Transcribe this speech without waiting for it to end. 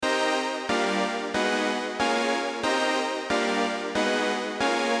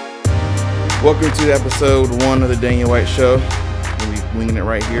Welcome to episode 1 of the Daniel White Show. We'll be winging it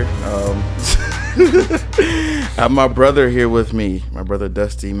right here. I have my brother here with me. My brother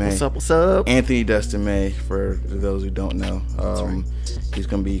Dusty May. What's up? Anthony Dustin May, for those who don't know. Right. He's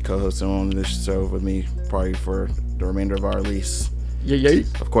going to be co-hosting on this show with me probably for the remainder of our lease. Yeah.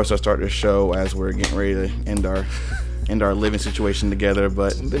 Of course, I'll start this show as we're getting ready to end our living situation together,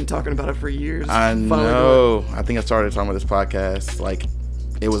 but We've been talking about it for years. I know. I think I started talking about this podcast like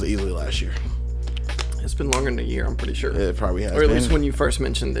it was easily last year. It's been longer than a year, I'm pretty sure. It probably has Or at been. least when you first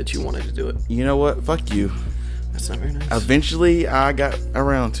mentioned that you wanted to do it. You know what? Fuck you. That's not very nice. Eventually, I got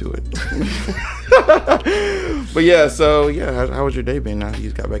around to it. But yeah, how was your day been now that you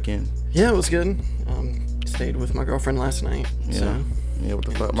just got back in? Yeah, it was good. Stayed with my girlfriend last night. Yeah, what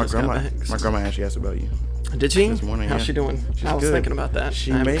the fuck? My just got grandma back, actually asked about you. Did she? This morning, How's yeah. she doing? She's I was good. thinking about that.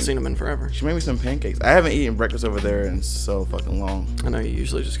 I haven't seen them in forever. She made me some pancakes. I haven't eaten breakfast over there in so fucking long. I know you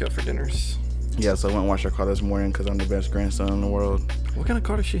usually just go for dinners. Yeah, so I went and washed her car this morning because I'm the best grandson in the world. What kind of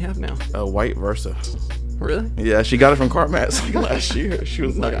car does she have now? A white Versa. Really? Yeah, she got it from CarMax last year. She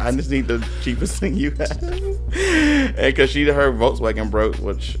was like, Nice. I just need the cheapest thing you have. And because her Volkswagen broke,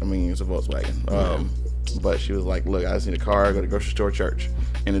 which, I mean, it's a Volkswagen. But she was like, look, I just need a car, go to the grocery store, church,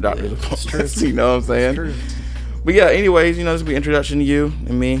 and the doctor's appointment. You know what I'm saying? True. But yeah, anyways, this will be an introduction to you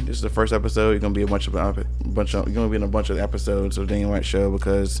and me. This is the first episode. You're gonna be in a bunch of episodes of Daniel White Show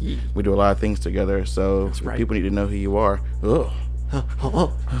because we do a lot of things together. So right. People need to know who you are. Ugh.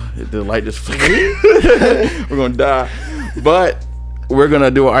 Oh. The light just flickered. We're gonna die, but we're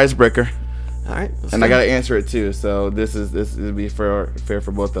gonna do an icebreaker, All right. and I gotta answer it too. So this will be fair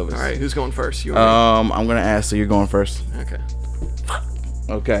for both of us. All right. Who's going first? You or me? I'm gonna ask. So you're going first. Okay.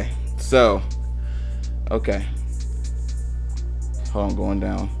 Okay. So. Okay. Hold on, going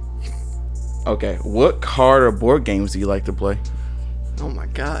down. Okay. What card or board games do you like to play? Oh my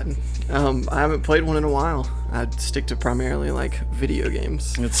god. I haven't played one in a while. I stick to primarily like video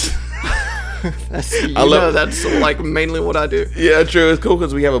games. It's. That's like mainly what I do. Yeah, true. It's cool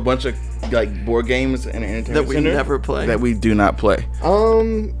because we have a bunch of like board games and entertainment That we center never play. that we do not play.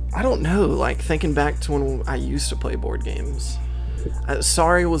 I don't know. Like thinking back to when I used to play board games.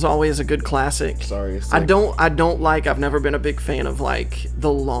 Sorry was always a good classic. Sorry, it's I like- don't like. I've never been a big fan of like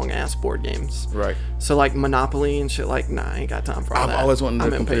the long ass board games. Right. So like Monopoly and shit. Like I ain't got time for all I've that. always wanted to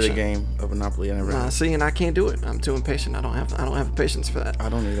I'm complete a impatient. game of Monopoly. I never. See, and I can't do it. I'm too impatient. I don't have the patience for that. I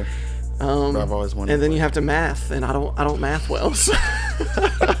don't either. But I've always wanted. And then to you have to math, and I don't math well. So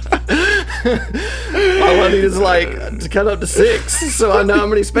all I need is like to cut up to 6, so I know how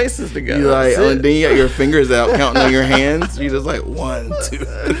many spaces to go. You like, That's it. and then you got your fingers out counting on your hands. You just like 1, 2.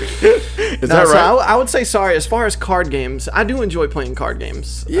 Is No, that so right? I would say sorry. As far as card games, I do enjoy playing card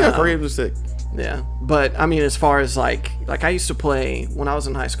games. Yeah, card games are sick. Yeah, but I mean, as far as like I used to play when I was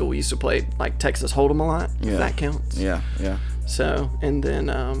in high school, we used to play like Texas Hold'em a lot. Yeah. If that counts. Yeah. So and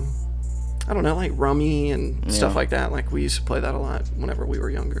then I don't know, like Rummy and stuff like that. Like we used to play that a lot whenever we were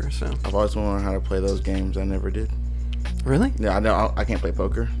younger. So I've always wanted to learn how to play those games. I never did. really. Yeah, I know. I can't play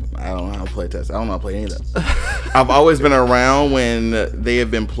poker. I don't know how to play chess. I don't know how to play any of them. I've always been around when they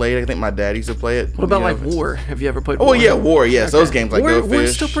have been played. I think my dad used to play it. What about like War? Have you ever played? Oh War? yeah, War. Yes, those games like Go War's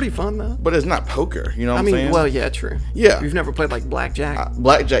Fish. still pretty fun though. But it's not poker. You know what I I'm mean, saying? well, yeah, true. Yeah. You've never played like blackjack?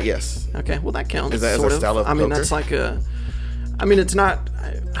 Blackjack, yes. Okay, well that counts. Is that sort a style of I mean, poker? that's like a. I mean, it's not.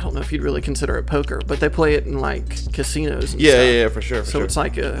 I don't know if you'd really consider it poker, but they play it in like casinos. And stuff. Yeah, for sure. So it's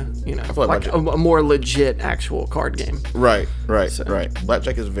like a, feel like a more legit actual card game. Right. So-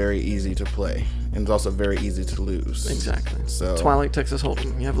 Blackjack is very easy to play, and it's also very easy to lose. Exactly. So That's why I like Texas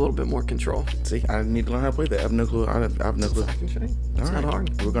Hold'em. You have a little bit more control. see, I need to learn how to play that. I have no clue. I have no clue. I can show you. It's All not right.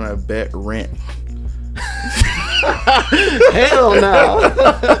 hard. We're gonna bet rent. Hell no.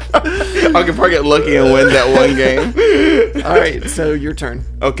 I could probably get lucky and win that one game. All right, so your turn.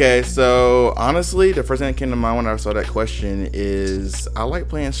 Okay, so honestly, the first thing that came to mind when I saw that question is I like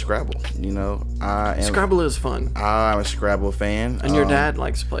playing Scrabble. Scrabble is fun. I'm a Scrabble fan. And your dad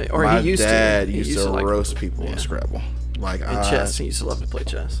likes to play, or my he used dad to. He used to like roast people in yeah. Scrabble. Like And chess. He used to love to play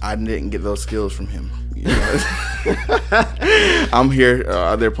chess. I didn't get those skills from him. You know? I'm here.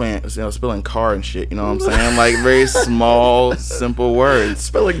 They're playing, spelling car and shit. You know what I'm saying? Like very small, simple words.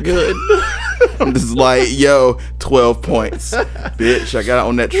 Spelling good. I'm just like, yo, 12 points, bitch. I got it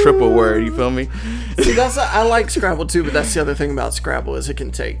on that triple word. You feel me? See, I like Scrabble too, but that's the other thing about Scrabble is it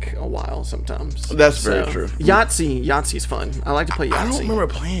can take a while sometimes. That's very true. Yahtzey's fun. I like to play Yahtzee. I don't remember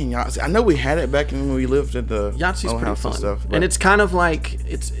playing Yahtzee. I know we had it back when we lived at the Yahtzee's old pretty house fun, and stuff. and it's kind of like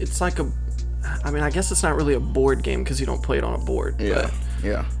it's like a. I mean, I guess it's not really a board game because you don't play it on a board. yeah, But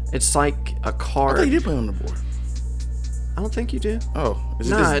yeah. it's like a I card. thought you did play on the board. I don't think you do. Oh, is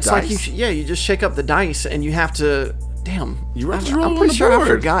it Nah, just it's dice? like you just shake up the dice and you have to. Damn, You have to I'm roll on pretty the sure I board.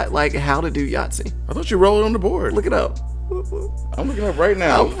 forgot like how to do Yahtzee. I thought you rolled on the board. Look it up. I'm looking up right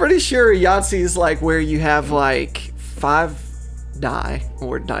now. I'm pretty sure Yahtzee is like where you have like 5 die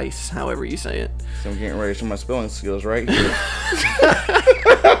or dice, however you say it. So I'm getting ready to show my spelling skills right here.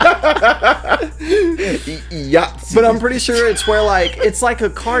 Yahtzee. But I'm pretty sure it's where like it's like a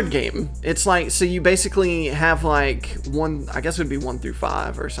card game. It's like so you basically have like I guess it would be 1 through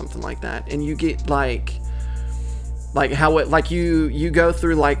 5 or something like that, and you get like how it like you go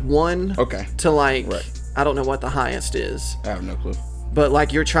through like 1 Okay. to like Right. I don't know what the highest is, I have no clue. but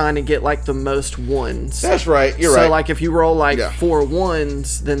like you're trying to get like the most ones. That's right. You're So right. like if you roll like Yeah. 4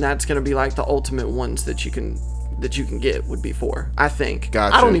 ones, then that's gonna be like the ultimate ones that you can get would be 4. I think.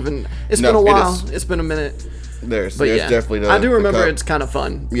 Gotcha. I don't even. It's No, been a it while. is. It's been a minute. there's But yeah, definitely I do the remember cup. it's kind of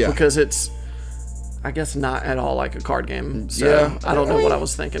fun. Yeah. Because it's, I guess, not at all like a card game. So Yeah. I don't know what I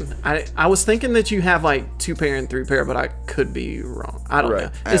was thinking. I was thinking that you have like 2 pair and 3 pair, but I could be wrong. I don't Right.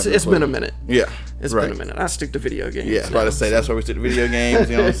 know. I It's have no been a clue. minute. Yeah. It's right. been a minute. I stick to video games. Yeah, I was about now, to say so. that's why we stick to video games.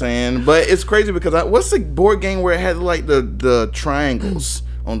 You know what I'm saying? But it's crazy because what's the board game where it had like the triangles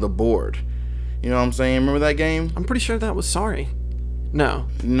on the board? You know what I'm saying? Remember that game? I'm pretty sure that was Sorry. No,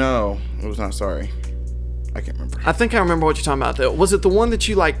 No, it was not. Sorry, I can't remember. I think I remember what you're talking about though. Was it the one that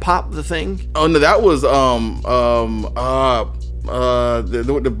you like pop the thing? Oh no, that was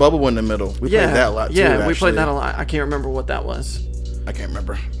the bubble one in the middle. We Yeah, played that a lot too. yeah, we actually. played that a lot. I can't remember what that was. I can't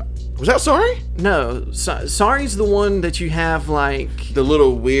remember. Was that Sorry? No, Sorry's the one that you have like. The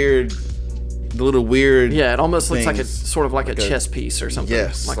little weird. Yeah, it almost looks like it's things. sort of like a Like a- chess piece or something.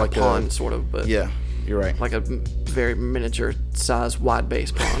 Yes, like like a a- pawn, sort of, but Yeah, you're right. like a very miniature size wide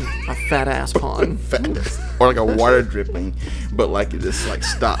base pawn, a fat ass pawn. Or like a water dripping, but like it just like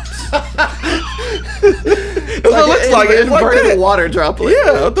stops. That's what it looks like. It's like inverted that. water droplet.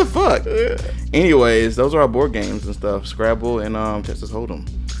 Yeah, what the fuck? Anyways, those are our board games and stuff. Scrabble and Texas Hold'em.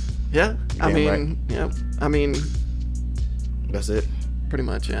 Yeah, I Damn mean, That's it. pretty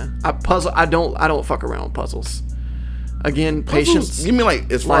much, yeah. I don't fuck around with puzzles. Again, Puzzles? patience. You mean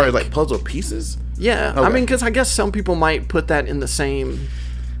like as far as Like- like puzzle pieces? Yeah, I Okay. mean, because I guess some people might put that in the same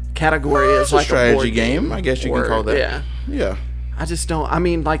category It's as a like a strategy board game. I guess you can call that. Yeah, Yeah. I just don't. I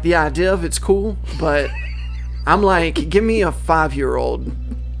mean, like the idea of it's cool, but I'm like, give me a 5-year-old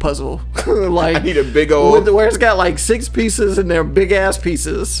puzzle, like I need a big old. where it's got like 6 pieces and they're big ass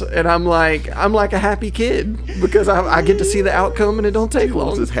pieces, and I'm like a happy kid because I get to see the outcome and it don't take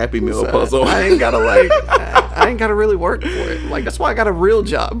long. This Happy Meal So puzzle. I ain't gotta like, I ain't gotta really work for it. Like that's why I got a real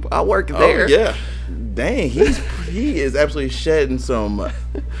job. I work there. Oh yeah. Dang, he is absolutely shedding some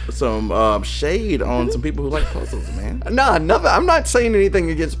shade on some people who like puzzles, man. Nah, nothing. I'm not saying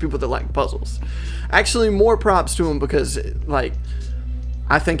anything against people that like puzzles. Actually, more props to them because, like,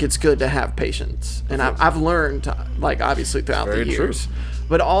 I think it's good to have patience, and I've learned, like, obviously throughout Very the true. years.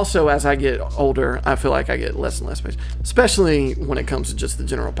 But also, as I get older, I feel like I get less and less patient, especially when it comes to just the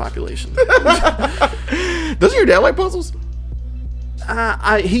general population. Doesn't your dad like puzzles?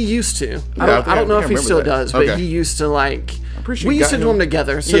 He used to. Yeah, I don't know I if he remember still that. does, but Okay. he used to like. pretty sure We you used to got do them him-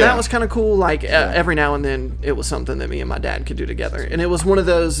 together, so Yeah. that was kind of cool. Like every now and then, it was something that me and my dad could do together, and it was one of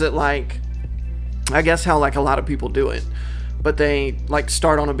those that like, I guess how like a lot of people do it, but they like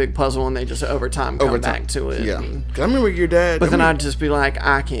start on a big puzzle and they just over time come back to it. Yeah. and- 'Cause I remember your dad. but then I I'd just be like,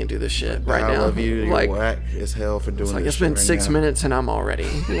 I can't do this shit right I now. love you. You're Like, whack as hell for doing like this it's been shit 6 right now. minutes and I'm already.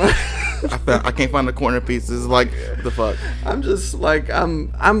 I can't find the corner pieces. Like, what the fuck? I'm just like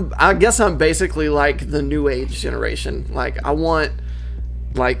I guess I'm basically like the new age generation. Like I want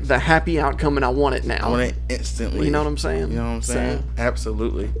like the happy outcome and I want it now. I want it instantly. You know what I'm saying? You know what I'm saying? So,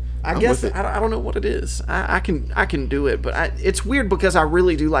 Absolutely. I I'm guess with it. I don't know what it is. I can do it, but it's weird because I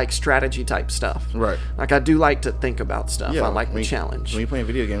really do like strategy type stuff. Right. Like I do like to think about stuff. I like the when challenge. When you're playing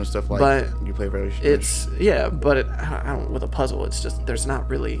video games and stuff like, But you play very. It's but I don't with a puzzle. It's just there's not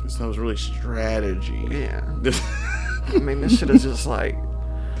really. It's not really strategy. Yeah. I mean, this shit is just like,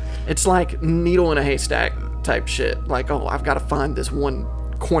 it's like needle in a haystack type shit. Like, oh, I've got to find this one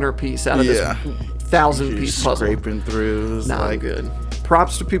corner piece out of Yeah. this 1,000-piece puzzle. Scraping through. It's Nah, I'm like, good.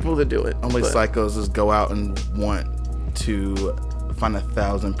 Props to people that do it. only but- psychos just go out and want to find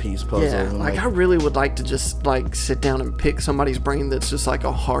 1,000-piece puzzle. Yeah, and like I really would like to just like sit down and pick somebody's brain that's just like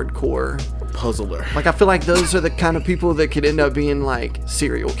a hardcore. puzzler. Like I feel like those are the kind of people that could end up being like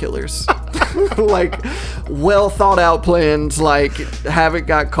serial killers. Like well thought out plans, like haven't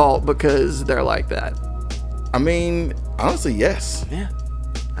got caught because they're like that. I mean, honestly, yes. Yeah,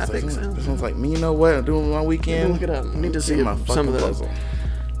 I think so. This one's like me. You know what? I'm doing my weekend. Look it up. I need to Get see my some of fucking the puzzle.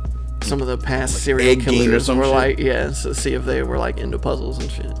 some of the past serial Ed Gein or killers some were shit? like, yeah, so see if they were like into puzzles and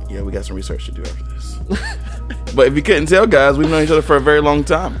shit. Yeah, we got some research to do after this. But if you couldn't tell, guys, we've known each other for a very long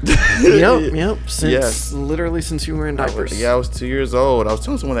time. Yep. Since Yes. literally since you were in diapers. I was 2 years old. I was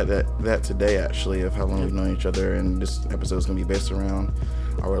telling someone that today, actually, of how long we've known each other, and this episode is going to be based around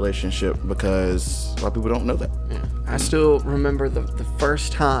our relationship because a lot of people don't know that. Yeah. I still remember the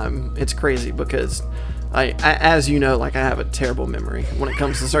first time. It's crazy because I, as you know, like I have a terrible memory when it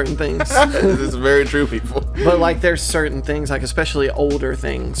comes to certain things. This is very true, people. But like there's certain things, like especially older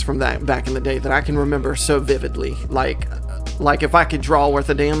things from that back in the day that I can remember so vividly. Like if I could draw worth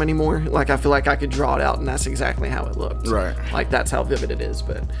a damn anymore, like I feel like I could draw it out and that's exactly how it looked. Right. Like that's how vivid it is.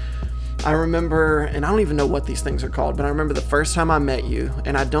 But I remember, and I don't even know what these things are called, but I remember the first time I met you,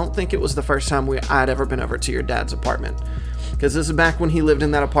 and I don't think it was the first time I had ever been over to your dad's apartment. Because this is back when he lived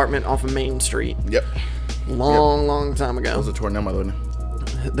in that apartment off of Main Street. Yep. Long time ago. Those are torn down by the way.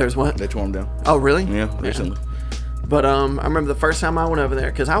 There's what? They tore them down. Oh, really? Yeah, recently. But I remember the first time I went over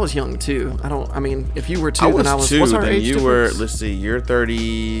there because I was young too. I mean, if you were two, I was then I was. 2. What's our then age you difference? were. Let's see. You're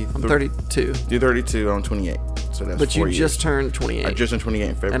 30. I'm 32. You're 32. I'm 28. So that's. But 4 you years. just turned 28. I just turned 28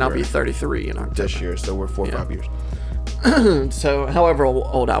 in February. and I'll be 33 in October. this year. So we're 4 or 5 years. So, however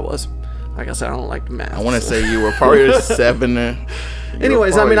old I was, like I said, I don't like math. I want to say you were probably 7.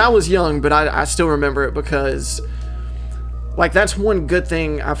 Anyways, I mean, I was young, but I still remember it because, like, that's one good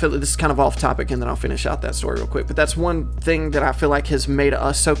thing. I feel like this is kind of off topic, and then I'll finish out that story real quick. But that's one thing that I feel like has made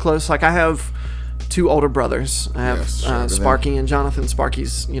us so close. Like, I have 2 older brothers. I have Yes, sure, Sparky and Jonathan.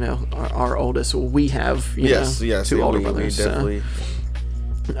 Sparky's, our oldest. Well, we have, Yes. 2 older we brothers. definitely.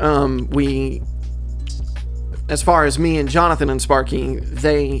 We, as far as me and Jonathan and Sparky,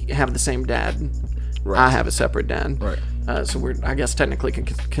 they have the same dad. Right. I have a separate dad. Right. So we're, I guess, technically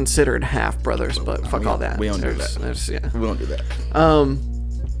considered half brothers, but fuck all that. we don't do that. Yeah. We don't do that.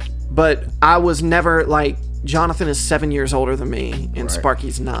 But I was never like, Jonathan is 7 years older than me, and Right.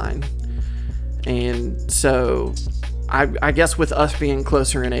 Sparky's 9. And so I guess with us being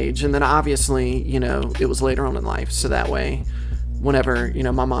closer in age, and then obviously, it was later on in life, so that way, whenever,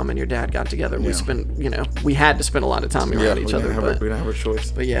 my mom and your dad got together, we spent, we had to spend a lot of time around each other. We didn't have a choice.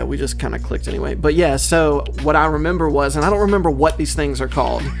 But yeah, we just kind of clicked anyway. But yeah, so what I remember was, and I don't remember what these things are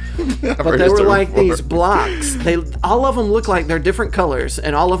called, but they were like these blocks. All of them look like they're different colors,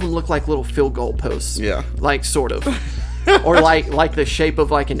 and all of them look like little field goal posts. Yeah. Like sort of, or like the shape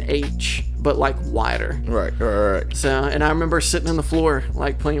of like an H, but like wider. Right. So, and I remember sitting on the floor,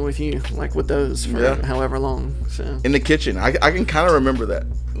 like playing with you, like with those for however long. So. In the kitchen, I can kind of remember that.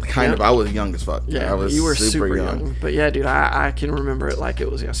 Kind of. I was young as fuck. Yeah, I was you were super young. But yeah, dude, I can remember it like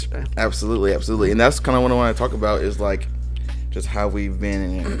it was yesterday. Absolutely. And that's kind of what I want to talk about is like just how we've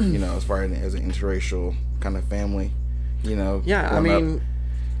been in, as far as an interracial kind of family, Yeah, I growing mean, up.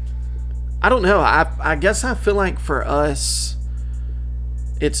 I don't know. I guess I feel like for us,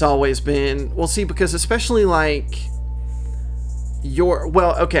 it's always been, well, see, because especially like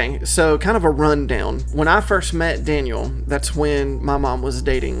okay, so kind of a rundown. When I first met Daniel, that's when my mom was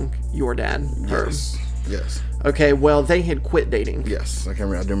dating your dad. Yes. Okay, well, they had quit dating. Yes. I do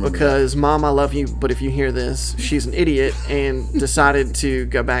remember Because, Mom, I love you, but if you hear this, she's an idiot and decided to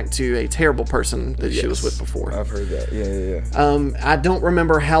go back to a terrible person that she was with before. I've heard that. Yeah. I don't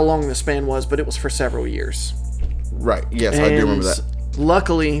remember how long the span was, but it was for several years. Right. Yes, I do remember that.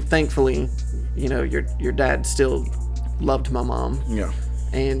 Luckily, thankfully, your dad still loved my mom. Yeah.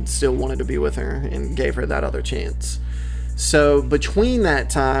 And still wanted to be with her and gave her that other chance. So between that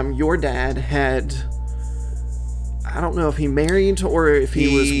time, your dad had, I don't know if he married or if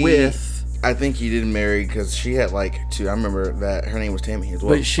he was with. I think he didn't marry because she had like 2. I remember that her name was Tammy as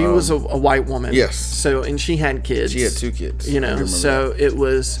well. But she was a white woman. Yes. So, and she had kids. She had 2 kids. So it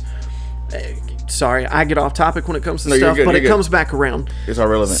was. Sorry, I get off topic when it comes to stuff, good, but it good. comes back around. It's all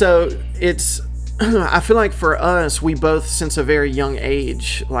relevant. So it's. I feel like for us, we both, since a very young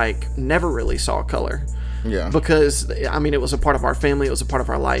age, like never really saw color. Yeah. Because I mean, it was a part of our family. It was a part of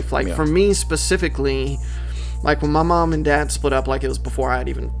our life. Like for me specifically, like when my mom and dad split up, like it was before I'd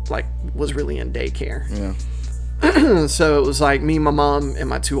even like was really in daycare. Yeah. So it was like me, my mom, and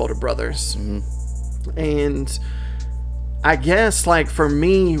my 2 older brothers. Mm-hmm. And I guess like for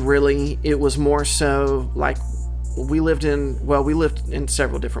me, really, it was more so like we lived in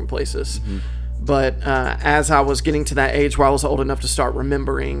several different places. Mm-hmm. But as I was getting to that age where I was old enough to start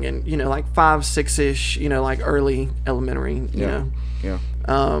remembering, and like 5, 6-ish, like early elementary, you know,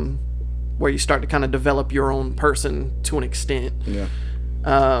 where you start to kind of develop your own person to an extent. Yeah.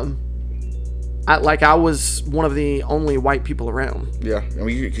 I was one of the only white people around. Yeah. I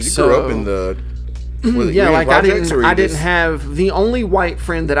mean, you grew up in the Yeah, like I didn't just... have, the only white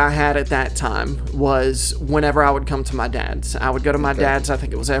friend that I had at that time was whenever I would come to my dad's. I would go to my dad's, I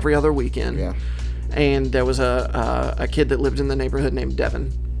think it was every other weekend. Yeah. And there was a kid that lived in the neighborhood named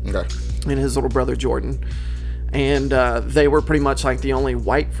Devin. Okay. And his little brother Jordan. And they were pretty much like the only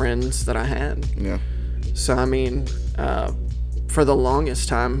white friends that I had. Yeah. So, I mean, for the longest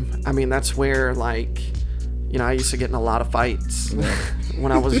time, I mean, that's where, like, you know, I used to get in a lot of fights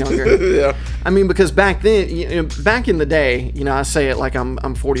when I was younger. Yeah. I mean, because back then, you know, back in the day, you know, I say it like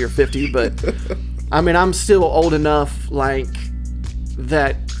I'm 40 or 50, but I mean, I'm still old enough, like,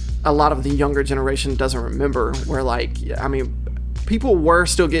 that a lot of the younger generation doesn't remember, where, like, I mean, people were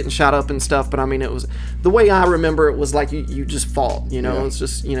still getting shot up and stuff, but I mean, it was, the way I remember it was like you just fought, you know, it's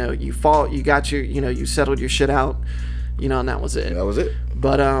just, you know, you fought, you got your, you know, you settled your shit out, you know, and that was it. That was it.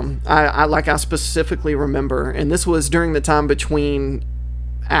 But I specifically remember, and this was during the time between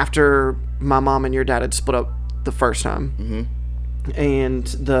after my mom and your dad had split up the first time, and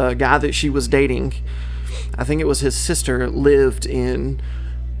the guy that she was dating, I think it was his sister, lived in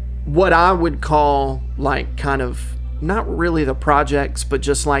what I would call, like, kind of not really the projects, but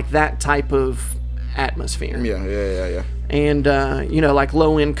just like that type of atmosphere. Yeah. And you know, like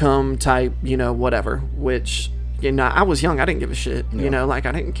low income type, you know, whatever, which, you know, I was young, I didn't give a shit, you know, like,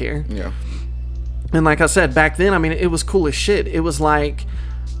 I didn't care. Yeah. And like I said, back then, I mean, it was cool as shit. It was like,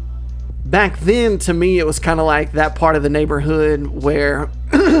 back then, to me, it was kind of like that part of the neighborhood where,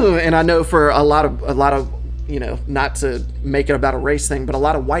 and I know for a lot of, you know, not to make it about a race thing, but a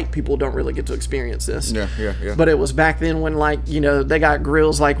lot of white people don't really get to experience this. Yeah. But it was back then when, like, you know, they got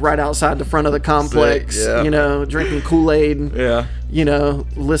grills, like, right outside the front of the complex, you know, drinking Kool-Aid, you know,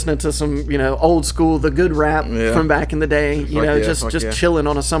 listening to some, you know, old school, the good rap from back in the day, you know, just chilling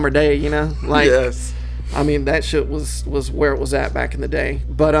on a summer day, you know, like, I mean, that shit was where it was at back in the day.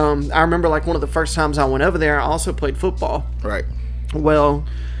 But I remember, like, one of the first times I went over there, I also played football. Right. Well,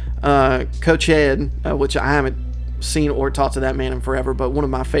 Coach Ed, which I haven't seen or talked to that man in forever, but one of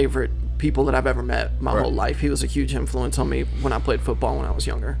my favorite people that I've ever met my whole life. He was a huge influence on me when I played football when I was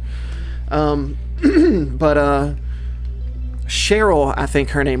younger. But Cheryl, I think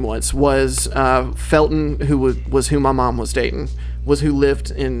her name was Felton, who was who my mom was dating, was who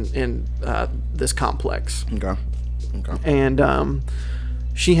lived in this complex. Okay. And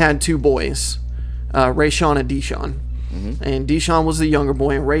she had two boys, Rayshawn and Deshaun. And Deshaun was the younger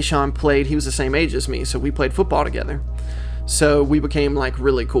boy, and Rayshawn played, he was the same age as me, so we played football together. So we became, like,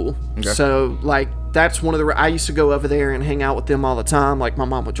 really cool. Okay. So, like, that's one of the, I used to go over there and hang out with them all the time. Like, my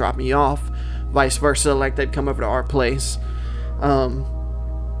mom would drop me off, vice versa, like, they'd come over to our place.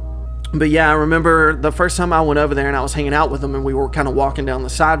 But yeah, I remember the first time I went over there and I was hanging out with them, and we were kind of walking down the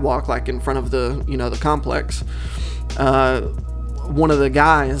sidewalk, like, in front of the, you know, the complex. One of the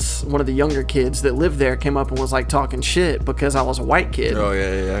guys, one of the younger kids that lived there, came up and was, like, talking shit because I was a white kid. Oh,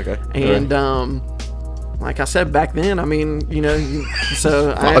 yeah, okay. And, like I said, back then, I mean, you know,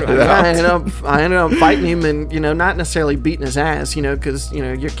 so I ended up fighting him and, you know, not necessarily beating his ass, you know, because, you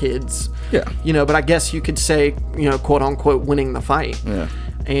know, you're kids. Yeah. You know, but I guess you could say, you know, quote unquote, winning the fight. Yeah.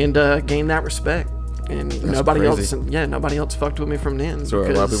 And gain that respect. And That's nobody crazy. nobody else fucked with me from then. So,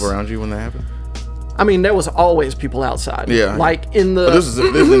 a lot of people around you when that happened? I mean, there was always people outside. Yeah. Like in the... But this is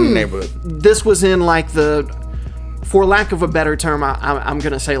in the neighborhood. This was in, like, the... For lack of a better term, I'm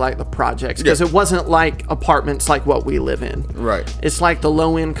going to say, like, the projects. Because it wasn't, like, apartments like what we live in. Right. It's, like, the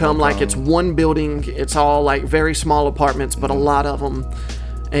low income. Like, it's one building. It's all, like, very small apartments, but a lot of them.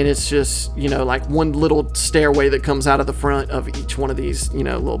 And it's just, you know, like, one little stairway that comes out of the front of each one of these, you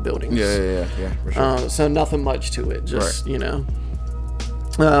know, little buildings. Yeah, for sure. So nothing much to it. Just, you know...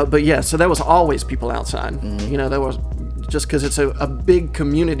 but yeah, so there was always people outside. You know, there was, just because it's a big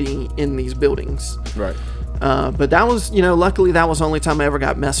community in these buildings. Right. But that was, you know, luckily that was the only time I ever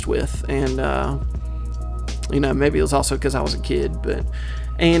got messed with. And, you know, maybe it was also because I was a kid. But,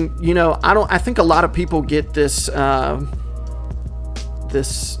 and, you know, I think a lot of people get this, I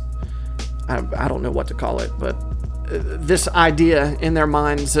don't know what to call it, but this idea in their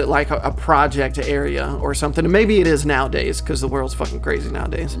minds that, like, a project area or something, and maybe it is nowadays because the world's fucking crazy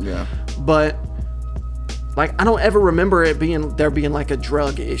nowadays. Yeah. But, like, I don't ever remember there being like a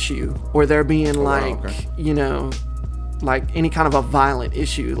drug issue or there being you know, like any kind of a violent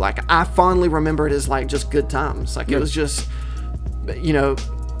issue. Like, I fondly remember it as, like, just good times. Like, it was just, you know,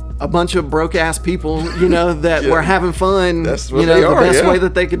 a bunch of broke ass people, you know, that were having fun. That's what you know, they are, the best way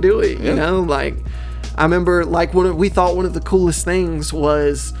that they could do it. You know, like, I remember, like, we thought one of the coolest things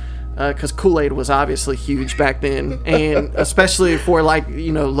was, because Kool-Aid was obviously huge back then, and especially for, like,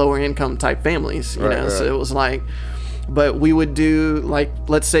 you know, lower income type families, you know, so it was like, but we would do, like,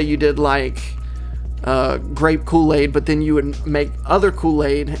 let's say you did, like, grape Kool-Aid, but then you would make other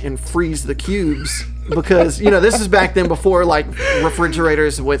Kool-Aid and freeze the cubes because, this is back then before like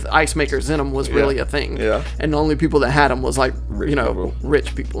refrigerators with ice makers in them was really a thing. Yeah. And the only people that had them was like,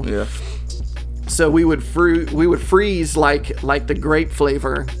 rich people. Yeah. So we would freeze like the grape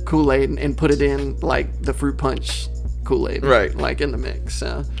flavor Kool-Aid and put it in like the fruit punch Kool-Aid. Right. Like in the mix.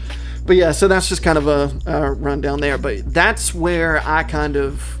 So. But yeah, so that's just kind of a rundown there. But that's where I kind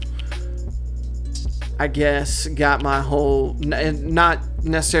of, I guess, got my whole, not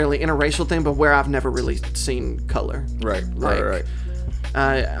necessarily interracial thing, but where I've never really seen color. Right.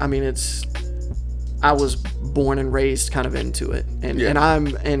 I mean, I was born and raised kind of into it. And I'm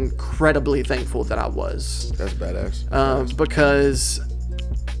incredibly thankful that I was. That's badass. Because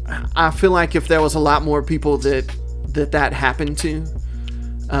I feel like if there was a lot more people that happened to,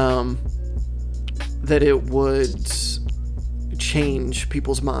 that it would change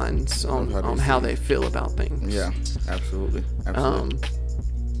people's minds on how they feel about things. Yeah, absolutely.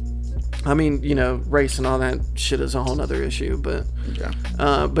 I mean, race and all that shit is a whole nother issue, but yeah.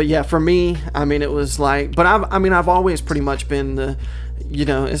 But yeah, for me, I mean, it was like, but I've always pretty much been the,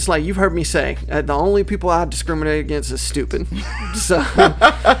 it's like you've heard me say, the only people I discriminate against is stupid. So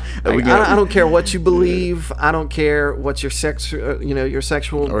I don't care what you believe. I don't care what your your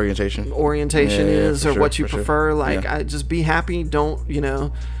sexual orientation is, or sure, what you prefer. Sure. Like, I just be happy. Don't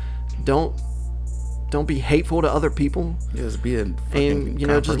be hateful to other people. Yeah, just be and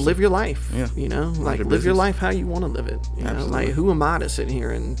just live your life. Yeah. Like live your life how you want to live it. Like, who am I to sit here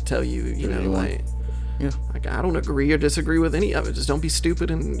and tell you, like. Yeah. Like, I don't agree or disagree with any of it. Just don't be stupid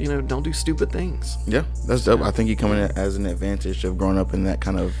and, don't do stupid things. Yeah, that's dope. I think you come in as an advantage of growing up in that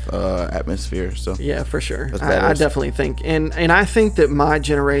kind of atmosphere. So yeah, for sure. I definitely think. And I think that my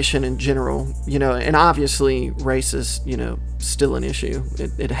generation in general, and obviously race is, still an issue.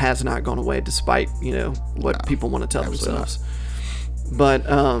 It has not gone away despite, what people want to tell themselves. But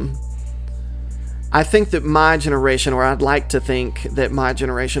I think that my generation, or I'd like to think that my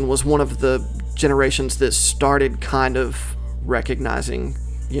generation was one of the generations that started kind of recognizing,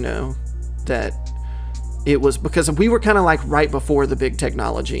 that it was, because we were kind of like right before the big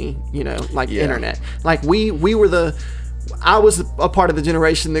technology, internet. Like we were I was a part of the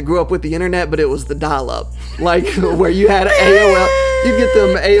generation that grew up with the internet, but it was the dial-up, like where you had AOL. You get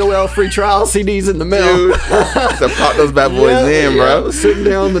them AOL free trial CDs in the mail. Dude, so pop those bad boys in, bro. Sitting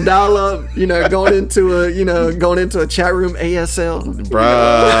down the dial-up, going into a chat room ASL.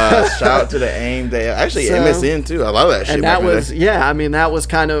 Bruh, shout out to the AIM Day. Actually, MSN too. I love that shit. And that was, that was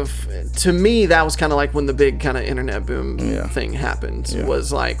kind of, to me, that was kind of like when the big kind of internet boom thing happened.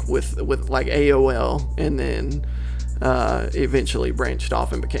 Was like with like AOL, and then eventually branched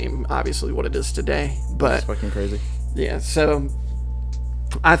off and became obviously what it is today. But that's fucking crazy. Yeah, so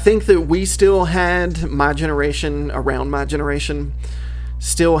I think that we still had, my generation, around my generation,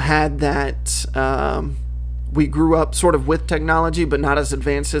 still had that, we grew up sort of with technology, but not as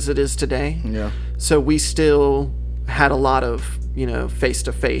advanced as it is today. Yeah. So we still had a lot of,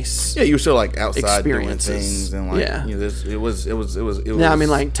 face-to-face. Yeah, you were still like outside doing experiences. things, and like, it was. Yeah, I mean,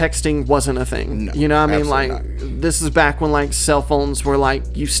 like, texting wasn't a thing. No, I mean, like, this is back when like cell phones were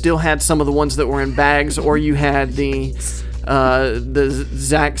like, you still had some of the ones that were in bags, or you had the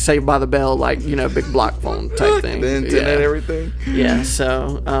Zach Saved by the Bell, like, big block phone type thing. The internet, everything. Yeah.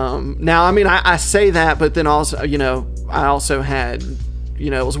 So now, I mean, I say that, but then also, I also had.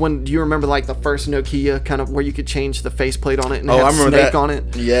 It was when, do you remember like the first Nokia kind of where you could change the faceplate on it and have Snake on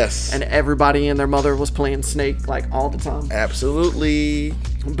it? Yes. And everybody and their mother was playing Snake like all the time. Absolutely.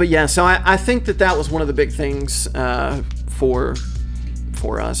 But yeah, so I think that was one of the big things for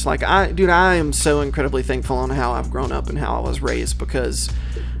us. Like, I am so incredibly thankful on how I've grown up and how I was raised, because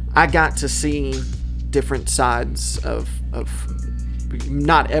I got to see different sides of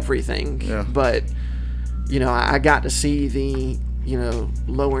not everything, but I got to see the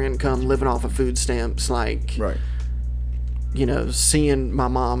lower income, living off of food stamps, like, right. Seeing my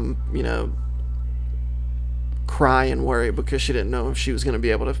mom, cry and worry because she didn't know if she was going to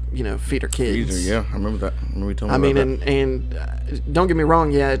be able to, feed her kids. Yeah, I remember that. I remember you telling me about that. And don't get me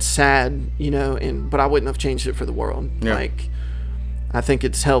wrong, it's sad, but I wouldn't have changed it for the world. Yeah. Like, I think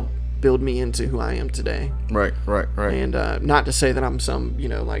it's helped build me into who I am today. Right. And not to say that I'm some,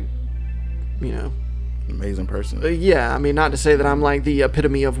 amazing person. Yeah, I mean, not to say that I'm like the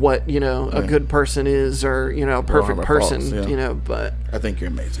epitome of what, a good person is, or, a perfect person, faults, but I think you're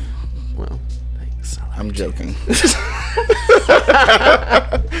amazing. Well, thanks. I'm joking.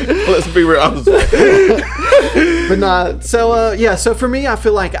 Let's be real. But not, so for me, I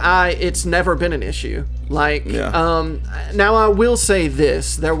feel like it's never been an issue. Like, now I will say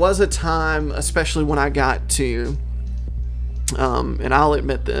this. There was a time, especially when I got to, and I'll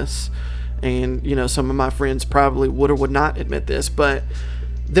admit this, and, you know, some of my friends probably would or would not admit this, but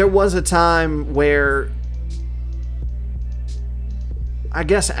there was a time where, I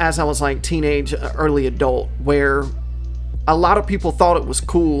guess as I was like teenage, early adult, where a lot of people thought it was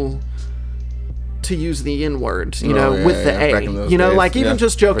cool to use the N-word, you know, with the A. You know, days. Like even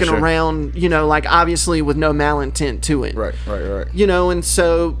just joking around, you know, like obviously with no malintent to it. Right. You know, and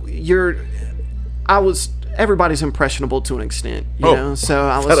so everybody's impressionable to an extent, you know, so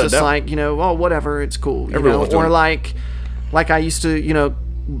I was just like, you know, well, whatever, it's cool, you know, or like I used to, you know,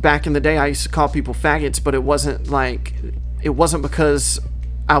 back in the day, I used to call people faggots, but it wasn't because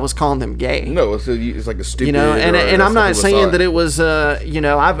I was calling them gay. No, it's like a stupid, you know, and I'm not saying that it was, you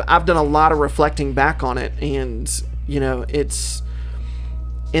know, I've done a lot of reflecting back on it, and, you know, it's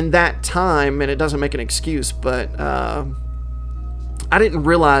in that time, and it doesn't make an excuse, but I didn't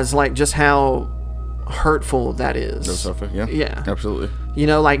realize like just how hurtful that is. That's so fair. Yeah, absolutely. You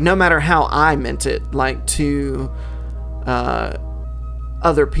know, like no matter how I meant it, like to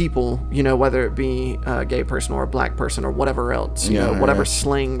other people, you know, whether it be a gay person or a black person or whatever else, you know, whatever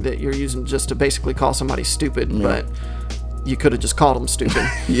slang that you're using just to basically call somebody stupid, but you could have just called them stupid.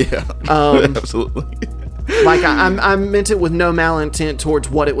 Absolutely. Like I meant it with no malintent towards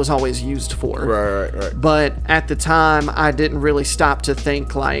what it was always used for. Right. But at the time, I didn't really stop to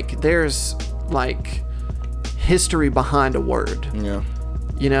think like there's like history behind a word. Yeah.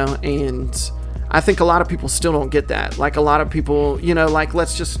 You know, and I think a lot of people still don't get that. Like a lot of people, you know, like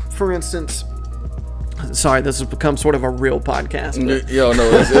let's just, for instance, sorry, this has become sort of a real podcast.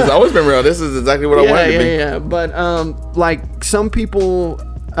 It's always been real. This is exactly what I wanted to be. Yeah. But like some people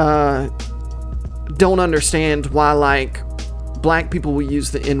don't understand why like black people will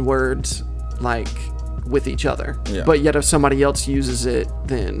use the N-words like with each other. Yeah. But yet if somebody else uses it,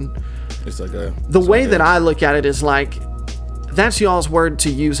 then it's like the way that I look at it is like, that's y'all's word to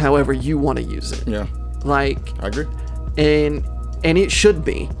use however you want to use it. Yeah. Like, I agree. And it should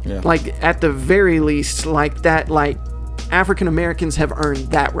be. Yeah. Like, at the very least, like that, like, African Americans have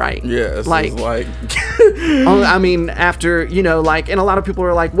earned that right. Yeah. Like I mean, after, you know, like, and a lot of people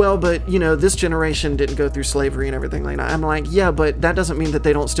are like, well, but, you know, this generation didn't go through slavery and everything like that. I'm like, yeah, but that doesn't mean that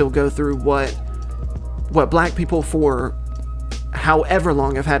they don't still go through what black people for however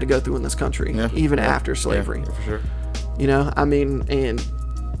long have had to go through in this country, even after slavery. Yeah, for sure. You know, I mean, and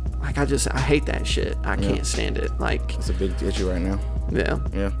like I hate that shit. I can't stand it. Like it's a big issue right now.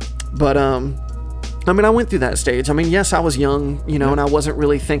 Yeah. But I mean, I went through that stage. I mean, yes, I was young, you know, and I wasn't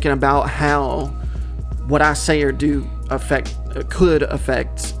really thinking about how what I say or do could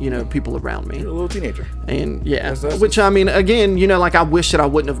affect, you know, people around me. You're a little teenager. And which I mean, again, you know, like I wish that I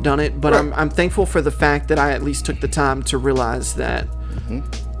wouldn't have done it, but I'm thankful for the fact that I at least took the time to realize that,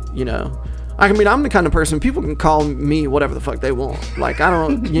 you know, I mean, I'm the kind of person, people can call me whatever the fuck they want. Like, I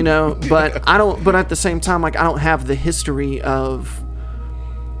don't, you know, but at the same time, like, I don't have the history of,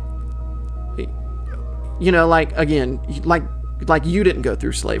 you know, like, again, like you didn't go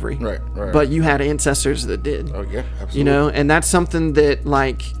through slavery. Right. But you had ancestors that did. Oh, yeah, absolutely. You know, and that's something that,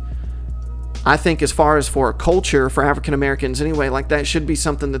 like, I think as far as for a culture, for African Americans anyway, like, that should be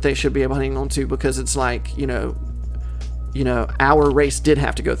something that they should be able to hang on to, because it's like, you know, our race did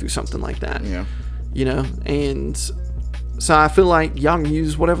have to go through something like that. Yeah. You know, and so I feel like y'all can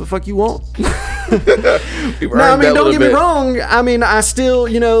use whatever the fuck you want. No, I mean, don't get me wrong. I mean, I still,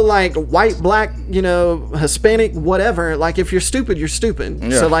 you know, like white, black, you know, Hispanic, whatever. Like, if you're stupid, you're stupid.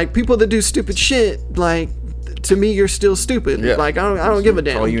 Yeah. So, like, people that do stupid shit, like, to me, you're still stupid. Yeah. Like, I don't give a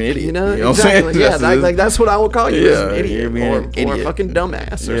damn. Call you an idiot. You know, you know exactly. Yeah, like that's what I would call you. Yeah, an idiot, or a fucking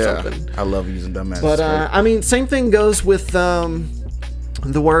dumbass or something. I love using dumbass. But I mean, same thing goes with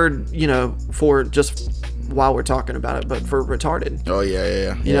the word, you know, for just while we're talking about it, but for retarded. Oh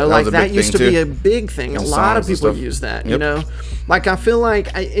yeah. You know, like that used to be a big thing. A lot of people use that. You know, like I feel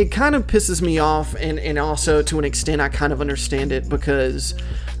like it kind of pisses me off, and also to an extent I kind of understand it, because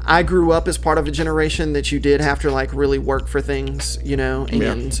I grew up as part of a generation that you did have to like really work for things, you know,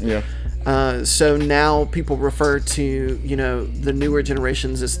 and so now people refer to, you know, the newer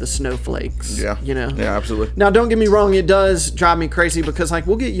generations as the snowflakes. Yeah. You know? Yeah, absolutely. Now, don't get me wrong, it does drive me crazy, because like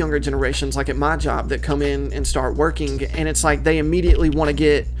we'll get younger generations like at my job that come in and start working, and it's like they immediately want to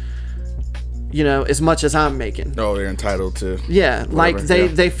get, you know, as much as I'm making. Oh, they're entitled to. Yeah, whatever. Like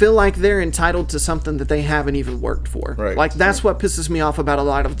they feel like they're entitled to something that they haven't even worked for. Right. Like that's what pisses me off about a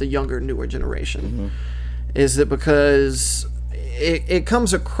lot of the younger, newer generation, is that because it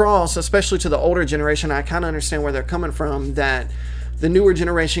comes across, especially to the older generation, I kind of understand where they're coming from, that the newer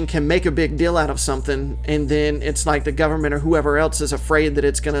generation can make a big deal out of something, and then it's like the government or whoever else is afraid that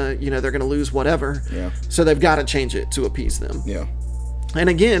it's gonna, they're gonna lose whatever. Yeah. So they've got to change it to appease them. Yeah. And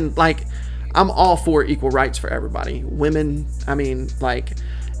again, like, I'm all for equal rights for everybody. Women, I mean, like,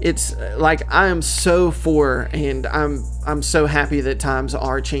 it's like, I am so for, and I'm so happy that times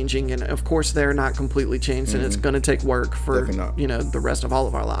are changing, and of course they're not completely changed, and it's going to take work for the rest of all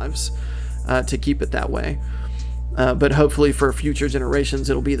of our lives to keep it that way. But hopefully for future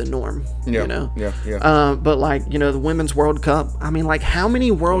generations, it'll be the norm. Yeah. But like, the Women's World Cup, I mean, like, how many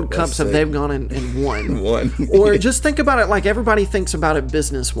World Cups have they gone and won? One. Or just think about it, like, everybody thinks about it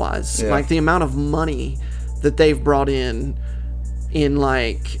business wise, like the amount of money that they've brought in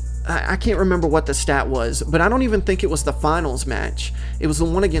like, I can't remember what the stat was, but I don't even think it was the finals match. It was the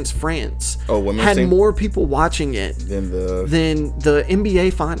one against France. Oh, women's had team? more people watching it than the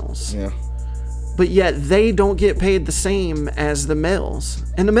NBA finals. Yeah. But yet they don't get paid the same as the males,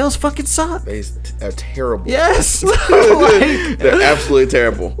 and the males fucking suck. They are terrible. Yes. They're absolutely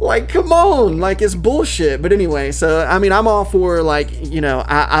terrible. Like, come on, like, it's bullshit. But anyway, so I mean, I'm all for, like,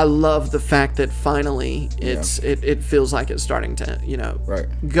 I love the fact that finally it feels like it's starting to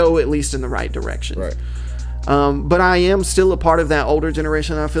go at least in the right direction. Right. But I am still a part of that older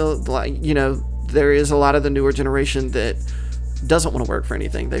generation. I feel like there is a lot of the newer generation that doesn't want to work for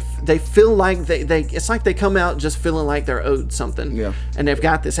anything. They feel like they it's like they come out just feeling like they're owed something. Yeah. And they've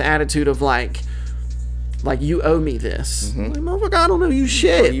got this attitude of like you owe me this. Like, motherfucker, I don't owe you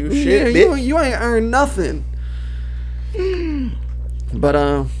shit. You ain't earned nothing.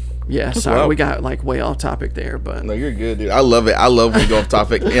 But sorry, we got like way off topic there, but no, you're good, dude. I love it. I love when we go off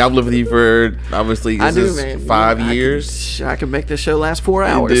topic. And I've lived with you for obviously 5 years. I can make this show last 4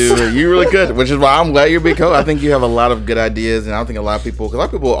 hours. Dude, you really could, which is why I'm glad you're a big coach. I think you have a lot of good ideas, and I don't think a lot of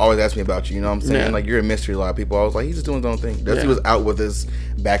people always ask me about you. You know what I'm saying? Yeah. Like, you're a mystery. A lot of people always like, he's just doing his own thing. Dusty was out with us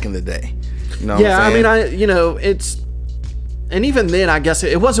back in the day. You know what I'm saying? I mean, it's, and even then, I guess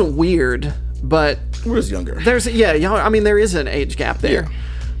it wasn't weird, but we're just younger. There is an age gap there. Yeah.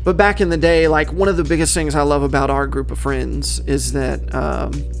 But back in the day, like, one of the biggest things I love about our group of friends is that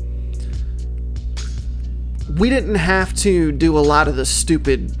we didn't have to do a lot of the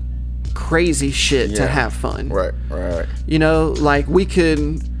stupid, crazy shit to have fun. Right. Like, we could,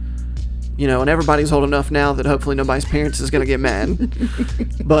 and everybody's old enough now that hopefully nobody's parents is going to get mad.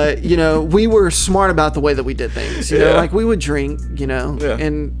 But, we were smart about the way that we did things. Like, we would drink,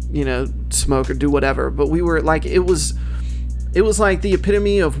 and, smoke or do whatever. But we were, like, it was like the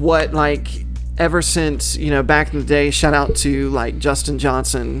epitome of what, like, ever since, back in the day, shout out to, like, Justin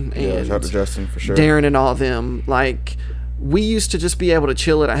Johnson and shout out to Justin for sure. Darren and all of them. Like, we used to just be able to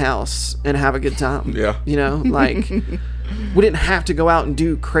chill at a house and have a good time. Yeah. Like, we didn't have to go out and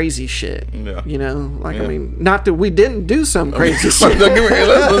do crazy shit. Yeah. I mean, not that we didn't do some crazy shit.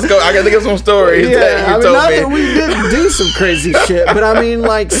 Let's go. I got to get some stories. Yeah, that we didn't do some crazy shit, but I mean,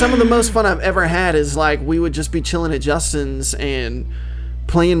 like, some of the most fun I've ever had is, like, we would just be chilling at Justin's and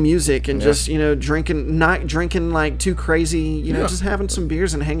playing music and just, drinking, not drinking like too crazy, just having some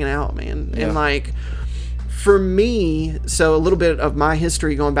beers and hanging out, man. And like, for me, so a little bit of my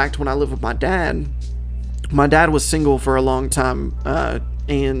history going back to when I lived with my dad. My dad was single for a long time,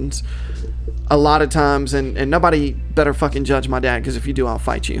 and a lot of times, and nobody better fucking judge my dad, because if you do, I'll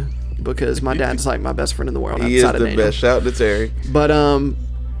fight you, because my dad's like my best friend in the world. He is the best. Shout out to Terry. But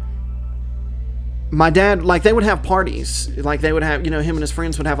my dad, like, they would have parties, like, they would have, him and his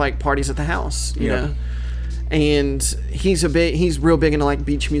friends would have like parties at the house, you know. And he's real big into like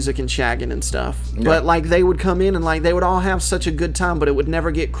beach music and shagging and stuff. But like, they would come in and like they would all have such a good time, but it would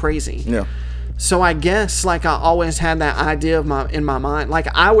never get crazy. Yeah. So I guess, like, I always had that idea in my mind. Like,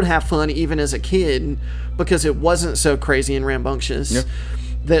 I would have fun even as a kid because it wasn't so crazy and rambunctious. Yeah.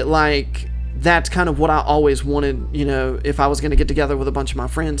 That, like, that's kind of what I always wanted, if I was going to get together with a bunch of my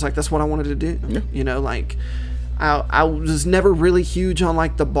friends. Like, that's what I wanted to do. Yeah. Like, I was never really huge on,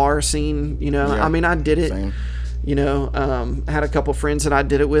 like, the bar scene, Yeah. I mean, I did it. Same. I had a couple friends that I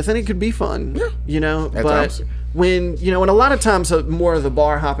did it with, and it could be fun. Yeah. At but times. When, and a lot of times more of the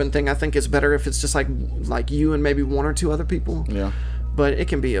bar hopping thing, I think is better if it's just like you and maybe one or two other people. Yeah. But it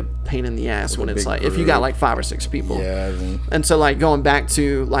can be a pain in the ass when it's like, group. If you got like 5 or 6 people. Yeah. And so, like, going back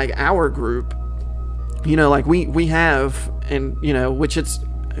to like our group, like we have, and which it's,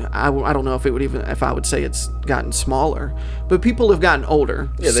 I don't know if I would say it's gotten smaller, but people have gotten older.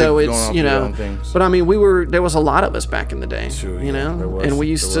 Yeah, so it's, but I mean, there was a lot of us back in the day, and we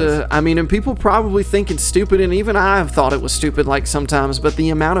used to, I mean, and people probably think it's stupid, and even I've thought it was stupid, like, sometimes, but the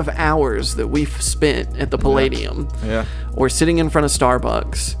amount of hours that we've spent at the Palladium or sitting in front of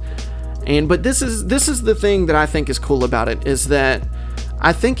Starbucks, but this is the thing that I think is cool about it, is that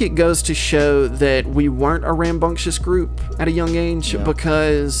I think it goes to show that we weren't a rambunctious group at a young age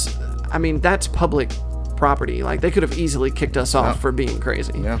because, I mean, that's public property. Like, they could have easily kicked us off for being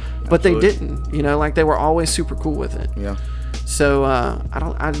crazy. Yeah, but they didn't. You know, like, they were always super cool with it. Yeah. So,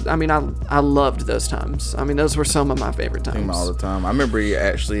 I loved those times. I mean, those were some of my favorite times. All the time. I remember you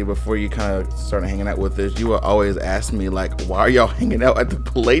actually, before you kind of started hanging out with us, you would always ask me, like, why are y'all hanging out at the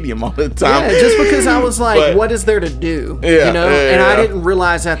Palladium all the time? Yeah, just because I was like, what is there to do? Yeah, you know? yeah, and I didn't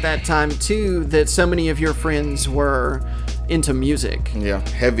realize at that time, too, that so many of your friends were into music. Yeah,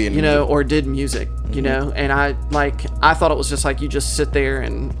 heavy in you know, or did music, you know? And I thought it was just like you just sit there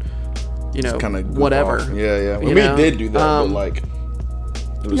and, you know, kind of whatever. Yeah. Well, we did do that, but like,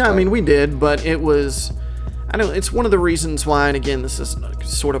 I mean, we did, but it was, I don't know, it's one of the reasons why, and again, this is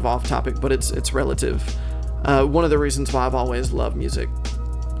sort of off topic, but it's relative. One of the reasons why I've always loved music,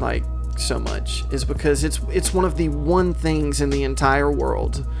 like, so much is because it's one of the one things in the entire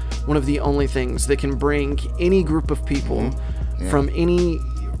world, one of the only things that can bring any group of people from any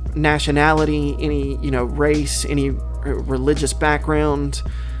nationality, any, you know, race, any religious background,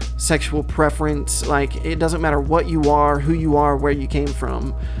 sexual preference, like, it doesn't matter what you are, who you are, where you came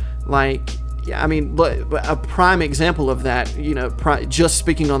from. Like, yeah, I mean, a prime example of that, you know, just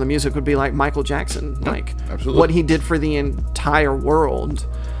speaking on the music, would be like Michael Jackson. Like, absolutely. What he did for the entire world,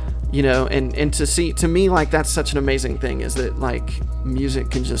 you know, and to me, like, that's such an amazing thing, is that, like,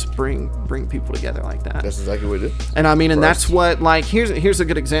 music can just bring people together like that. That's exactly what it is. And I mean, and that's what, like, here's a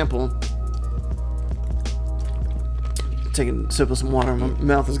good example. Taking a sip of some water, my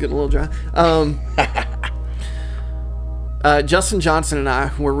mouth is getting a little dry. Justin Johnson and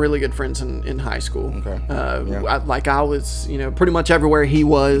I were really good friends in high school. Okay. I was, you know, pretty much everywhere he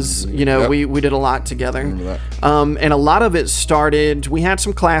was. You know, we did a lot together. And a lot of it started, we had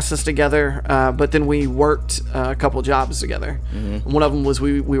some classes together, but then we worked a couple jobs together. Mm-hmm. One of them was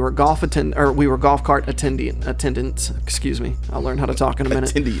we were golf cart attendants. Excuse me, I'll learn how to talk in a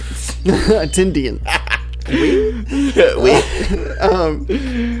minute. Attendants.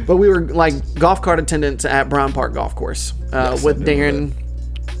 But we were like golf cart attendants at Brown Park Golf Course with Darren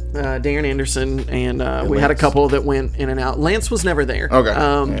Anderson, and we had a couple that went in and out. Lance was never there.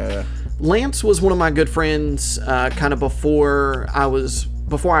 Okay. Lance was one of my good friends, kind of before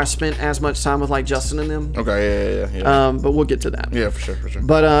I spent as much time with like Justin and them. Okay. Yeah. But we'll get to that. Yeah, for sure.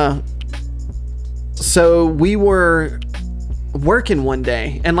 But so we were working one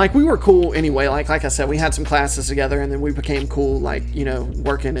day, and like we were cool anyway, like I said, we had some classes together, and then we became cool, like, you know,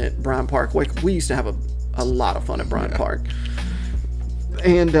 working at Bryant Park. Like, we used to have a lot of fun at Bryant Park.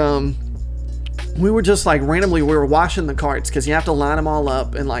 And we were just like randomly, we were washing the carts, because you have to line them all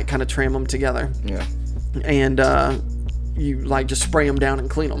up and like kind of tram them together, and you like just spray them down and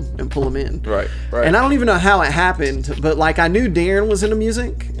clean them and pull them in. Right. And I don't even know how it happened, but like I knew Darren was into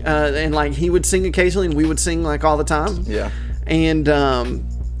music, and like he would sing occasionally, and we would sing like all the time. Yeah. And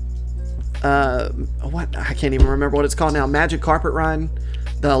what, I can't even remember what it's called now. Magic Carpet Ride,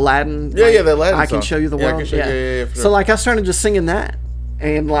 the Aladdin. The Aladdin I Can Show You the World. Yeah, for sure. So like I started just singing that,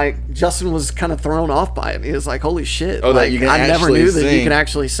 and like Justin was kind of thrown off by it. He was like, "Holy shit!" Oh, like, that you can I never actually knew sing. that you could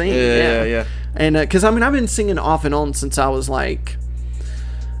actually sing. Yeah. And because I mean, I've been singing off and on since I was like,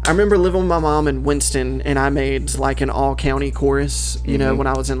 I remember living with my mom in Winston, and I made like an all-county chorus, you know, when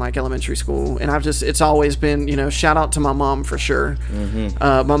I was in like elementary school. And it's always been, you know, shout out to my mom for sure.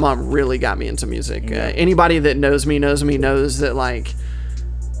 My mom really got me into music. Anybody that knows me knows that like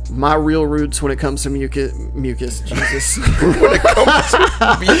my real roots when it comes to mucus, Jesus. When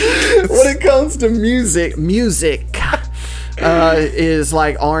it comes to music. Is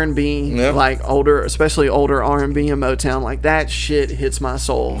like R&B, like especially older R&B and Motown. Like that shit hits my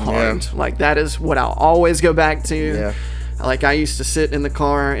soul hard. Like that is what I'll always go back to. Yeah. Like I used to sit in the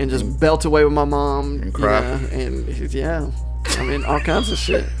car and just belt away with my mom and cry. I mean all kinds of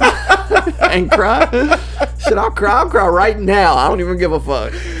shit. And cry. Shit, I'll cry right now. I don't even give a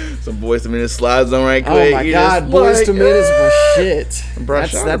fuck. Some Boyz II Men slides on right quick. Oh my god, Boyz II Men is my shit.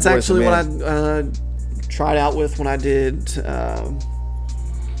 That's actually what I tried out with when I did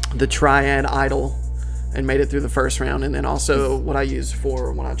the Triad Idol and made it through the first round, and then also what I used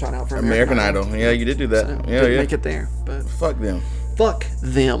for when I tried out for American Idol. Yeah, you did do that. So didn't make it there, but fuck them.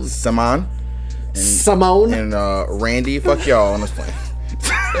 Simone and Randy, fuck y'all on this plane.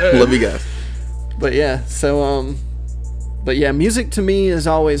 Love you guys. But yeah, so music to me has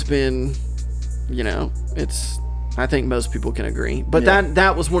always been, you know, I think most people can agree. But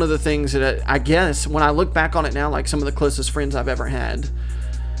that was one of the things that I guess when I look back on it now, like some of the closest friends I've ever had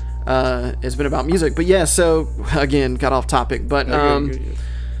has been about music. But yeah, so again, got off topic. But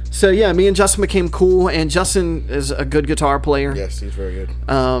So yeah, me and Justin became cool, and Justin is a good guitar player. Yes, he's very good.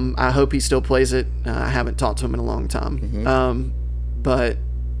 I hope he still plays it. I haven't talked to him in a long time.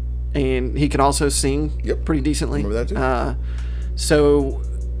 And he can also sing pretty decently. Remember that too? So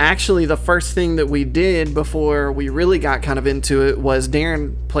actually, the first thing that we did before we really got kind of into it was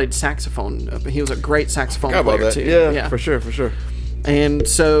Darren played saxophone. He was a great saxophone player too. Yeah, for sure. And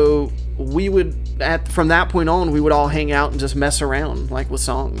so we would, from that point on, we would all hang out and just mess around, like with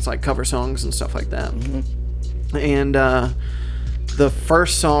songs, like cover songs and stuff like that. Mm-hmm. And the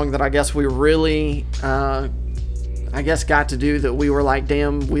first song that I guess we really, got to do that we were like,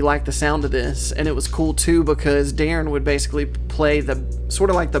 damn, we like the sound of this. And it was cool too because Darren would basically play the sort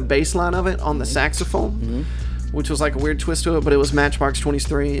of like the bass line of it on the saxophone, which was like a weird twist to it, but it was Matchbox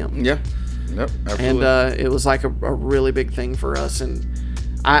 23. Yeah. Yep, absolutely. And it was like a really big thing for us. And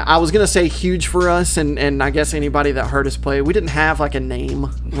I was going to say huge for us, and I guess anybody that heard us play. We didn't have like a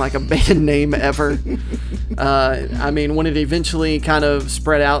name, like a band name ever. I mean, when it eventually kind of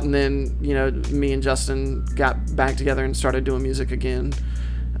spread out and then, me and Justin got back together and started doing music again.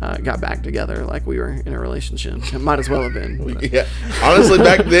 Got back together like we were in a relationship. It might as well have been. But. Yeah, honestly,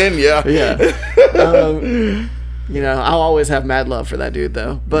 back then, yeah. Yeah. I'll always have mad love for that dude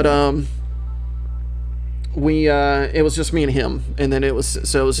though. But it was just me and him, and then it was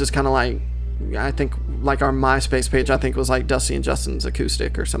just kind of like, I think like our MySpace page, I think was like Dusty and Justin's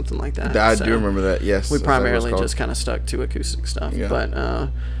Acoustic or something like that. I do remember that. Yes, we primarily just kind of stuck to acoustic stuff. Yeah.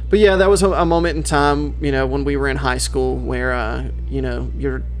 But yeah, that was a moment in time, when we were in high school where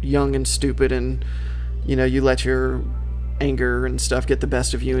you're young and stupid, and you let your anger and stuff get the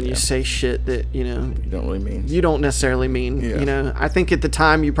best of you, and you say shit that you don't really mean. You don't necessarily mean. Yeah. I think at the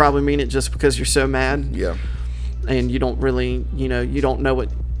time you probably mean it just because you're so mad. Yeah. And you don't really, you don't know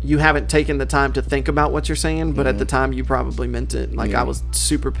you haven't taken the time to think about what you're saying, but at the time you probably meant it. Like I was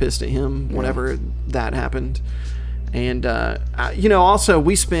super pissed at him whenever that happened. And also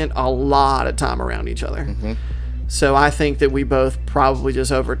we spent a lot of time around each other. Mm-hmm. So I think that we both probably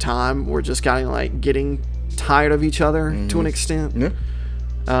just over time were just kind of getting tired of each other to an extent. Yeah.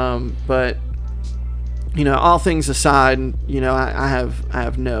 But all things aside, I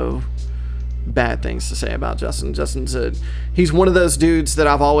have no bad things to say about Justin. He's one of those dudes that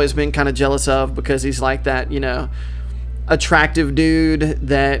I've always been kind of jealous of because he's like that, attractive dude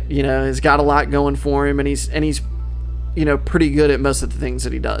that, has got a lot going for him, and he's pretty good at most of the things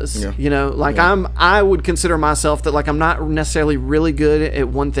that he does. Yeah. I would consider myself that I'm not necessarily really good at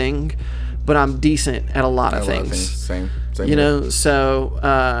one thing, but I'm decent at a lot of things. Same so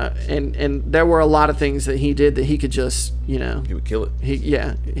and there were a lot of things that he did that he could just he would kill it.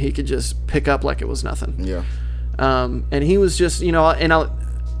 He could just pick up like it was nothing. Yeah. And he was just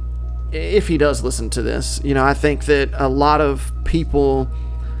if he does listen to this, I think that a lot of people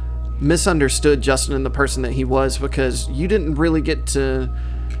misunderstood Justin and the person that he was, because you didn't really get to.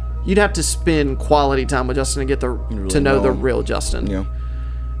 You'd have to spend quality time with Justin to get to know the real Justin. Yeah.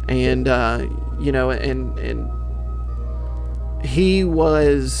 And and he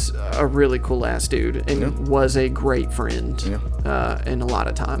was a really cool ass dude, and was a great friend. And a lot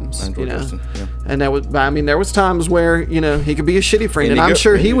of times, Justin. Yeah. And there was times where he could be a shitty friend, and I'm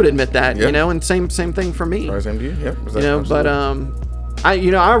sure he would admit that. And same thing for me. Same to you. Yeah. Exactly. But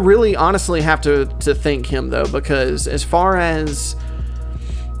I really honestly have to thank him though, because as far as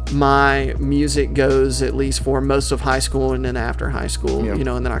my music goes, at least for most of high school and then after high school,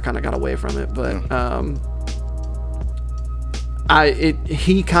 and then I kind of got away from it, but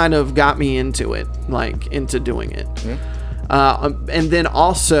he kind of got me into it, into doing it. And then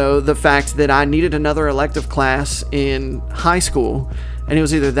also the fact that I needed another elective class in high school, and it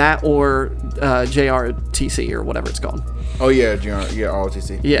was either that or JRTC or whatever it's called. Oh yeah,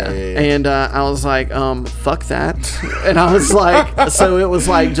 ROTC. Yeah. And I was like, fuck that. And I was like, so it was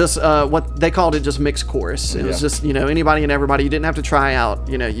like just what they called it, just mixed chorus. It was just anybody and everybody. You didn't have to try out.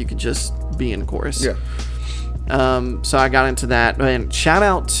 You could just be in chorus. Yeah. So I got into that, and shout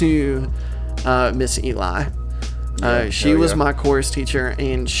out to Miss Eli. She was my chorus teacher,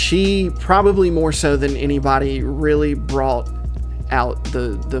 and she probably more so than anybody really brought out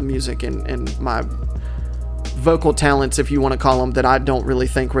the music and my vocal talents, if you want to call them, that I don't really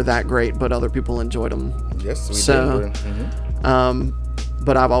think were that great, but other people enjoyed them. Yes, we did. Mm-hmm.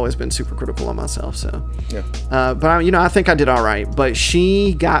 But I've always been super critical of myself, so yeah. But I think I did all right. But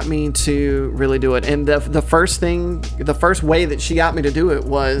she got me to really do it, and the first way that she got me to do it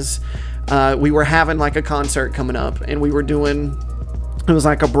was we were having like a concert coming up, and we were doing, it was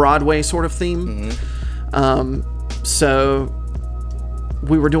like a Broadway sort of theme. Mm-hmm. So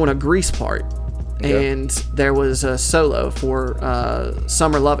we were doing a Grease part. and there was a solo for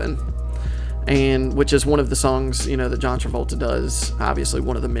Summer Lovin', and which is one of the songs, you know, that John Travolta does, obviously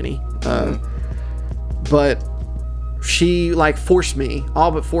one of the many. But she like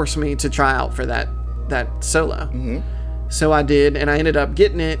all but forced me to try out for that solo. So I did, and I ended up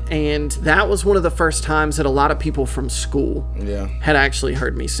getting it, and that was one of the first times that a lot of people from school had actually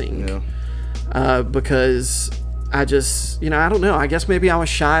heard me sing. Because I just, you know, I don't know, I guess maybe I was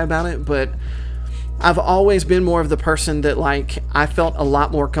shy about it, but I've always been more of the person that, like, I felt a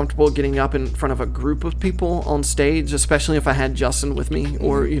lot more comfortable getting up in front of a group of people on stage, especially if I had Justin with me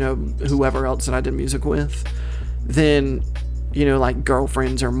or, you know, whoever else that I did music with, than, you know, like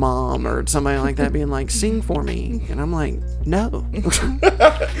girlfriends or mom or somebody like that being like, sing for me. And I'm like, no.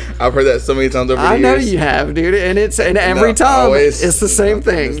 I've heard that so many times over the years. I know you have, dude. And every time it's the same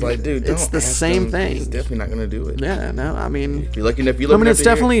thing. It's like, dude, it's the same thing. He's definitely not going to do it. Yeah, no, I mean, if you're looking it's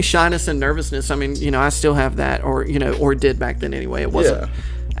definitely shyness and nervousness. I mean, you know, I still have that, or, you know, or did back then anyway. It wasn't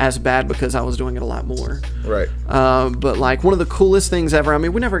as bad because I was doing it a lot more. Right. But like one of the coolest things ever, I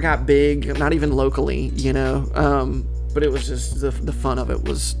mean, we never got big, not even locally, you know, but it was just the fun of it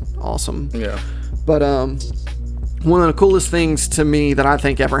was awesome. Yeah. But one of the coolest things to me that I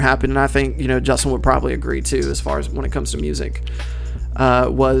think ever happened, and I think, you know, Justin would probably agree too, as far as when it comes to music,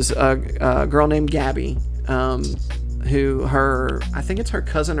 was a girl named Gabby, who I think it's her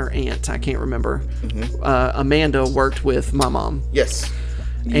cousin or aunt, I can't remember. Amanda worked with my mom. Yes.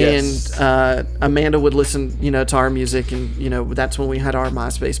 And Amanda would listen, you know, to our music, and, you know, that's when we had our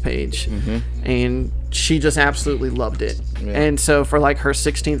MySpace page, and she just absolutely loved it. And so for like her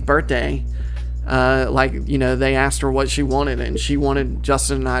 16th birthday, like, you know, they asked her what she wanted, and she wanted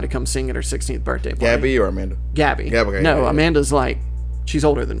Justin and I to come sing at her 16th birthday party. Gabby or Amanda? Gabby. Okay, no, Amanda's like, she's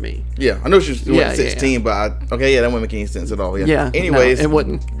older than me. Yeah, I know she's 16, but that wouldn't make any sense at all. Anyways, no, it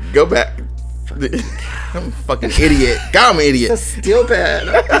wouldn't. Go back. I'm a fucking idiot. God, I'm an idiot. That's still bad.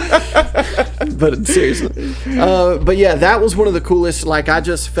 But seriously. But yeah, that was one of the coolest. Like, I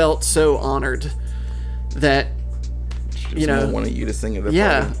just felt so honored that, you know, wanted you to sing at the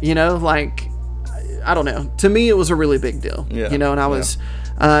party. You know, like, I don't know. To me, it was a really big deal. Yeah. You know, and I was,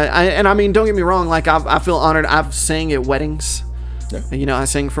 I mean, don't get me wrong. Like, I feel honored. I've sang at weddings. Yeah. You know, I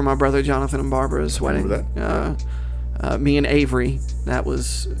sang for my brother Jonathan and Barbara's wedding. Me and Avery, that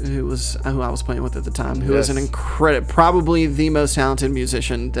was who I was playing with at the time, who is an probably the most talented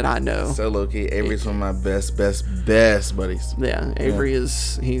musician that I know. So low key, Avery's one of my best buddies. Yeah, Avery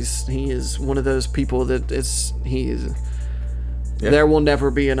is he is one of those people that there will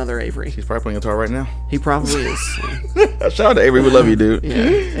never be another Avery. He's probably playing guitar right now. He probably is. Shout out to Avery, we love you, dude. Yeah,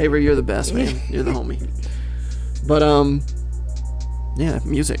 Avery, you're the best, man. You're the homie. But yeah,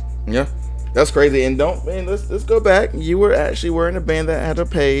 music. Yeah. That's crazy. And let's go back. You were actually in a band that had a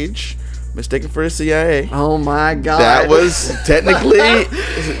page, Mistaken for the CIA. Oh my God. That was technically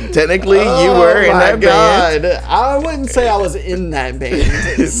you were in that band. I wouldn't say I was in that band.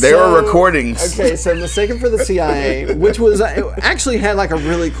 There were recordings. Okay, so Mistaken for the CIA, which was actually had like a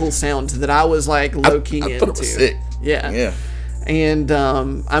really cool sound that I was like low key into. Thought it was sick. Yeah. And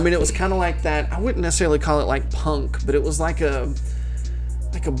I mean, it was kind of like that. I wouldn't necessarily call it like punk, but it was like a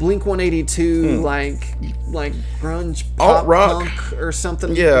Blink 182, like grunge pop rock punk or something,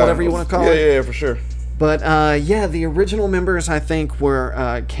 whatever you want to call it. Yeah, for sure. But the original members I think were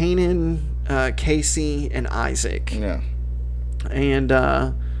Kanan, Casey, and Isaac. Yeah. And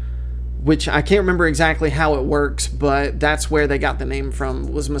which I can't remember exactly how it works, but that's where they got the name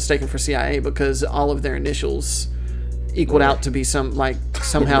from. Was Mistaken for CIA because all of their initials equaled out to be somehow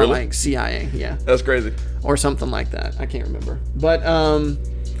Really? like CIA. Yeah. That's crazy. Or something like that. I can't remember. But,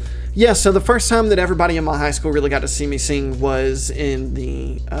 so the first time that everybody in my high school really got to see me sing was in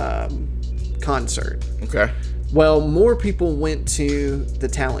the concert. Okay. Well, more people went to the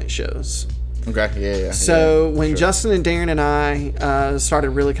talent shows. Okay, yeah. So when Justin and Darren and I started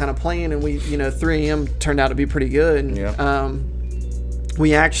really kind of playing, and we, 3AM turned out to be pretty good. Yeah.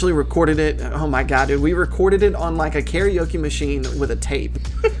 We actually recorded it. Oh my God, dude! We recorded it on like a karaoke machine with a tape,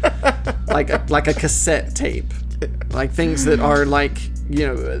 like a cassette tape, like things that are like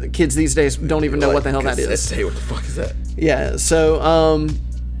the kids these days don't even know what the hell that is. Tape, what the fuck is that? Yeah. So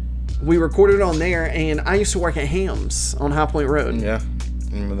we recorded it on there, and I used to work at Hams on High Point Road. Yeah,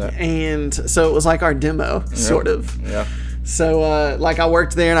 remember that. And so it was like our demo, sort of. Yeah. So, I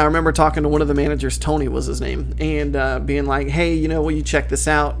worked there, and I remember talking to one of the managers, Tony was his name, and being like, hey, will you check this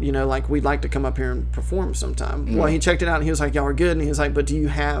out? We'd like to come up here and perform sometime. Mm. Well, he checked it out, and he was like, y'all are good. And he was like, but do you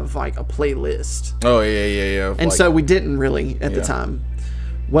have, a playlist? Oh, yeah. And so we didn't really at the time.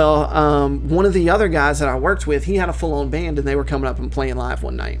 Well, one of the other guys that I worked with, he had a full-on band, and they were coming up and playing live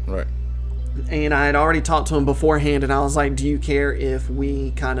one night. Right. and I had already talked to him beforehand, and I was like, do you care if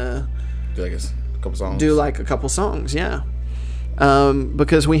we kind of Do like a couple songs. do like a couple songs? Yeah.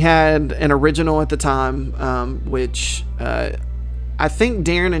 Because we had an original at the time, which I think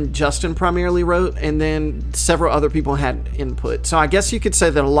Darren and Justin primarily wrote, and then several other people had input. So I guess you could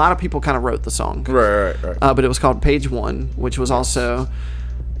say that a lot of people kind of wrote the song. Right. But it was called Page One, which was also,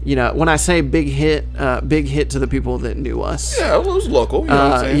 you know, when I say big hit to the people that knew us. Yeah, it was local. You know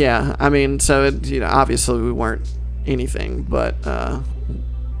what I'm saying? Yeah, I mean, so it, you know, obviously we weren't anything, but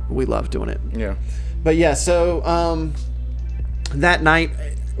we loved doing it. Yeah. But yeah, so that night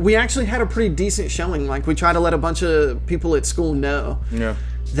we actually had a pretty decent showing. Like, we tried to let a bunch of people at school know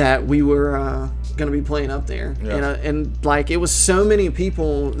that we were going to be playing up there. Yeah. You know, and like, it was so many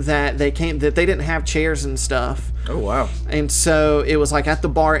people that they didn't have chairs and stuff. Oh, wow. And so it was like at the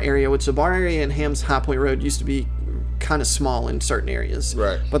bar area, which the bar area in Ham's High Point Road used to be kind of small in certain areas.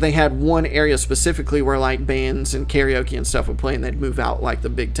 Right. But they had one area specifically where like bands and karaoke and stuff would play, and they'd move out like the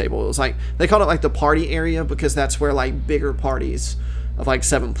big table. It was like, they called it like the party area, because that's where like bigger parties of like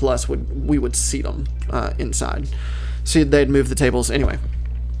 7+ we would seat them inside. So they'd move the tables anyway.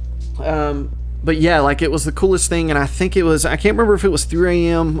 But yeah, like, it was the coolest thing, and I think it was, I can't remember if it was 3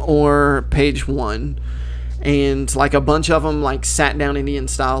 a.m. or Page One, and like a bunch of them like sat down Indian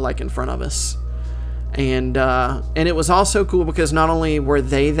style like in front of us, and it was also cool because not only were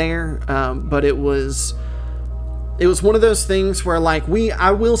they there, but it was one of those things where like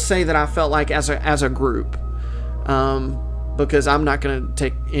I will say that I felt like as a group, because I'm not going to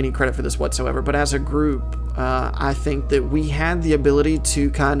take any credit for this whatsoever, but as a group, I think that we had the ability to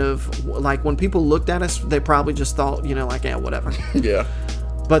kind of, like, when people looked at us, they probably just thought, you know, like, yeah, whatever. Yeah.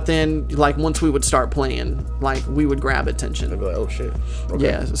 But then, like, once we would start playing, like, we would grab attention. They'd be like, oh, shit. Okay.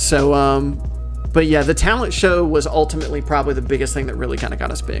 Yeah, so, but yeah, the talent show was ultimately probably the biggest thing that really kind of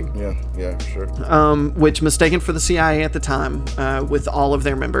got us big. Yeah, sure. Which Mistaken for the CIA at the time, with all of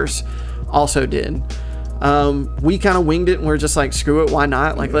their members, also did. We kind of winged it, and we're just like, screw it, why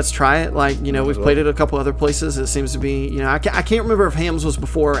not? Like, let's try it. Like, you know, we've played it a couple other places. It seems to be, you know, I can't remember if Hams was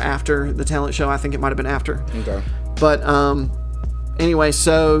before or after the talent show. I think it might have been after. Okay. But anyway,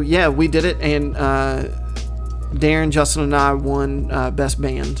 so yeah, we did it, and Darren, Justin, and I won Best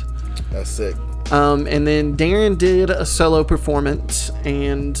Band. That's sick. And then Darren did a solo performance,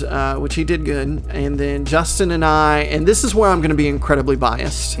 and which he did good. And then Justin and I, and this is where I'm going to be incredibly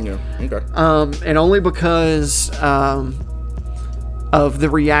biased. Yeah. Okay. And only because of the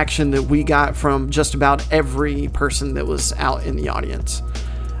reaction that we got from just about every person that was out in the audience.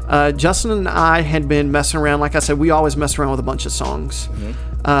 Justin and I had been messing around. Like I said, we always mess around with a bunch of songs.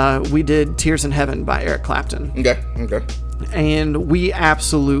 Mm-hmm. We did Tears in Heaven by Eric Clapton. Okay. And we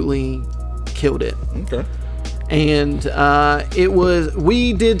absolutely killed it. Okay. And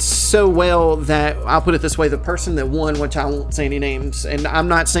we did so well that, I'll put it this way, the person that won, which I won't say any names, and I'm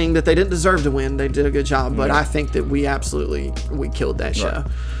not saying that they didn't deserve to win, they did a good job, but I think that we killed that show.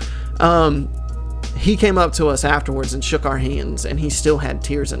 Right. He came up to us afterwards and shook our hands, and he still had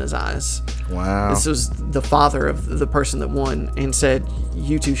tears in his eyes. Wow. This was the father of the person that won, and said,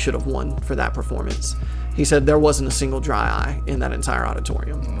 you two should have won for that performance. He said there wasn't a single dry eye in that entire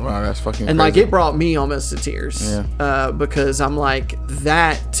auditorium. Wow, that's fucking and crazy. like, it brought me almost to tears. Yeah. Because I'm like,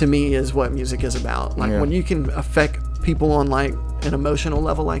 that to me is what music is about. Like, when you can affect people on like an emotional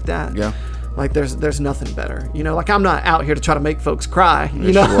level like that. Yeah. Like, there's nothing better. You know, like, I'm not out here to try to make folks cry.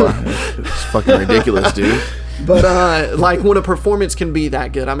 You know, it's fucking ridiculous, dude. But like, when a performance can be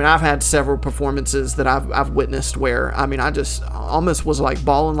that good, I mean, I've had several performances that I've witnessed where, I mean, I just almost was like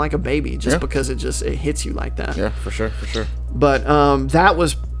bawling like a baby just because it hits you like that. Yeah, for sure. But that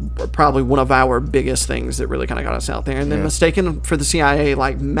was probably one of our biggest things that really kind of got us out there. And then Mistaken for the CIA,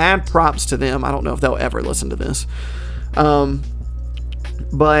 like, mad props to them. I don't know if they'll ever listen to this,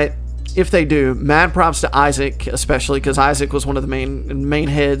 but if they do, mad props to Isaac, especially because Isaac was one of the main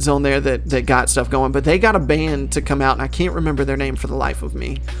heads on there that got stuff going. But they got a band to come out, and I can't remember their name for the life of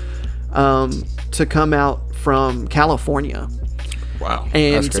me, to come out from California. Wow.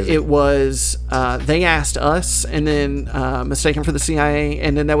 And it was, they asked us, and then Mistaken for the CIA,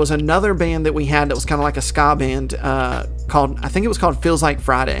 and then there was another band that we had that was kind of like a ska band called, I think it was called Feels Like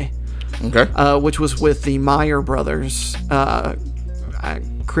Friday. Okay. Which was with the Meyer brothers.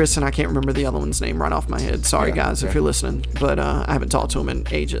 Chris, and I can't remember the other one's name right off my head. Sorry, guys, if you're listening, but I haven't talked to them in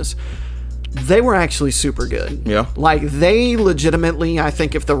ages. They were actually super good. Yeah. Like, they legitimately, I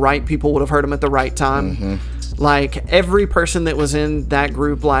think if the right people would have heard them at the right time, like, every person that was in that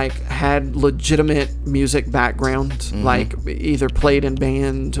group, like, had legitimate music background, like, either played in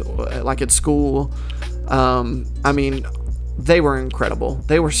band, like, at school. I mean, they were incredible.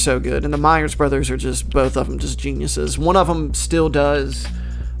 They were so good. And the Myers brothers are just, both of them, just geniuses. One of them still does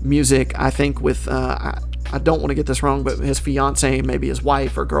music, I think, with, I don't want to get this wrong, but his fiance, maybe his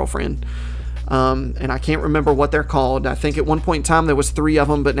wife or girlfriend. And I can't remember what they're called. I think at one point in time there was 3 of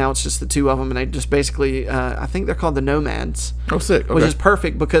them, but now it's just the 2 of them. And they just basically, I think they're called the Nomads. Oh, sick. Okay. Which is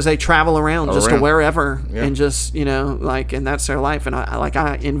perfect because they travel around to wherever Yeah. and just, like, and that's their life. And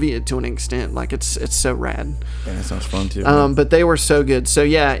I envy it to an extent. Like, it's so rad. Yeah, that sounds fun too. But they were so good. So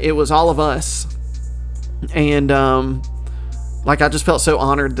yeah, it was all of us. And, like, I just felt so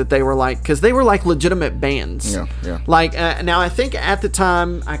honored that they were like, because they were like legitimate bands. Yeah, yeah. Like, now I think at the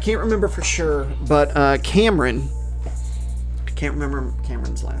time, I can't remember for sure, but Cameron, I can't remember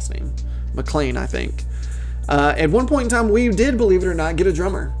Cameron's last name, McLean, I think. At one point in time, we did, believe it or not, get a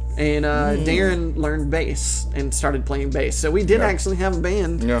drummer. And Darren learned bass and started playing bass. So we did actually have a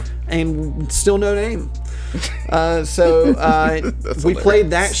band. Yeah. And still no name. We played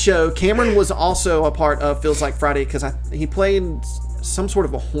that show. Cameron was also a part of Feels Like Friday because he played some sort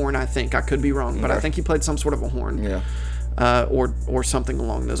of a horn, I think. I could be wrong, but I think he played some sort of a horn. Yeah. Or something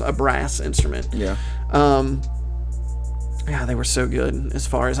along those, a brass instrument. Yeah. Yeah, they were so good. As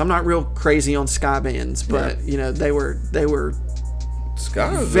far as, I'm not real crazy on ska bands, but they were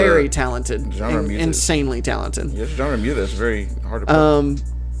ska is very talented, genre music. insanely talented. Yeah, it's genre music. That's very hard to play.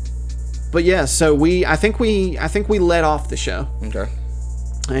 But yeah, so I think we led off the show. Okay.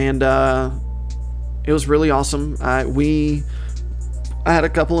 And it was really awesome. I had a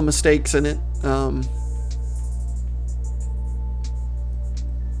couple of mistakes in it.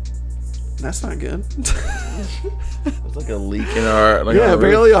 That's not good. It's like a leak in our. Like Yeah, our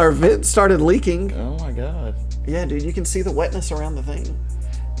apparently roof. our vent started leaking. Oh my god. Yeah, dude, you can see the wetness around the thing.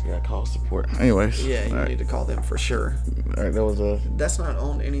 You gotta call support. Anyways. Yeah, you all right. need to call them for sure. All right, that was a. That's not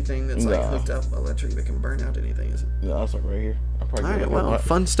on anything that's like No. hooked up electric that can burn out anything, is it? No, that's like right here. I'll probably All get right, it. well,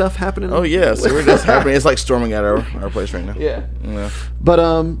 fun stuff happening. Oh yeah, so we're just happening. It's like storming at our place right now. Yeah. Yeah. But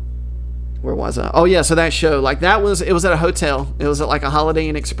where was I? Oh yeah, so that show, like it was at a hotel. It was at like a Holiday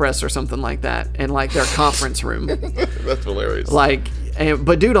Inn Express or something like that, in like their conference room. That's hilarious. Like,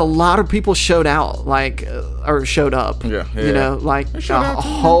 but dude, a lot of people showed out, like, or showed up. Yeah, You know, like showed out a too,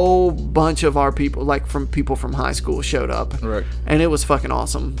 whole bunch of our people, like from people from high school, showed up. Right. And it was fucking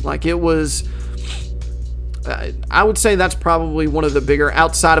awesome. Like it was. I would say that's probably one of the bigger,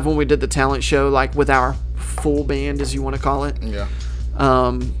 outside of when we did the talent show, like with our full band, as you want to call it. Yeah.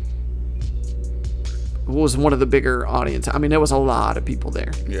 Was one of the bigger audience. I mean, there was a lot of people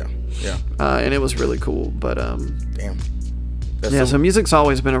there. Yeah. Yeah. And it was really cool. But Damn. That's yeah, so music's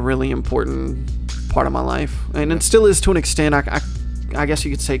always been a really important part of my life, and it still is to an extent. I guess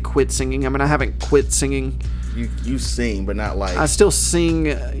you could say quit singing. I mean, I haven't quit singing. You sing, but not like. I still sing,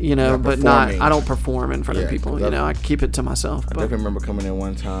 but not. performing. I don't perform in front of Yeah, people. 'cause I keep it to myself. I But definitely remember coming in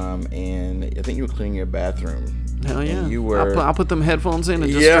one time, and I think you were cleaning your bathroom. hell yeah, And you were. I'll put them headphones in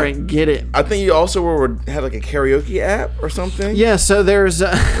and just Yeah. straight get it. I think you also had like a karaoke app or something. Yeah, so there's.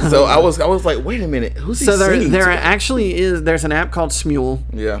 So I was like, wait a minute, who's he So singing there to? actually is. There's an app called Smule.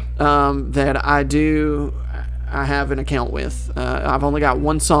 Yeah. That I have an account with. I've only got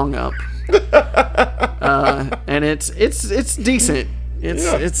one song up, and it's decent.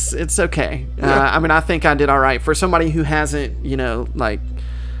 It's okay. I mean, I think I did all right for somebody who hasn't. Like,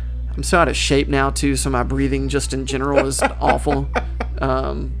 I'm so out of shape now too, so my breathing just in general is awful.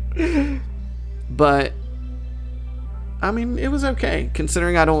 But I mean, it was okay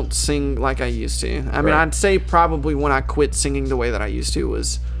considering I don't sing like I used to. I mean, Right. I'd say probably when I quit singing the way that I used to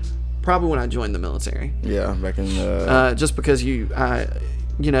was probably when I joined the military. Yeah, back in the. Just because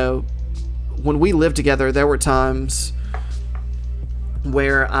when we lived together, there were times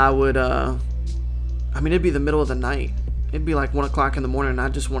where I would, it'd be the middle of the night. It'd be like 1 o'clock in the morning, and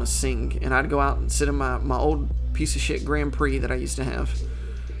I'd just want to sing. And I'd go out and sit in my old piece of shit Grand Prix that I used to have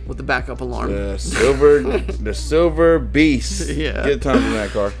with the backup alarm. the silver beast. Yeah. Good times in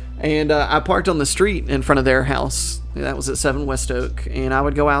that car. And I parked on the street in front of their house. That was at 7 West Oak. And I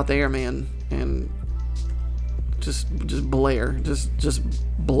would go out there, man, and just blare, just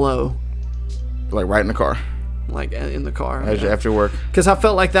blow, Like right in the car like in the car. as you after work. Because I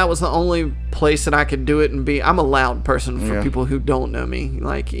felt like that was the only place that I could do it and be. I'm a loud person for Yeah. people who don't know me,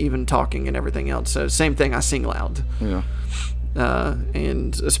 like even talking and everything else. So same thing, I sing loud. Yeah.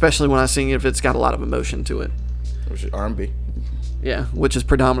 And especially when I sing if it's got a lot of emotion to it. Which is R&B. Yeah, which is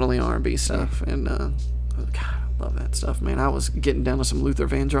predominantly R&B stuff. And God, I love that stuff, man. I was getting down to some Luther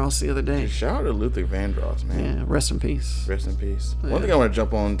Vandross the other day. Shout out to Luther Vandross, man. Yeah, rest in peace. Rest in peace. One thing I want to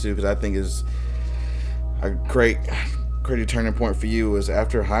jump on too, because I think is a great turning point for you, is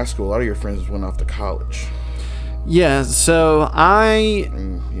after high school, a lot of your friends went off to college. Yeah, so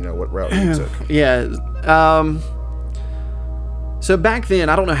And, what route you took. Yeah. So back then,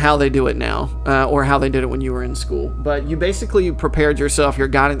 I don't know how they do it now, or how they did it when you were in school, but you basically prepared yourself, your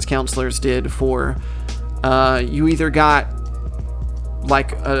guidance counselors did, for, you either got,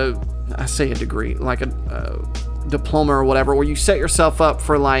 like, a degree, like a diploma or whatever, or you set yourself up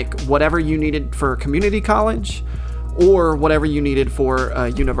for, like, whatever you needed for community college, or whatever you needed for a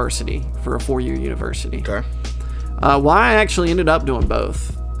university, for a 4-year university. Okay. Well, I actually ended up doing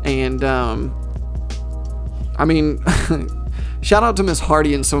both. And, I mean, shout out to Miss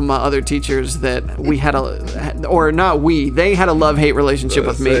Hardy and some of my other teachers that we had they had a love-hate relationship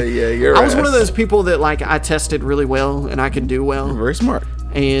with me. Yeah, I was one of those people that, like, I tested really well and I could do well. You're very smart.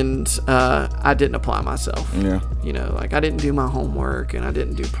 And I didn't apply myself. Yeah. Like, I didn't do my homework and I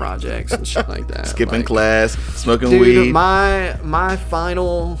didn't do projects and shit like that. Skipping class, smoking Dude, weed. my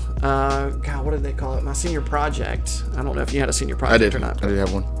final, God, what did they call it? My senior project. I don't know if you had a senior project or not. I did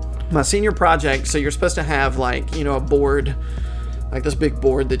have one. My senior project, so you're supposed to have, like, a board, like this big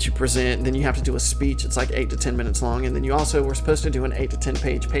board that you present, and then you have to do a speech. It's like 8 to 10 minutes long, and then you also were supposed to do an 8 to 10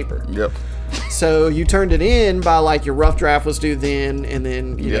 page paper. Yep. So you turned it in by, like, your rough draft was due then, and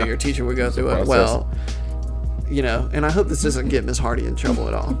then, know, your teacher would go through it. Well, and I hope this doesn't get Miss Hardy in trouble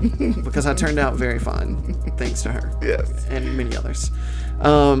at all, because I turned out very fine, thanks to her. Yes. And many others.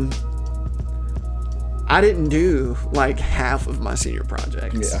 I didn't do, like, half of my senior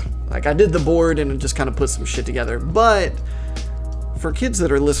projects. Yeah. Like, I did the board and just kind of put some shit together. But for kids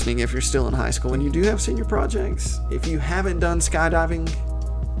that are listening, if you're still in high school and you do have senior projects, if you haven't done skydiving,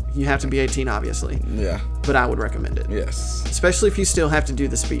 you have to be 18, obviously. Yeah. But I would recommend it. Yes. Especially if you still have to do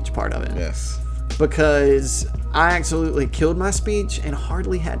the speech part of it. Yes. Because I absolutely killed my speech and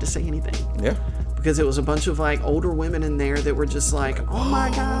hardly had to say anything. Yeah. Because it was a bunch of, like, older women in there that were just like, oh my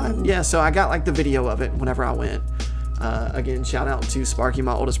God. Yeah, so I got, like, the video of it whenever I went. Again, shout out to Sparky,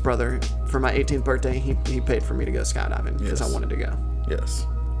 my oldest brother. For my 18th birthday, he paid for me to go skydiving because I wanted to go. Yes.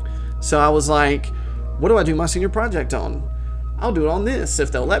 So I was like, what do I do my senior project on? I'll do it on this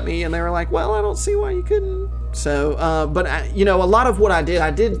if they'll let me. And they were like, well, I don't see why you couldn't. So, but a lot of what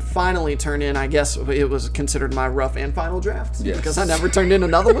I did finally turn in. I guess it was considered my rough and final draft. Yes. Because I never turned in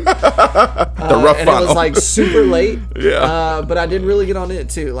another one. The rough and final. it was, like, super late. Yeah. But I did really get on it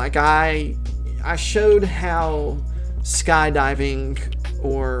too. Like, I showed how skydiving,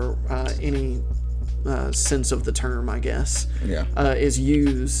 or any sense of the term, I guess, is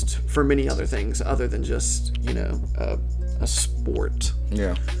used for many other things other than just a sport.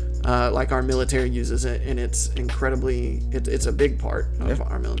 Yeah. Like, our military uses it, and it's incredibly, it's a big part of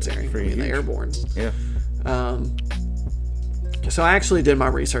our military. The airborne. Yeah. So I actually did my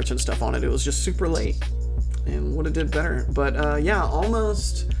research and stuff on it. It was just super late, and would have did better. But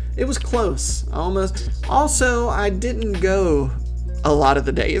almost. It was close. Almost. Also, I didn't go a lot of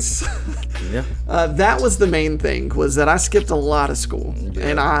the days. Yeah. That was the main thing, was that I skipped a lot of school.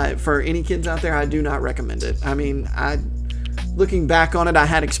 Yeah. And for any kids out there, I do not recommend it. I mean, looking back on it, I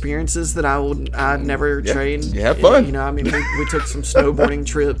had experiences that I'd never trade. You have fun. I mean, we took some snowboarding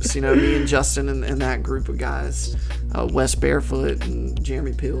trips, me and Justin and that group of guys, Wes Barefoot and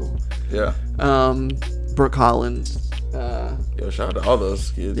Jeremy Peel. Yeah. Brooke Holland. Shout out to all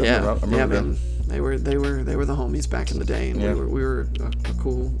those kids. I remember them. They were the homies back in the day, and we were a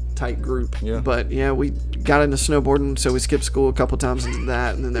cool, tight group. Yeah. But we got into snowboarding, so we skipped school a couple times into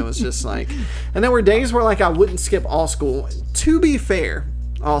that, and then there was just like, and there were days where, like, I wouldn't skip all school. To be fair,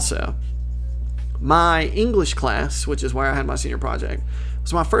 also, my English class, which is where I had my senior project,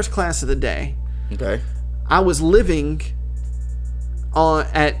 was my first class of the day. Okay. I was living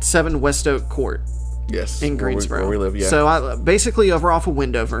at 7 West Oak Court. Yes. In Greensboro. Where we live, yeah. So I basically over off of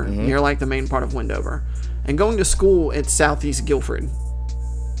Wendover, near, like, the main part of Wendover, and going to school at Southeast Guilford,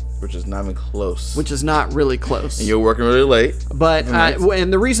 which is not even close. which is not really close. And you're working really late. But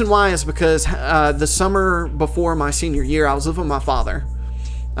and the reason why is because the summer before my senior year, I was living with my father.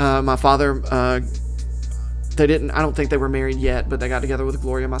 My father, they didn't. I don't think they were married yet, but they got together with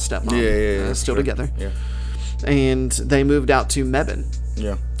Gloria, my stepmom. Yeah. Still sure. together. Yeah. And they moved out to Mebane.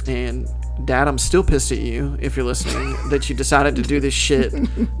 Yeah. And Dad, I'm still pissed at you, if you're listening, that you decided to do this shit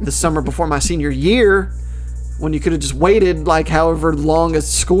the summer before my senior year, when you could have just waited, like, however long a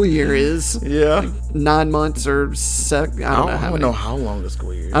school year is. Yeah. Like 9 months or I don't know how long the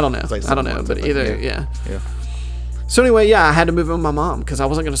school year is. I don't know. It's like I don't know, months, but I think. either, Yeah. So anyway, I had to move in with my mom because I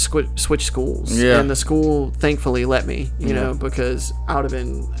wasn't going to switch schools. Yeah. And the school thankfully let me, because I would have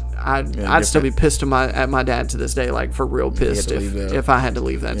been, I'd still be pissed at my dad to this day, like, for real pissed if I had to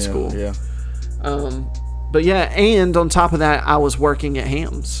leave that school. Yeah. But and on top of that, I was working at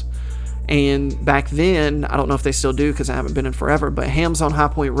Hams. And back then, I don't know if they still do because I haven't been in forever, but Ham's on High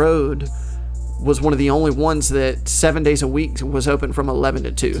Point Road was one of the only ones that 7 days a week was open from 11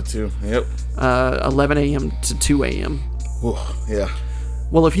 to 2. 2, yep. 11 a.m. to 2 a.m. Ooh, yeah.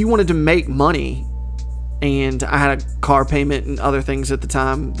 Well, if you wanted to make money, and I had a car payment and other things at the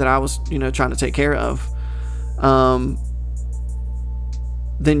time that I was, trying to take care of,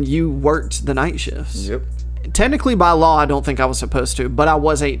 then you worked the night shifts. Yep. Technically, by law, I don't think I was supposed to, but I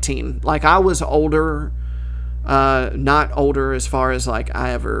was 18. Like, I was older, not older as far as, like,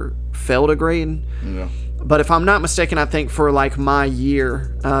 I ever failed a grade. Yeah. But if I'm not mistaken, I think for, like, my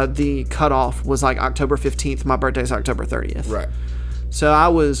year, the cutoff was, like, October 15th. My birthday's October 30th. Right. So I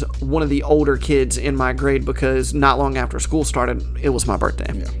was one of the older kids in my grade because not long after school started, it was my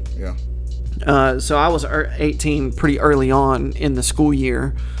birthday. Yeah. So I was 18 pretty early on in the school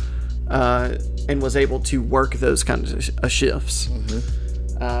year, and was able to work those kinds of shifts.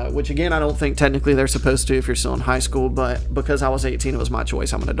 Which again, I don't think technically they're supposed to if you're still in high school, but because I was 18, it was my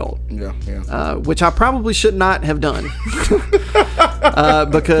choice. I'm an adult. Yeah. Which I probably should not have done.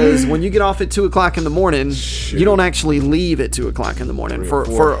 Because when you get off at 2 o'clock in the morning, you don't actually leave at 2 o'clock in the morning.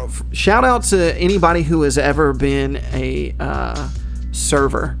 For shout out to anybody who has ever been a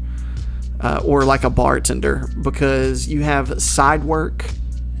server or like a bartender, because you have side work.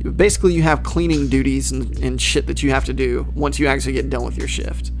 Basically, you have cleaning duties and shit that you have to do once you actually get done with your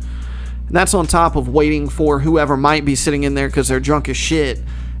shift. And that's on top of waiting for whoever might be sitting in there because they're drunk as shit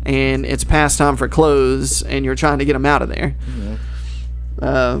and it's past time for close and you're trying to get them out of there.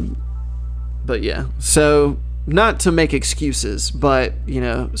 But yeah, so not to make excuses, but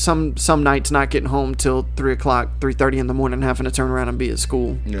some nights not getting home till 3 o'clock, 3:30 in the morning, having to turn around and be at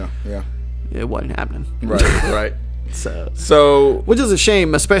school. Yeah. It wasn't happening. Right. So, which is a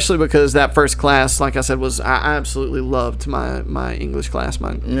shame, especially because that first class, like I said, I absolutely loved my English class,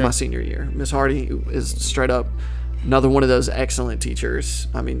 my senior year. Miss Hardy is straight up another one of those excellent teachers.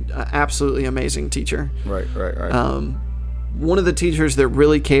 I mean, absolutely amazing teacher. Right. One of the teachers that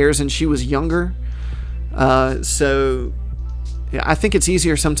really cares, and she was younger. So, yeah, I think it's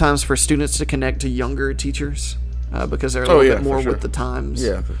easier sometimes for students to connect to younger teachers because they're a little bit more with the times.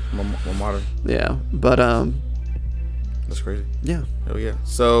 Yeah, more modern. Yeah, but that's crazy. Yeah. Oh yeah.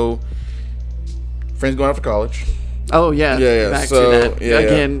 So, friends going off to college. Oh yeah. Yeah. Back to that.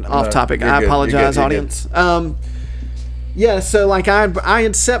 Again, off topic. I apologize, audience. Yeah. So like I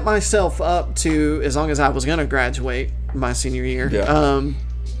had set myself up to, as long as I was gonna graduate my senior year,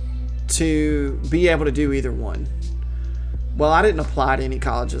 to be able to do either one. Well, I didn't apply to any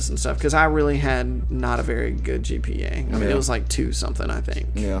colleges and stuff because I really had not a very good GPA. I mean, it was like 2 something, I think.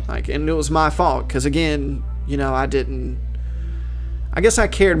 Yeah. And it was my fault because again, I guess I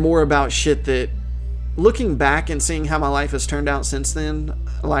cared more about shit that, looking back and seeing how my life has turned out since then,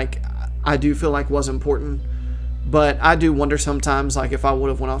 like, I do feel like was important. But I do wonder sometimes, like, if I would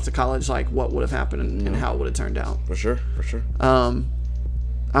have went off to college, like, what would have happened and how it would have turned out. For sure.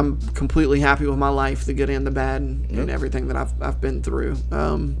 I'm completely happy with my life, the good and the bad, and everything that I've been through.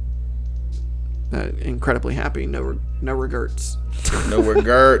 Incredibly happy. No regrets. No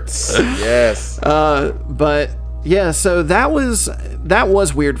regrets. Yes. But yeah, so that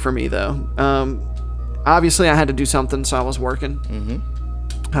was weird for me though. Obviously I had to do something, so I was working.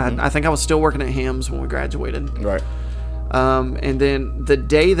 I think I was still working at Ham's when we graduated. Right. And then the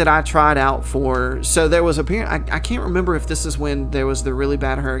day that I tried out for, so there was I can't remember if this is when there was the really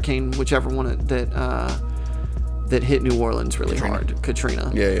bad hurricane, whichever one that hit New Orleans really hard,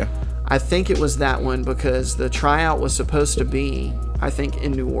 Katrina. Yeah. I think it was that one because the tryout was supposed to be, I think,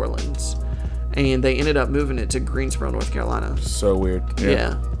 in New Orleans, and they ended up moving it to Greensboro, North Carolina. So weird.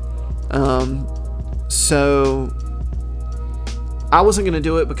 Yeah. So I wasn't going to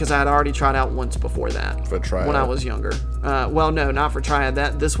do it because I had already tried out once before that. For tryout? When I was younger. Well, no, not for tryout.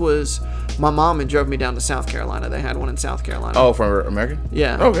 This was, my mom had drove me down to South Carolina. They had one in South Carolina. Oh, for American?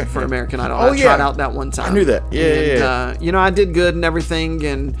 Yeah. Okay. For American Idol. Oh, I tried out that one time. I knew that. Yeah. I did good and everything,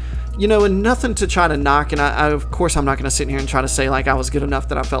 and and nothing to try to knock. And I of course, I'm not going to sit here and try to say like I was good enough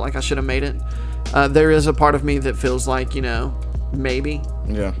that I felt like I should have made it. There is a part of me that feels like, maybe.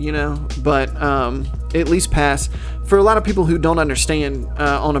 Yeah. But at least pass. For a lot of people who don't understand,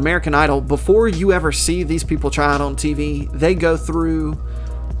 on American Idol, before you ever see these people try out on TV, they go through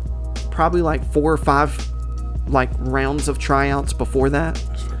probably like 4 or 5 like rounds of tryouts before that.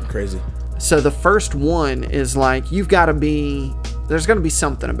 That's fucking crazy. So the first one is like, there's going to be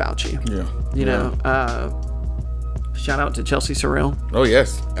something about you. Yeah. Shout out to Chelsea Sorrell. Oh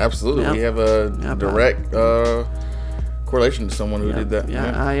yes, absolutely. Yep. We have a direct correlation to someone who did that.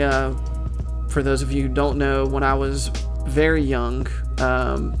 Yeah. For those of you who don't know, when I was very young,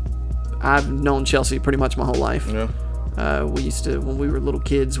 I've known Chelsea pretty much my whole life. Yeah. We used to, when we were little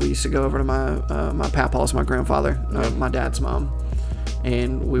kids, we used to go over to my papa's, my grandfather, my dad's mom,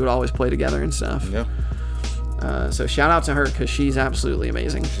 and we would always play together and stuff. Yeah. So shout out to her because she's absolutely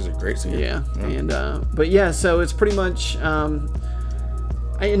amazing. She's a great singer. Yeah. And but yeah, so it's pretty much.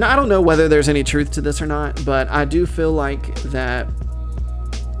 And I don't know whether there's any truth to this or not, but I do feel like that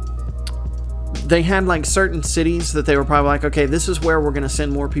they had like certain cities that they were probably like, okay, this is where we're going to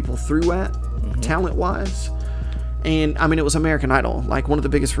send more people through at, talent wise. And I mean, it was American Idol. Like one of the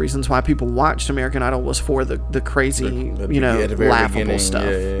biggest reasons why people watched American Idol was for the crazy, laughable stuff.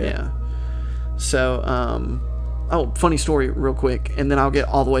 Yeah. So, oh, funny story real quick. And then I'll get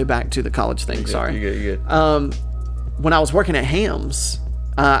all the way back to the college thing. Sorry. You good. When I was working at Hams,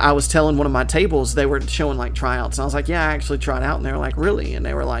 I was telling one of my tables, they were showing like tryouts. And I was like, yeah, I actually tried out. And they were like, really? And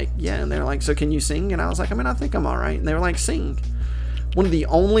they were like, yeah. And they were like, so can you sing? And I was like, I mean, I think I'm all right. And they were like, sing. One of the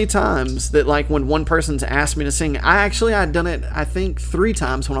only times that like when one person's asked me to sing, I'd done it, I think 3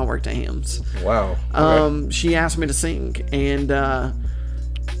 times when I worked at Hams. Wow. Okay. She asked me to sing, and I'm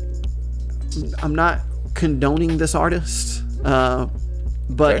not condoning this artist,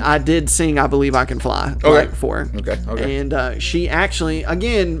 but Okay. I did sing I Believe I Can Fly like, for her. Okay. And she actually,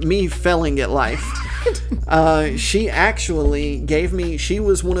 again, me failing at life, she actually gave me, she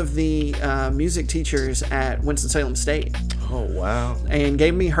was one of the music teachers at Winston-Salem State. Oh, wow. And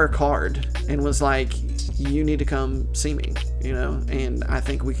gave me her card and was like, you need to come see me, and I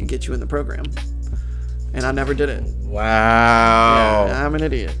think we could get you in the program. And I never did it. Wow. Yeah, I'm an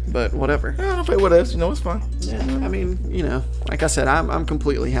idiot, but whatever. I don't play with us. It's fine. Yeah, I mean, like I said, I'm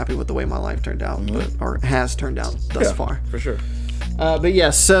completely happy with the way my life turned out, or has turned out thus far. For sure. But yeah,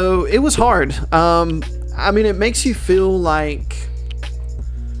 so it was hard. I mean, it makes you feel like,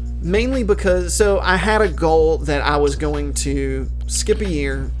 mainly because, so I had a goal that I was going to skip a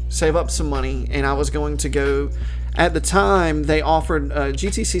year, save up some money, and I was going to go. At the time, they offered,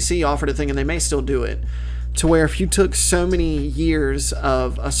 GTCC offered a thing, and they may still do it, to where if you took so many years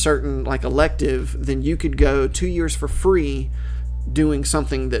of a certain, like, elective, then you could go 2 years for free doing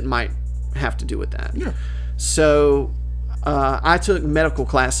something that might have to do with that. Yeah. So, I took medical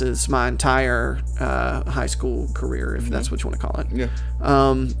classes my entire high school career, if that's what you want to call it. Yeah.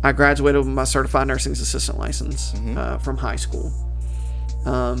 I graduated with my certified nursing assistant license from high school.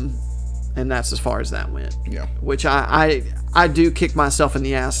 And that's as far as that went. Yeah. Which I do kick myself in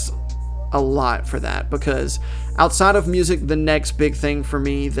the ass a lot for that, because outside of music, the next big thing for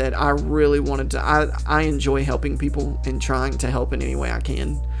me that I really wanted to, I enjoy helping people and trying to help in any way I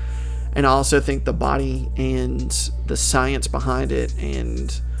can. And I also think the body and the science behind it and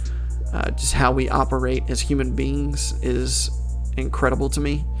just how we operate as human beings is incredible to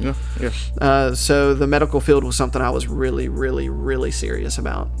me. Yeah. So the medical field was something I was really, really, really serious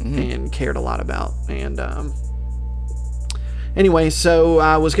about and cared a lot about. And anyway, so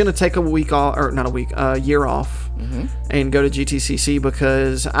I was going to take a week off, or not a week, a year off and go to GTCC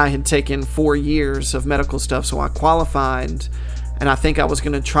because I had taken 4 years of medical stuff. So I qualified, and I think I was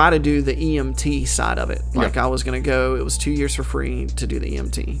going to try to do the EMT side of it. Like I was going to go, it was 2 years for free to do the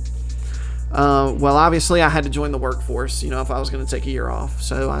EMT. Well, obviously I had to join the workforce, if I was going to take a year off.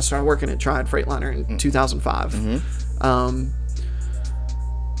 So I started working at Triad Freightliner in 2005.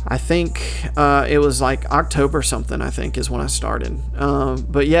 I think it was like October something, I think, is when I started.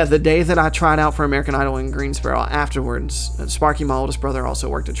 But yeah, the day that I tried out for American Idol in Greensboro, afterwards, Sparky, my oldest brother, also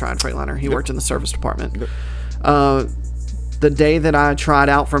worked at Triad Freightliner. He worked in the service department. The day that I tried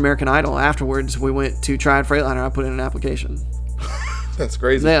out for American Idol, afterwards, we went to Triad Freightliner. I put in an application. That's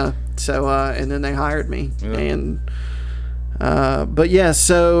crazy. Yeah. So, and then they hired me. Yeah. And, but yeah,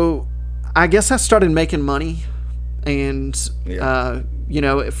 so I guess I started making money. And,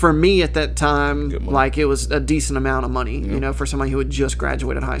 for me at that time, like it was a decent amount of money, for somebody who had just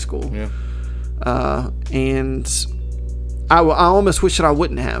graduated high school. Yeah. And I almost wish that I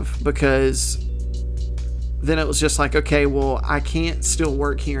wouldn't have, because then it was just like, okay, well, I can't still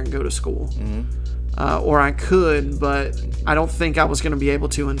work here and go to school. Or I could, but I don't think I was going to be able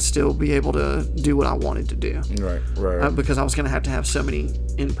to and still be able to do what I wanted to do. Right. Because I was going to have so many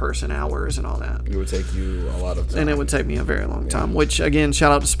in-person hours and all that. It would take you a lot of time. And it would take me a very long time, which, again,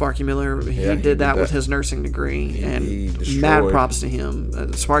 shout out to Sparky Miller. He did that with his nursing degree, and mad props to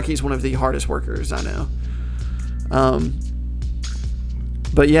him. Sparky's one of the hardest workers I know.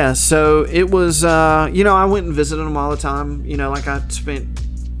 But yeah, so it was, I went and visited him all the time. Like I spent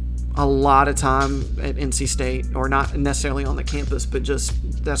a lot of time at NC State, or not necessarily on the campus, but just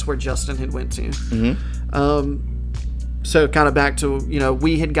that's where Justin had went to. So kind of back to,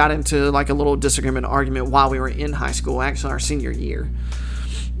 we had got into like a little disagreement argument while we were in high school, actually our senior year.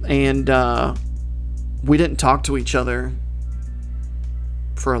 And we didn't talk to each other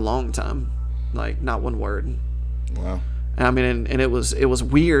for a long time, like not one word. Wow. I mean, and it was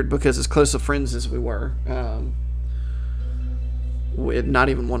weird because as close of friends as we were, not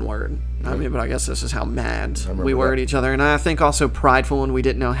even one word. I mean, but I guess this is how mad we were at each other, and I think also prideful, and we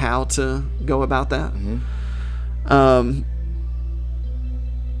didn't know how to go about that.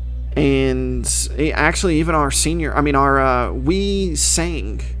 And actually, even our senior, we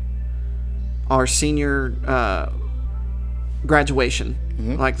sang our senior graduation,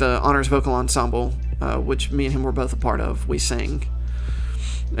 like the honors vocal ensemble, which me and him were both a part of. We sang.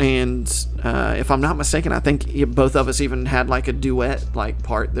 And if I'm not mistaken, I think both of us even had like a duet like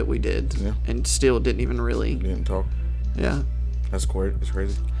part that we did, and still didn't even really didn't talk. Yeah, that's crazy. It's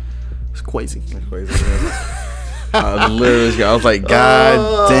crazy. It's crazy. That's crazy. I was like,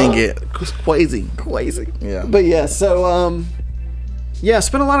 God dang it, it's crazy. Yeah. But yeah, so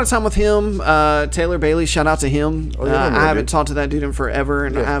spent a lot of time with him. Taylor Bailey, shout out to him. I haven't talked to that dude in forever,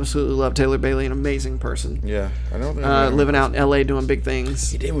 and I absolutely love Taylor Bailey, an amazing person. Yeah, I don't think living out in LA doing big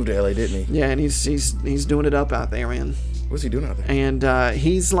things. He did move to LA, didn't he? Yeah, and he's doing it up out there, man. What's he doing out there? And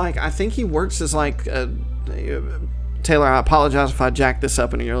he's like, I think he works as like Taylor, I apologize if I jack this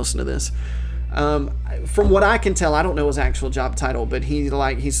up and you're listening to this. From what I can tell, I don't know his actual job title, but he's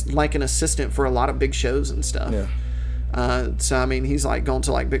like an assistant for a lot of big shows and stuff. Yeah. So I mean, he's like going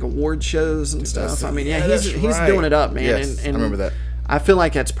to like big award shows and stuff. I mean, he's doing it up, man. Yes, and I remember that. I feel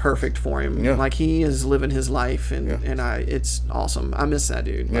like that's perfect for him. Yeah. Like he is living his life, and it's awesome. I miss that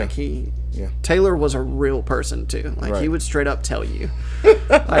dude. Yeah. Like Taylor was a real person too. Like he would straight up tell you,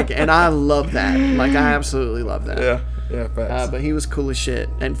 like, and I love that. Like I absolutely love that. Yeah. Yeah, facts. But he was cool as shit.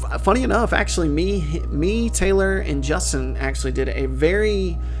 And funny enough, actually, me, Taylor, and Justin actually did a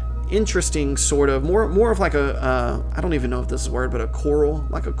very interesting sort of more of like a I don't even know if this is a word, but a choral,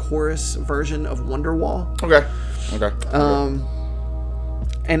 like a chorus version of Wonderwall. Okay.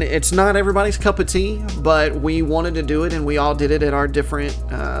 And it's not everybody's cup of tea, but we wanted to do it, and we all did it at our different.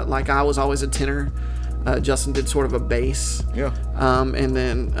 Like I was always a tenor. Justin did sort of a bass. Yeah. And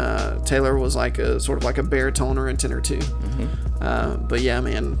then Taylor was like a sort of like a baritone or a tenor too. But yeah,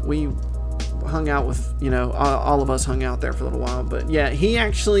 man, we hung out with, all of us hung out there for a little while. But yeah, he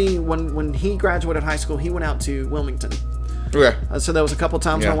actually, when he graduated high school, he went out to Wilmington. Okay. So there was a couple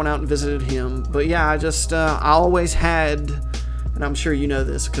times I went out and visited him. But yeah, I just, I always had, and I'm sure you know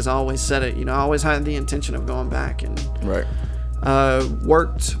this because I always said it, I always had the intention of going back and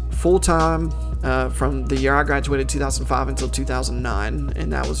worked full time. From the year I graduated, 2005 until 2009,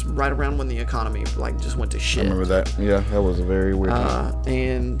 and that was right around when the economy just went to shit. I remember that. Yeah, that was a very weird time.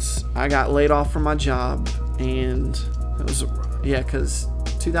 And I got laid off from my job, and it was because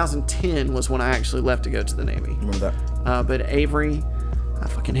 2010 was when I actually left to go to the Navy. Remember that. But Avery, I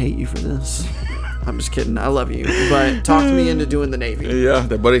fucking hate you for this. I'm just kidding. I love you, but talked me into doing the Navy. Yeah,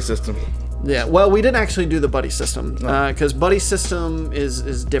 the buddy system. Yeah, well, we didn't actually do the buddy system because buddy system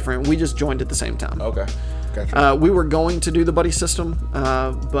is different. We just joined at the same time. Okay, gotcha. We were going to do the buddy system,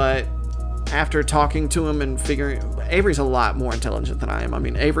 but after talking to him and figuring, Avery's a lot more intelligent than I am. I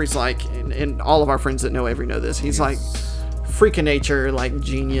mean, Avery's like, and all of our friends that know Avery know this. He's like freak of nature, like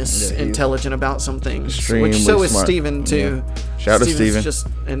genius, intelligent about some things. Which so is Steven too. Yeah. Shout out to Steven. Just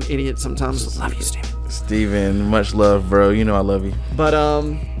an idiot sometimes. Love you, Steven. Steven, much love, bro. You know I love you. But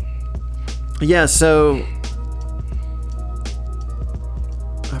yeah, so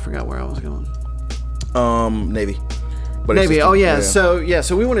I forgot where I was going. Navy. Navy. Oh yeah. So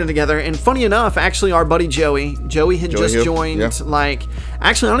we went in together, and funny enough, actually, our buddy Joey had just joined. Yeah. Like,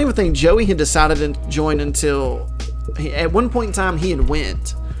 actually, I don't even think Joey had decided to join until at one point in time he had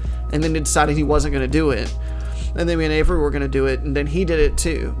went, and then decided he wasn't going to do it. And then me and Avery were going to do it, and then he did it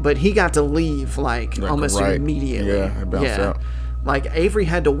too. But he got to leave like almost immediately. Yeah, it bounced out. Like Avery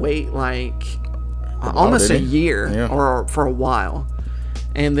had to wait like almost a year or for a while.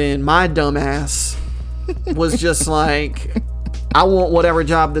 And then my dumb ass was just like, I want whatever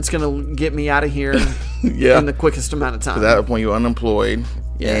job that's going to get me out of here in the quickest amount of time. At that point, you're unemployed.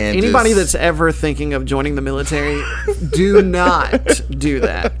 Yeah. Anybody that's ever thinking of joining the military, do not do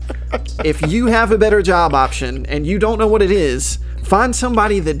that. If you have a better job option and you don't know what it is, find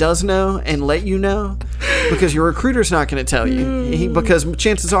somebody that does know and let you know, because your recruiter's not going to tell you. Because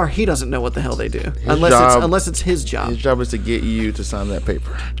chances are he doesn't know what the hell they do unless it's his job. His job is to get you to sign that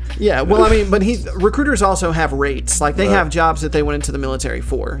paper. Yeah, well, I mean, but recruiters also have rates. Like they have jobs that they went into the military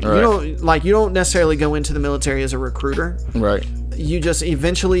for. Right. You don't necessarily go into the military as a recruiter. Right. you just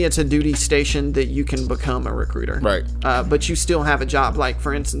eventually it's a duty station that you can become a recruiter. Right. But you still have a job. Like,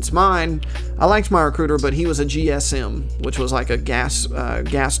 for instance, mine, I liked my recruiter, but he was a GSM, which was like a gas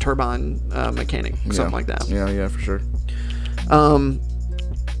turbine mechanic, something like that. Yeah, for sure.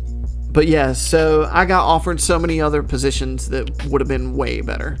 But yeah, so I got offered so many other positions that would have been way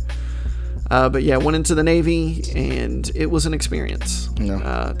better. But yeah, went into the Navy, and it was an experience,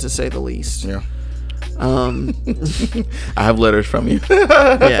 to say the least. Yeah. I have letters from you.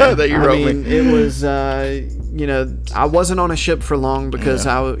 Yeah, that you wrote me. It was, I wasn't on a ship for long because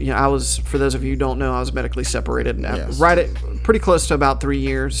I was, for those of you who don't know, I was medically separated right at pretty close to about 3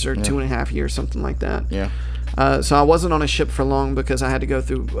 years or 2.5 years, something like that. Yeah. So I wasn't on a ship for long because I had to go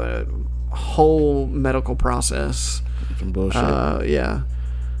through a whole medical process. Some bullshit. Yeah.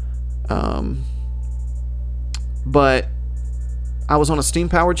 But I was on a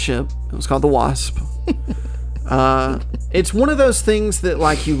steam-powered ship. It was called the Wasp. It's one of those things that,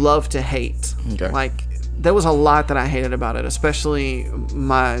 like, you love to hate. Okay. Like, there was a lot that I hated about it, especially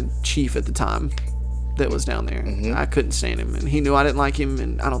my chief at the time that was down there. Mm-hmm. I couldn't stand him, and he knew I didn't like him,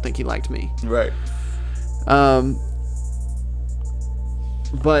 and I don't think he liked me. Right.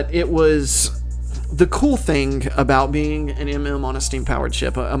 But it was the cool thing about being an MM on a steam-powered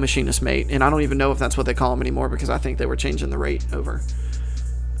ship, a machinist mate, and I don't even know if that's what they call them anymore because I think they were changing the rate over.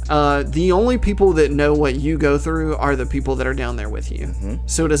 The only people that know what you go through are the people that are down there with you. Mm-hmm.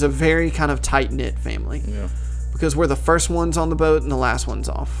 So it is a very kind of tight-knit family. Yeah. Because we're the first ones on the boat and the last ones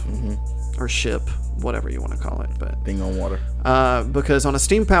off. Mm-hmm. Or ship, whatever you want to call it. But thing on water. Because on a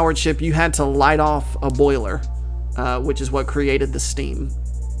steam-powered ship, you had to light off a boiler, which is what created the steam.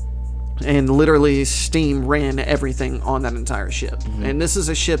 And literally, steam ran everything on that entire ship. Mm-hmm. And this is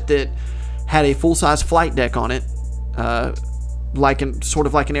a ship that had a full-size flight deck on it, sort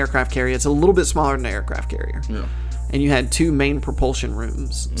of like an aircraft carrier. It's a little bit smaller than an aircraft carrier. Yeah. And you had 2 main propulsion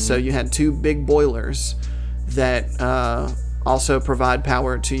rooms. Mm-hmm. So you had 2 big boilers that also provide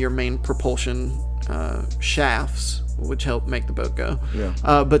power to your main propulsion shafts, which help make the boat go.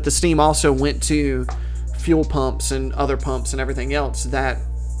 Yeah. But the steam also went to fuel pumps and other pumps and everything else that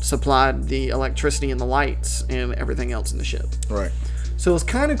supplied the electricity and the lights and everything else in the ship. Right. So it was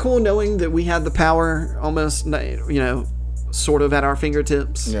kind of cool knowing that we had the power almost, sort of at our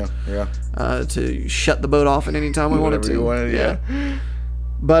fingertips. Yeah, yeah. To shut the boat off at any time we wanted to. You wanted, yeah.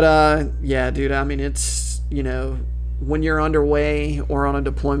 But, yeah, dude, I mean, it's, when you're underway or on a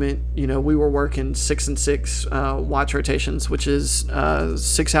deployment, we were working 6 and 6 watch rotations, which is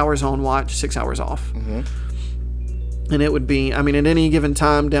 6 hours on watch, 6 hours off. Mm-hmm. And it would be, at any given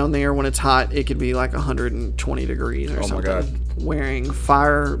time down there when it's hot, it could be like 120 degrees or something. My God. Wearing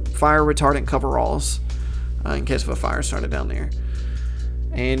fire retardant coveralls in case of a fire started down there.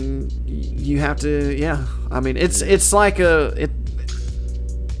 And you have to, it's like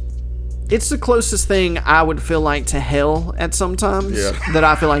it's the closest thing I would feel like to hell at sometimes that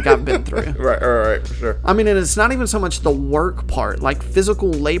I feel like I've been through. Right, for sure. And it's not even so much the work part. Like, physical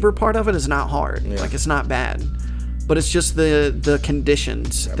labor part of it is not hard. Yeah. Like, it's not bad. But it's just the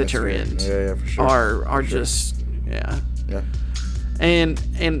conditions that you're in for sure. are just, Yeah. And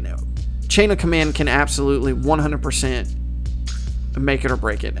chain of command can absolutely 100% make it or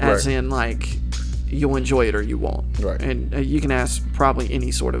break it. As in, like, you'll enjoy it or you won't. Right. And you can ask probably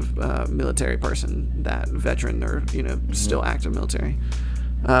any sort of military person, that veteran or, mm-hmm. still active military.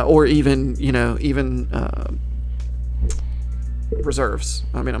 Or even reserves.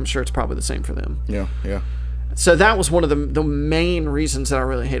 I'm sure it's probably the same for them. Yeah. So that was one of the main reasons that I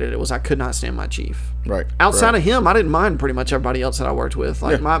really hated it, was I could not stand my chief. Right. Outside of him, I didn't mind pretty much everybody else that I worked with.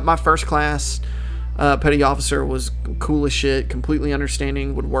 Like, my first class petty officer was cool as shit, completely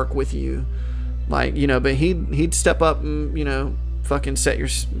understanding, would work with you. Like, but he'd step up and, fucking set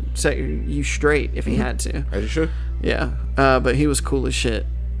you straight if he had to. As you should. Yeah. But he was cool as shit.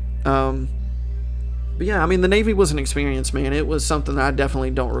 But yeah, the Navy was an experience, man. It was something that I definitely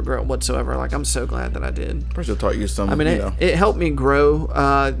don't regret whatsoever. Like, I'm so glad that I did. First, it taught you some. It helped me grow.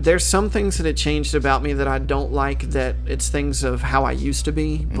 There's some things that it changed about me that I don't like. That it's things of how I used to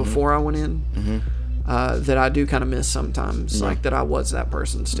be before I went in. Mm-hmm. That I do kind of miss sometimes. Like, that I was that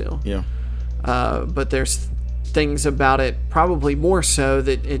person still. Yeah. But there's things about it, probably more so,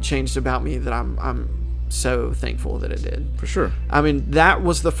 that it changed about me that I'm so thankful that it did. For sure. That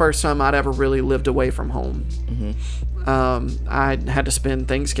was the first time I'd ever really lived away from home. Mm-hmm. I had to spend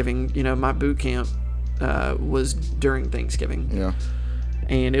Thanksgiving, my boot camp was during Thanksgiving. Yeah.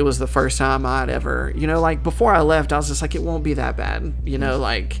 And it was the first time I'd ever, like, before I left, I was just like, it won't be that bad.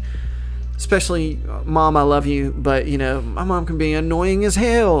 Like, especially, Mom, I love you, but, my mom can be annoying as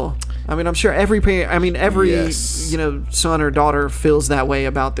hell. I mean, I'm sure every parent, I mean, every, Yes. son or daughter feels that way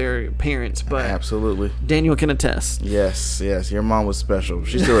about their parents, but Absolutely. Daniel can attest. Yes. Your mom was special.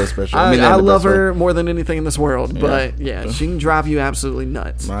 She still is special. I, mean that I in the love best way. her more than anything in this world, but she can drive you absolutely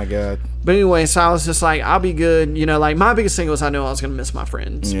nuts. My God. But anyway, so I was just like, I'll be good. Like my biggest thing was I knew I was going to miss my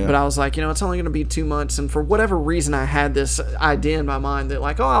friends. Yeah. But I was like, it's only going to be 2 months. And for whatever reason, I had this idea in my mind that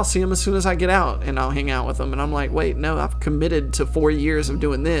like, I'll see them as soon as I get out and I'll hang out with them. And I'm like, wait, no, I've committed to 4 years of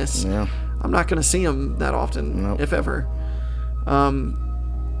doing this. Yeah. I'm not going to see them that often, Nope. if ever.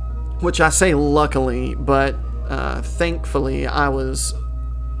 Which I say luckily, but thankfully I was,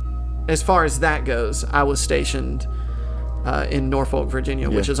 as far as that goes, I was stationed in Norfolk, Virginia,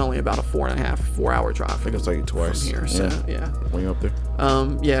 which is only about a 4.5-4 hour drive. I think it's like twice. From here, so yeah. When you up there.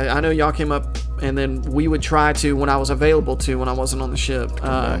 I know y'all came up, and then we would try to, when I was available to, when I wasn't on the ship,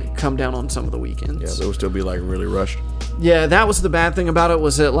 come down on some of the weekends. Yeah, they would still be like really rushed. Yeah, that was the bad thing about it,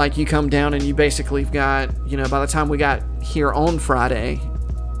 was that like you come down and you basically got, by the time we got here on Friday,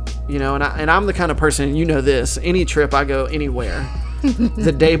 and I'm the kind of person, and this, any trip I go anywhere,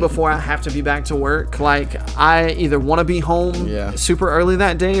 the day before I have to be back to work, like I either want to be home super early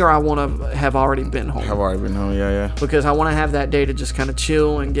that day or I want to have already been home. Yeah. Because I want to have that day to just kind of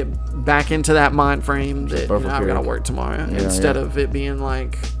chill and get back into that mind frame that I've got to work tomorrow, instead of it being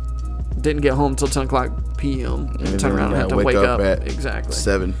like didn't get home till 10 o'clock p.m. and turn around and have to wake up at exactly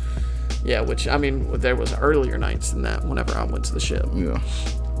 7. Yeah, which I mean there was earlier nights than that whenever I went to the ship. Yeah.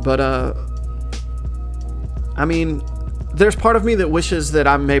 But I mean, there's part of me that wishes that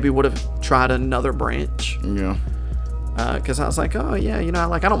I maybe would have tried another branch. Yeah. Because I was like, oh yeah,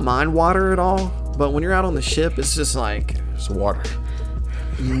 like I don't mind water at all, but when you're out on the ship, it's just like it's water.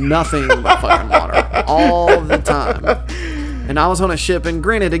 Nothing but fucking water all the time. And I was on a ship, and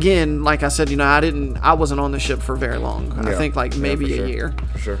granted, again, like I said, I wasn't on the ship for very long. I think like maybe a year.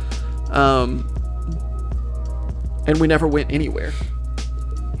 For sure. And we never went anywhere.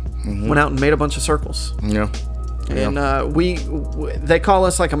 Went out and made a bunch of circles. Yeah. And they call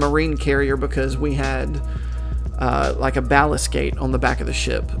us like a marine carrier because we had like a ballast gate on the back of the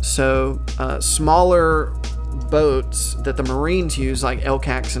ship. So smaller boats that the Marines use, like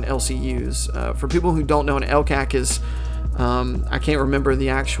LCACs and LCUs. For people who don't know, an LCAC is, I can't remember the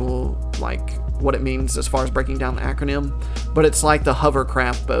actual, like, what it means as far as breaking down the acronym, but it's like the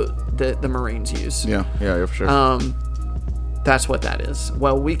hovercraft boat that the Marines use. Yeah, for sure. That's what that is.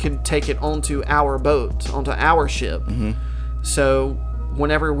 Well, we could take it onto our boat, onto our ship. So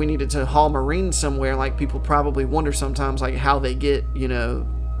whenever we needed to haul Marines somewhere, like people probably wonder sometimes like how they get,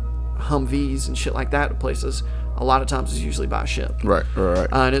 Humvees and shit like that to places. A lot of times it's usually by ship. Right.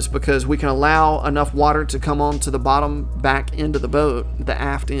 And it's because we can allow enough water to come onto the bottom back end of the boat, the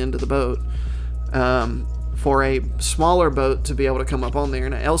aft end of the boat, for a smaller boat to be able to come up on there.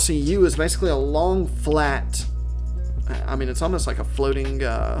 And an LCU is basically a long, flat, I mean, it's almost like a floating,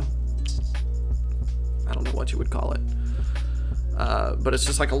 I don't know what you would call it. But it's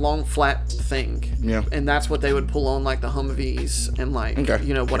just like a long, flat thing. Yeah. And that's what they would pull on, like the Humvees and like,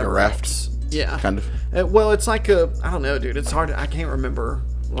 whatever. Like a raft. Else. Yeah. Kind of. Well, it's like I don't know, dude. It's hard. I can't remember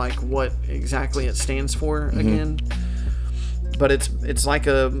like what exactly it stands for again. But it's like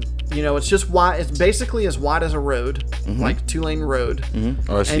it's just wide. It's basically as wide as a road, like 2-lane road.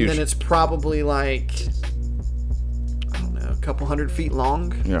 Oh, that's and huge. then it's probably like, I don't know, a couple 100 feet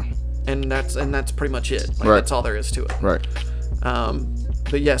long. Yeah. And that's pretty much it. Like, Right. That's all there is to it. Right.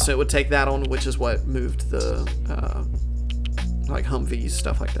 But yes, it would take that on, which is what moved the like Humvees,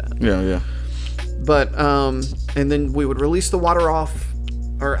 stuff like that. Yeah. But and then we would release the water off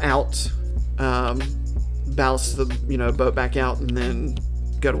or out, ballast the boat back out, and then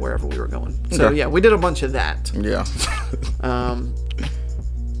go to wherever we were going. So Okay. yeah, we did a bunch of that. Yeah.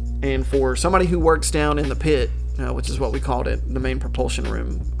 And for somebody who works down in the pit, which is what we called it, the main propulsion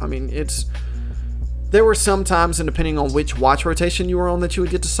room. I mean, there were some times, and depending on which watch rotation you were on, that you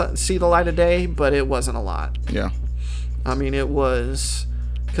would get to see the light of day, but it wasn't a lot. Yeah. I mean, it was,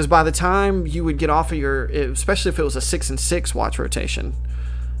 because by the time you would get off of especially if it was a 6 and 6 watch rotation,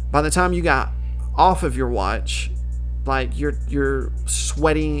 by the time you got off of your watch, like you're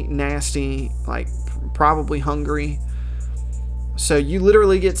sweaty, nasty, like probably hungry. So you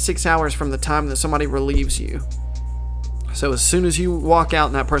literally get 6 hours from the time that somebody relieves you. So as soon as you walk out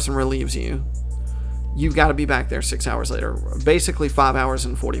and that person relieves you, you've got to be back there 6 hours later. Basically 5 hours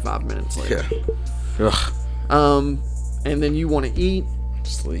and 45 minutes later. Yeah. Ugh. And then you want to eat.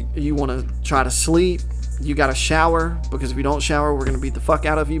 Sleep. You want to try to sleep. You got to shower, because if you don't shower, we're going to beat the fuck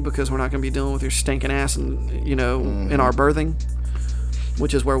out of you, because we're not going to be dealing with your stinking ass and in our berthing,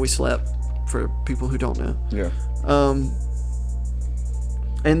 which is where we slept, for people who don't know. Yeah.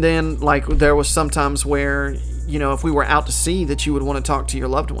 And then, like, there was sometimes where, you know, if we were out to sea, that you would want to talk to your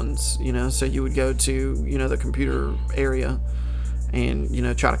loved ones, you know, so you would go to, you know, the computer area and, you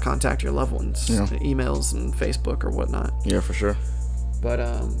know, try to contact your loved ones, emails and Facebook or whatnot. Yeah, for sure. But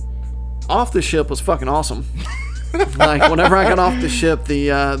off the ship was fucking awesome. Like, whenever I got off the ship,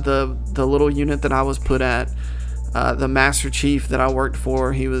 the little unit that I was put at, the Master Chief that I worked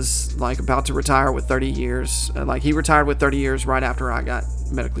for, he was like about to retire with 30 years. Like, he retired with 30 years right after I got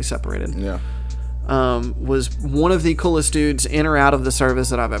medically separated. Yeah. Was one of the coolest dudes in or out of the service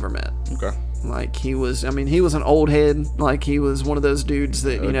that I've ever met. Okay. Like, he was an old head. Like, he was one of those dudes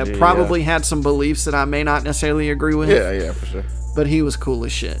that, you know, probably had some beliefs that I may not necessarily agree with. Yeah, for sure. But he was cool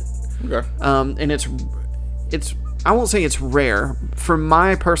as shit. Okay. And it's I won't say it's rare. From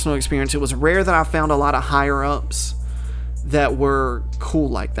my personal experience, it was rare that I found a lot of higher ups that were cool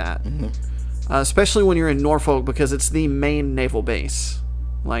like that. Mm-hmm. Especially when you're in Norfolk, because it's the main naval base,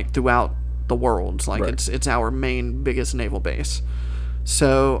 like, throughout the world. Like, right. it's our biggest naval base.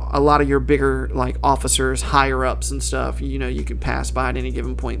 So a lot of your bigger, like, officers, higher ups and stuff, you know, you could pass by at any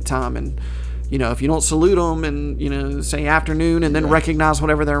given point in time, and, you know, if you don't salute them and, you know, say afternoon and then recognize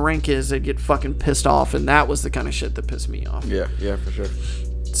whatever their rank is, they get fucking pissed off. And that was the kind of shit that pissed me off. Yeah, for sure.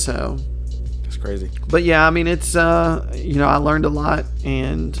 So that's crazy. But yeah, I mean, it's, you know, I learned a lot,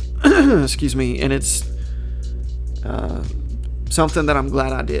 and, excuse me, and it's something that I'm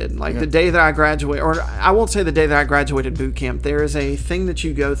glad I did. Like, the day that I graduated, or I won't say the day that I graduated boot camp, there is a thing that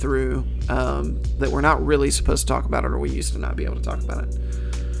you go through that we're not really supposed to talk about, or we used to not be able to talk about it.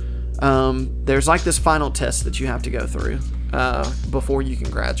 There's like this final test that you have to go through before you can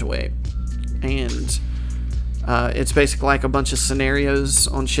graduate, and it's basically like a bunch of scenarios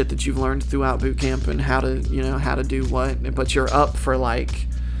on shit that you've learned throughout boot camp and how to do what. But you're up for like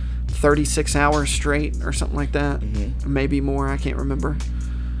 36 hours straight or something like that, maybe more. I can't remember.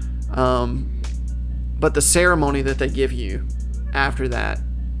 But the ceremony that they give you after that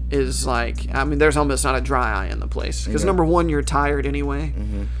is like, I mean, there's almost not a dry eye in the place, because number one, you're tired anyway.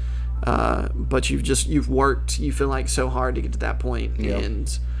 But you've worked, you feel like, so hard to get to that point.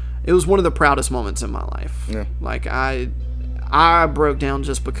 And it was one of the proudest moments in my life. Like, I broke down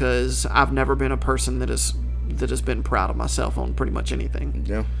just because I've never been a person that has been proud of myself on pretty much anything.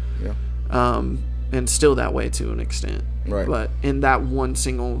 And still that way to an extent. Right. But in that one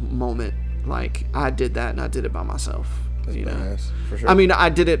single moment, like, I did that, and I did it by myself. That's badass, for sure. I mean, I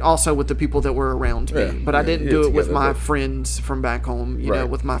did it also with the people that were around me, but I didn't do it with my friends from back home, you know,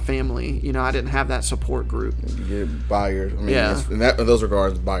 with my family. You know, I didn't have that support group. You get buyers. I mean, in those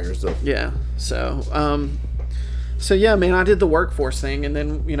regards, buyers, though. Yeah. So, yeah, man, I did the workforce thing, and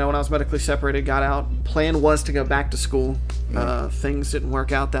then, you know, when I was medically separated, got out. Plan was to go back to school. Things didn't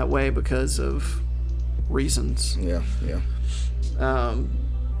work out that way because of reasons.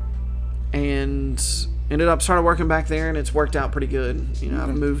 And ended up started working back there, and it's worked out pretty good. You know,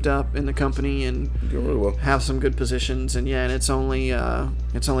 I've moved up in the company and really well. Have some good positions, and and it's only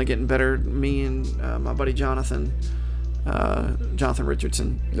getting better. Me and my buddy Jonathan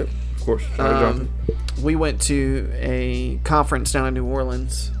Richardson. Yep, of course. Jonathan. We went to a conference down in New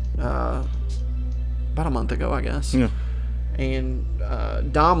Orleans about a month ago, I guess. Yeah. And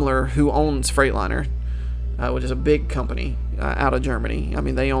Daimler, who owns Freightliner, which is a big company out of Germany. I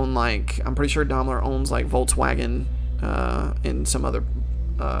mean, they own, like, I'm pretty sure Daimler owns, like, Volkswagen and some other,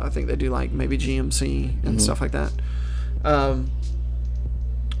 I think they do, like, maybe GMC and stuff like that.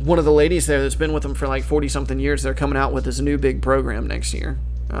 One of the ladies there that's been with them for, like, 40-something years, they're coming out with this new big program next year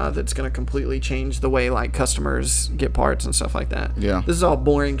that's going to completely change the way, like, customers get parts and stuff like that. Yeah. This is all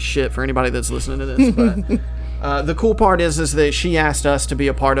boring shit for anybody that's listening to this, but... the cool part is that she asked us to be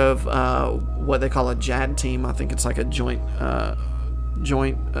a part of what they call a JAD team. I think it's like a joint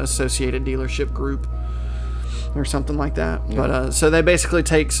associated dealership group or something like that. Yeah. But so they basically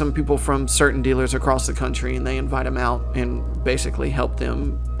take some people from certain dealers across the country, and they invite them out and basically help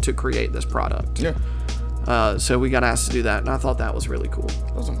them to create this product. Yeah. So we got asked to do that, and I thought that was really cool.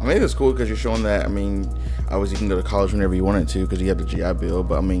 Awesome. I mean, it's cool because you're showing that. I mean, obviously you can go to college whenever you wanted to because you have the GI Bill,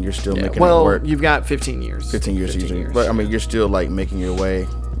 but I mean, you're still making it work. Well, you've got 15 years. 15 years. But I mean, you're still, like, making your way,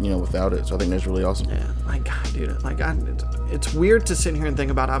 you know, without it. So I think that's really awesome. Yeah. Like, God, dude. Like, it's weird to sit here and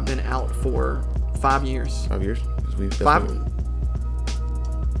think about I've been out for 5 years. 5 years?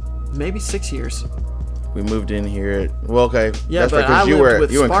 Maybe 6 years. We moved in here. That's but because you were in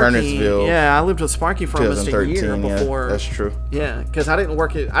Kernersville. Yeah, I lived with Sparky for almost a year before. That's true. Yeah, because I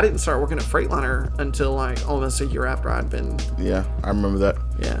didn't start working at Freightliner until, like, almost a year after I'd been. Yeah, I remember that.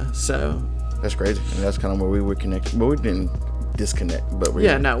 Yeah, so. That's crazy. And that's kind of where we were connected. But we didn't disconnect, but we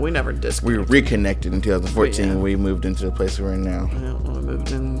never disconnected. We reconnected in 2014. Yeah. We moved into the place we're in now. Yeah, we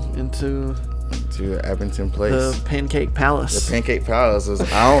moved into Abington Place, the Pancake Palace. The Pancake Palace is.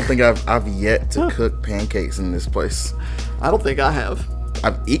 I don't think I've yet to cook pancakes in this place. I don't think I have.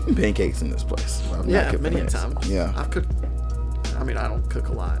 I've eaten pancakes in this place. Many a time. Yeah, I've cooked. I mean, I don't cook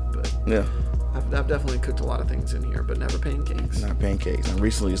a lot, but yeah, I've definitely cooked a lot of things in here, but never pancakes. Not pancakes. And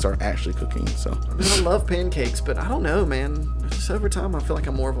recently, started actually cooking. So I mean, I love pancakes, but I don't know, man. Just over time, I feel like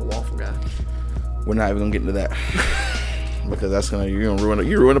I'm more of a waffle guy. We're not even gonna get into that because that's you're gonna ruin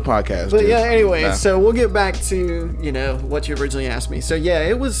the podcast. But dude. yeah, anyway, so we'll get back to what you originally asked me. So yeah,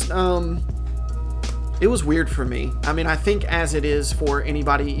 it was weird for me. I mean, I think as it is for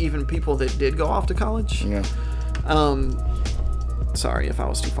anybody, even people that did go off to college. Yeah. Sorry if I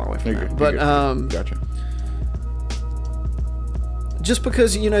was too far away from that. But gotcha. Just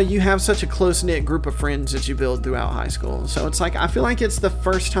because you have such a close knit group of friends that you build throughout high school, so it's like I feel like it's the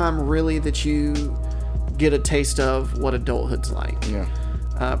first time really that you get a taste of what adulthood's like.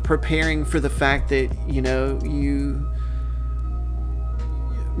 Yeah. Preparing for the fact that you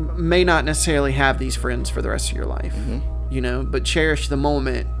may not necessarily have these friends for the rest of your life. Mm-hmm. But cherish the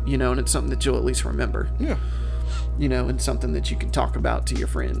moment. And it's something that you'll at least remember. Yeah. And something that you can talk about to your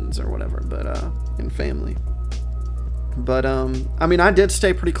friends or whatever, but and family. But I mean, I did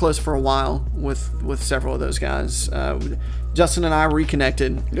stay pretty close for a while with several of those guys. Justin and I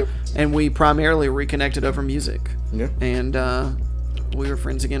reconnected. Yep. And we primarily reconnected over music. Yeah. And we were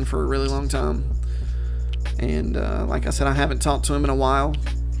friends again for a really long time. And like I said, I haven't talked to him in a while.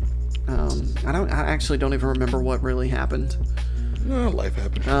 I actually don't even remember what really happened. No, life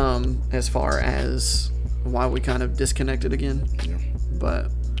happened. As far as why we kind of disconnected again. Yeah.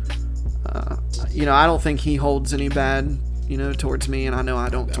 But I don't think he holds any bad towards me, and I know I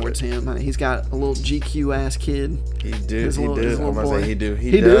don't towards him. He's got a little GQ ass kid. He do. His I'm little about to say he do.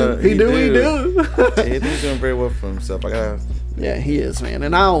 He do. He's doing very well for himself. Yeah, he is, man,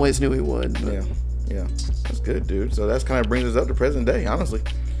 and I always knew he would. But. Yeah, that's good, dude. So that's kind of brings us up to present day, honestly.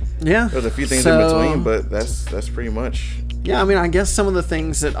 Yeah, there's a few things in between, but that's pretty much. Yeah, I mean, I guess some of the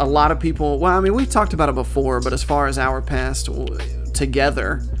things that a lot of people. Well, I mean, we talked about it before, but as far as our past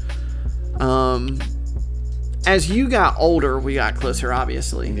together, as you got older, we got closer,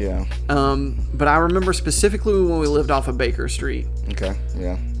 obviously. Yeah. But I remember specifically when we lived off of Baker Street. Okay.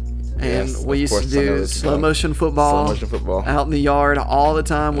 Yeah. And we used to do slow motion football out in the yard all the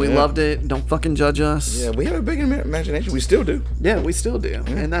time. We loved it. Don't fucking judge us. Yeah, we have a big imagination. We still do. Yeah, we still do.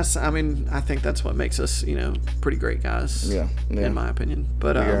 Yeah. And I think that's what makes us, pretty great guys. Yeah. In my opinion.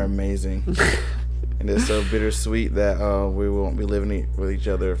 But we are amazing. And it's so bittersweet that we won't be living with each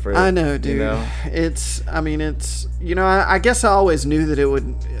other forever. I know, dude. It's I guess I always knew that it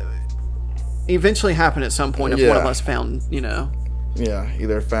would eventually happen at some point if one of us found, Yeah,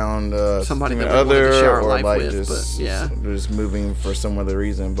 either found somebody that other to share our or life like with, just moving for some other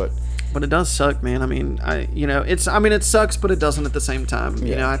reason, but it does suck, man. I mean, it sucks, but it doesn't at the same time.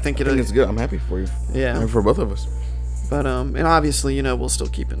 I think it's good. I'm happy for you. Yeah, I'm for both of us. But and obviously, we'll still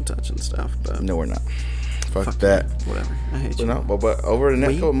keep in touch and stuff. But no, we're not. Fuck that. Whatever. I hate you. No, but over the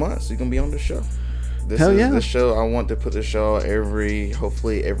next couple months, you're gonna be on the show. This show. I want to put the show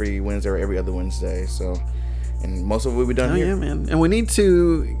hopefully every Wednesday or every other Wednesday. So. And most of it will be done here. Yeah, man. And we need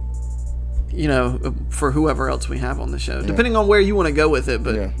to, for whoever else we have on the show, depending on where you want to go with it.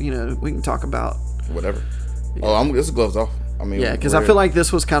 But, we can talk about whatever. Yeah. This is gloves off. I mean, yeah, because I feel like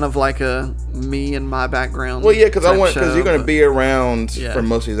this was kind of like a me and my background. Well, yeah, because you're going to be around for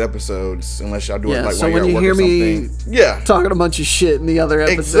most of these episodes unless y'all do it like so while when you're you hear me talking a bunch of shit in the other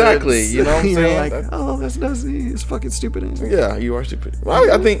episodes, exactly, you know what I'm saying? Like, oh, that's it's fucking stupid. Yeah, you are stupid.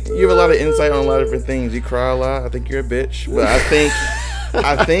 Well, I think you have a lot of insight on a lot of different things. You cry a lot. I think you're a bitch, but I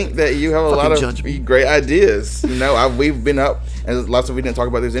think that you have a lot of great ideas. We've been up, and lots of we didn't talk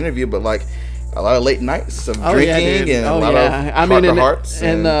about this interview, but like. A lot of late nights of drinking and a lot of hearts.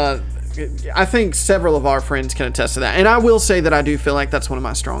 And I think several of our friends can attest to that. And I will say that I do feel like that's one of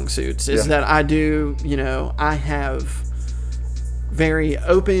my strong suits is that I do, I have very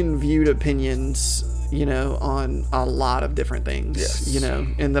open viewed opinions, on a lot of different things,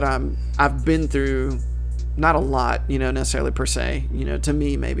 and that I've been through not a lot, necessarily per se, to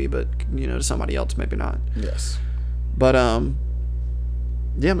me maybe, but, to somebody else, maybe not. Yes. But,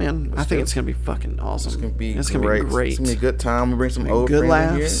 yeah, man. I think it's gonna be fucking awesome. It's gonna be great. It's gonna be great. It's gonna be a good time. We bring some old good friends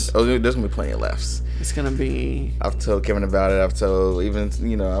laughs. in here. Oh, there's gonna be plenty of laughs. It's gonna be. I've told Kevin about it. I've told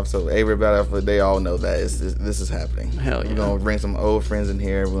Avery about it. But they all know that this is happening. Hell yeah. We're gonna bring some old friends in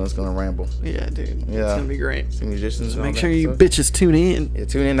here. Everyone's gonna ramble. Yeah, dude. Yeah. It's gonna be great. Some musicians. Make sure you bitches tune in. Yeah,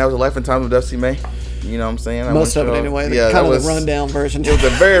 tune in. That was a Life and Times of Dusty May. You know what I'm saying? Most of it anyway. Yeah, kind of the rundown version. It was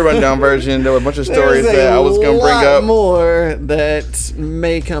a very rundown version. There were a bunch of stories that I was going to bring up. More that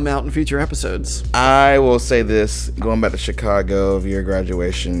may come out in future episodes. I will say this, going back to Chicago of your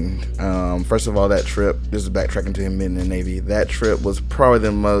graduation. First of all, that trip, this is backtracking to him being in the Navy. That trip was probably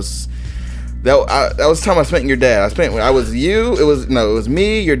the most... That was the time I spent with your dad. It was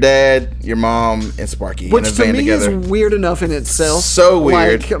me, your dad, your mom, and Sparky. Which in a to van me together. is weird enough in itself. So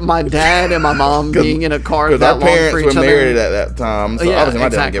weird. Like my dad and my mom being in a car that our long for parents each were other. married at that time, so Yeah, obviously my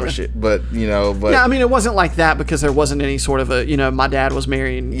dad exactly. didn't give a shit. But yeah, I mean, it wasn't like that because there wasn't any sort of a my dad was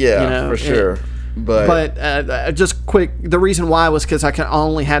married. Yeah, for sure. But just quick, the reason why was because I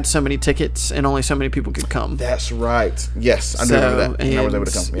only had so many tickets and only so many people could come. That's right. Yes, I do remember that. And I was able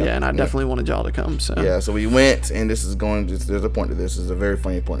to come. Yeah, and I definitely wanted y'all to come. So yeah, so we went, and there's a point to this. There's a very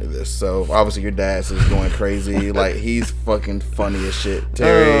funny point to this. So obviously your dad's is going crazy. Like he's fucking funny as shit.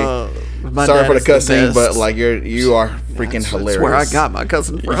 Terry, sorry for the cussing, but like you are freaking hilarious. That's where I got my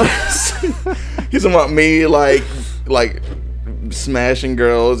cousin from. He's about me like smashing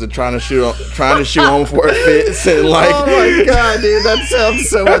girls and trying to shoot on before it fits and like. Oh my god, dude, that sounds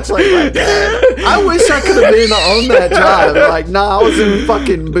so much like my dad. I wish I could have been on that job. Like, I was in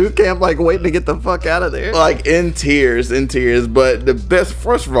fucking boot camp, like waiting to get the fuck out of there. Like in tears. But the best,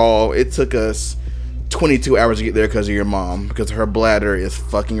 first of all, it took us 22 hours to get there because of your mom, because her bladder is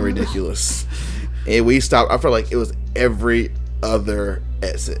fucking ridiculous. And we stopped. I felt like it was every other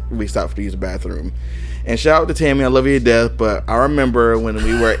exit we stopped to use the bathroom. And shout out to Tammy, I love you to death, but I remember when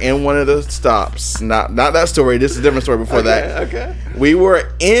we were in one of the stops, not that story, this is a different story before that. Okay. We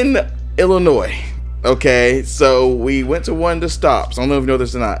were in Illinois, okay? So we went to one of the stops. I don't know if you know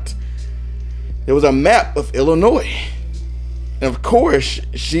this or not. There was a map of Illinois. And of course,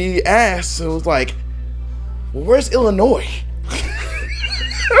 she asked, so it was like, well, where's Illinois?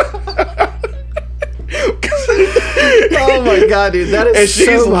 Oh my god, dude, that is and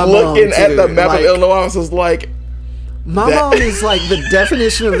she's so my looking mom, at too. the map like, of Illinois. I was just like, my mom is like the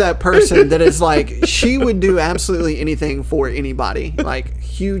definition of that person that is like, she would do absolutely anything for anybody. Like,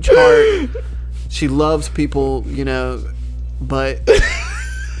 huge heart. She loves people, but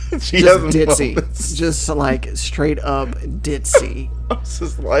she just has ditzy. moments. Just like straight up ditzy. I was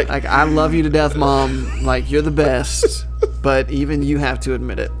just like, I love you to death, Mom. Like, you're the best, but even you have to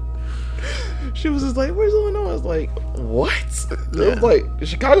admit it. she was just like, where's Illinois? I was like, what? It was like,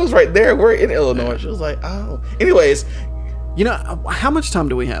 Chicago's right there. We're in Illinois. She was like, oh. Anyways. How much time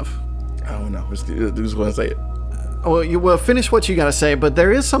do we have? I don't know. Just going to say it. Well, you will finish what you got to say, but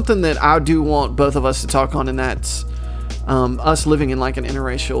there is something that I do want both of us to talk on, and that's us living in like an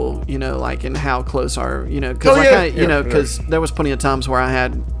interracial, like in how close our, because because there was plenty of times where I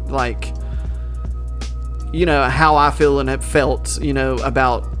had like, how I feel and have felt,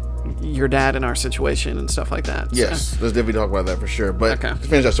 about your dad and our situation and stuff like that. Yes, so. let's definitely talk about that for sure. But okay. To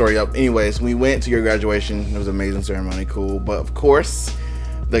finish that story up, anyways, we went to your graduation. It was an amazing ceremony, cool. But of course,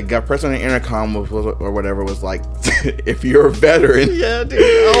 the person on the intercom or whatever was like, if you're a veteran. Yeah, dude.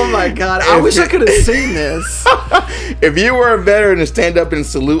 Oh my God. I wish I could have seen this. If you were a veteran, to stand up and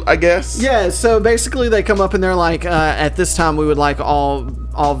salute, I guess. Yeah, so basically they come up and they're like, at this time we would like all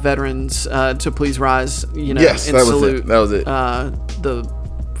veterans to please rise, yes, and salute. That was it.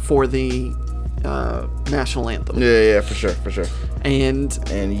 For the national anthem. Yeah, for sure. And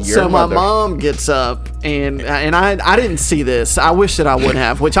your so mother. my mom gets up and I didn't see this. I wish that I would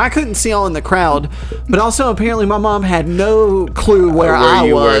have, which I couldn't see all in the crowd. But also apparently my mom had no clue where I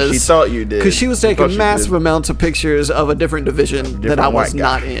you was. were. She thought you did. Because she was taking massive amounts of pictures of a different division that I was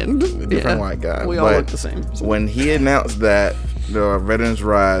not in. A different white guy. We all look the same. So. When he announced that the Veterans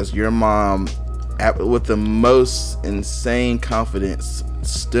Rise, your mom, with the most insane confidence,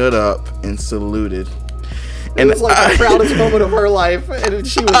 stood up and saluted. It was like the proudest moment of her life, and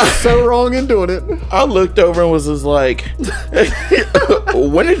she was so wrong in doing it. I looked over and was just like,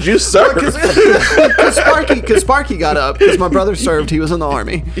 when did you serve? Because Sparky got up, because my brother served, he was in the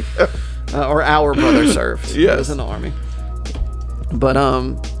Army. Or our brother served, he was in the Army. But,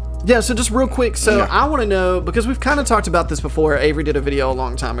 yeah, so just real quick, I want to know, because we've kind of talked about this before. Avery did a video a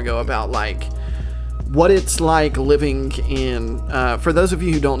long time ago about, like, what it's like living in, for those of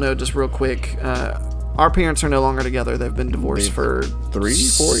you who don't know, just real quick, our parents are no longer together. They've been divorced for 3-4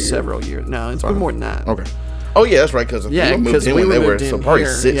 years? Several years. No, it's been more than that. Okay. Oh yeah, that's right. Because we moved in when they were probably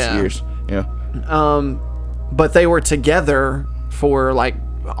 6 years. Yeah. But they were together for like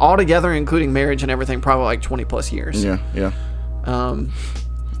all together, including marriage and everything, probably like 20 plus years. Yeah, yeah.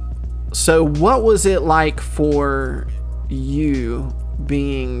 So what was it like for you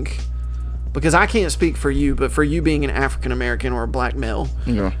being, because I can't speak for you, but for you being an African American or a black male,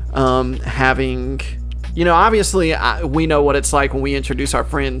 Yeah. having, you know, obviously we know what it's like when we introduce our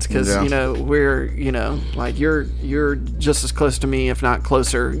friends, because Yeah. you know, we're, you know, like you're just as close to me, if not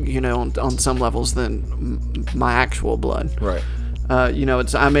closer, you know, on some levels than my actual blood. Right. You know,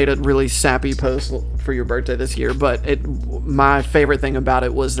 I made a really sappy post for your birthday this year, but my favorite thing about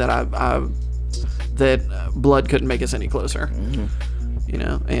it was that that blood couldn't make us any closer. Mm-hmm. You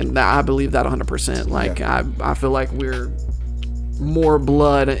know, and I believe that 100%. Like, I feel like we're more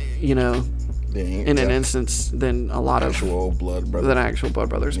blood, you know, in an instance than a lot of actual blood brothers. Than actual blood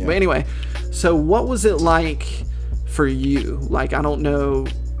brothers. Yeah. But anyway, so what was it like for you? Like, I don't know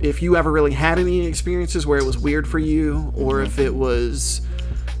if you ever really had any experiences where it was weird for you, or if it was,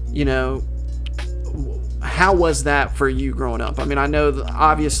 you know, how was that for you growing up? I mean, I know that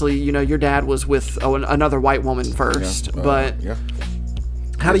obviously, you know, your dad was with another white woman first, but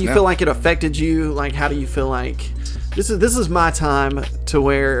how do you feel like it affected you? Like, how do you feel like this is my time to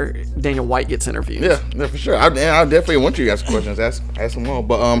where Daniel White gets interviewed? Yeah, for sure. I definitely want you to ask questions. Ask them all.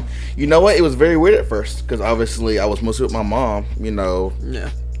 But you know what? It was very weird at first because obviously I was mostly with my mom. You know. Yeah.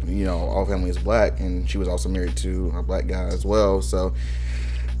 You know, all family is black, and she was also married to a black guy as well. So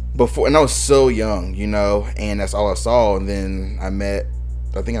and I was so young, you know, and that's all I saw. And then I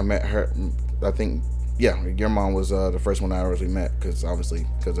think I met her. Yeah, your mom was the first one I really met because of the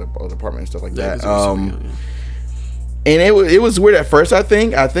apartment and stuff like that. And it was weird at first. I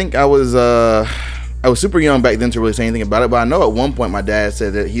think I was super young back then to really say anything about it, but I know at one point my dad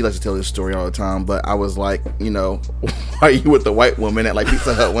said that he likes to tell this story all the time, but I was like, you know, why are you with the white woman at like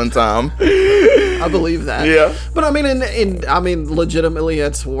Pizza Hut one time? I believe that. Yeah. But I mean, legitimately,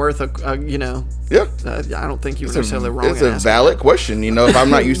 it's worth a you know. Yeah. I don't think you were necessarily wrong. It's a valid question, you know, if I'm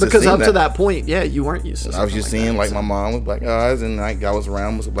not used to seeing that. Because up to that point, yeah, you weren't used to. I was just seeing like my mom with black guys, and like I was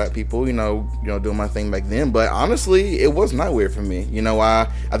around with black people, you know, doing my thing back then. But honestly, it was not weird for me. You know, I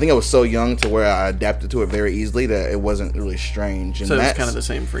think I was so young to where I adapted to it very easily that it wasn't really strange. And so it's kind of the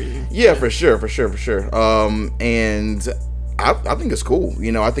same for you. Yeah, for sure. And I think it's cool.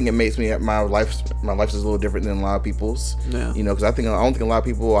 You know, I think it makes me my life is a little different than a lot of people's. Yeah. You know, because I don't think a lot of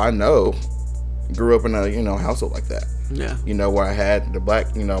people I know grew up in a, you know, household like that. Yeah. You know, where I had the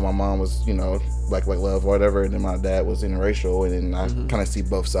black, you know, my mom was, you know, black love or whatever, and then my dad was interracial, and then I kind of see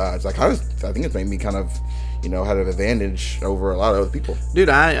both sides. I think it's made me kind of, you know, had an advantage over a lot of other people. Dude,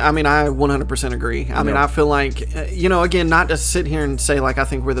 I mean, I 100% agree. I mean, I feel like, you know, again, not to sit here and say like I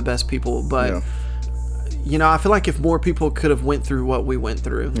think we're the best people, but you know, I feel like if more people could have went through what we went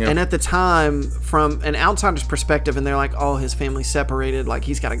through, and at the time, from an outsider's perspective, and they're like, oh, his family's separated, like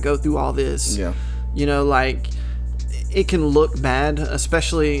he's got to go through all this. Yeah. You know, like it can look bad,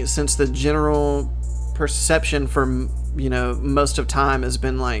 especially since the general perception for, you know, most of time has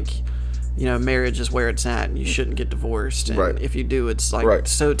been like, you know, marriage is where it's at, and you shouldn't get divorced, and if you do, it's like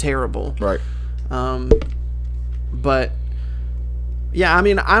so terrible. Right. But yeah, I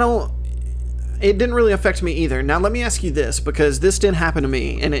mean, it didn't really affect me either. Now let me ask you this, because this did happen to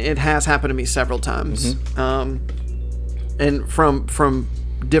me, and it has happened to me several times, and from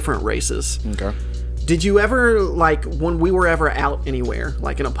different races. Okay. Did you ever, like, when we were ever out anywhere,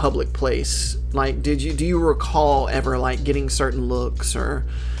 like in a public place, like, do you recall ever like getting certain looks or?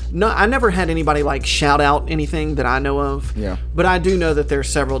 No, I never had anybody like shout out anything that I know of. Yeah. But I do know that there's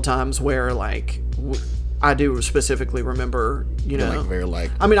several times where like I do specifically remember, you know, like very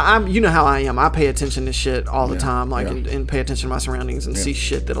like. I mean, you know how I am. I pay attention to shit all the time, like, and pay attention to my surroundings and see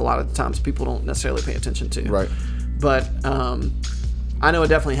shit that a lot of times people don't necessarily pay attention to. Right. But I know it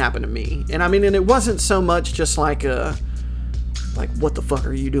definitely happened to me, and I mean, and it wasn't so much just like what the fuck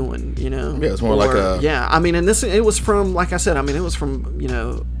are you doing, you know? Yeah, it's more like a. Yeah, I mean, and it was from, like I said, I mean, it was from, you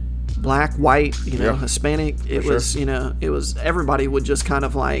know, black, white, you know, Hispanic. It was, you know, it was, everybody would just kind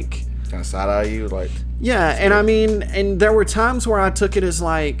of like. Kind of side eye you, like. Yeah, and I mean, and there were times where I took it as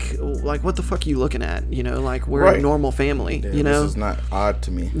like what the fuck are you looking at? You know, like we're a normal family. Yeah, you know, this is not odd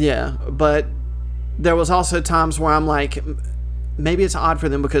to me. Yeah, but there was also times where I'm like, maybe it's odd for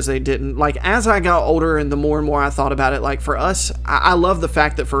them because they didn't. Like, as I got older and the more and more I thought about it, like for us, I love the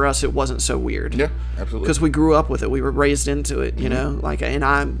fact that for us it wasn't so weird. Yeah, absolutely. Because we grew up with it, we were raised into it. You know, like, and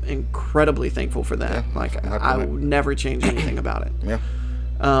I'm incredibly thankful for that. Yeah, like, I would never change anything about it. Yeah.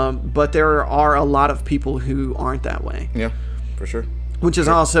 But there are a lot of people who aren't that way. Yeah, for sure. Which is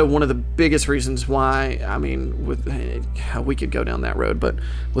also one of the biggest reasons why, I mean, with how we could go down that road, but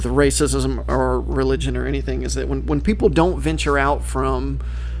with racism or religion or anything, is that when people don't venture out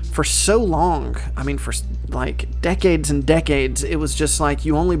for so long, I mean, for like decades and decades, it was just like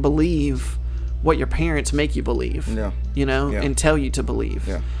you only believe what your parents make you believe, and tell you to believe.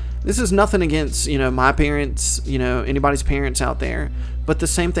 Yeah. This is nothing against, my parents, anybody's parents out there, but the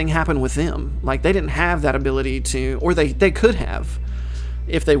same thing happened with them. Like, they didn't have that ability to, or they could have,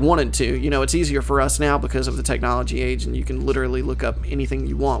 if they wanted to. It's easier for us now because of the technology age, and you can literally look up anything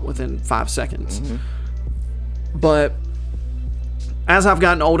you want within 5 seconds. Mm-hmm. But as I've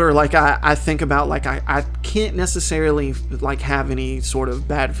gotten older, like, I think about, like, I can't necessarily, like, have any sort of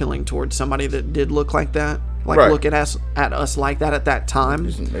bad feeling towards somebody that did look like that. Like, right. Look at us like that at that time.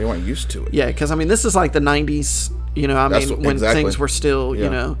 They weren't used to it. Yeah, because, I mean, this is like the 90s, when things were still,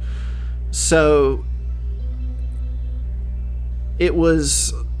 So, it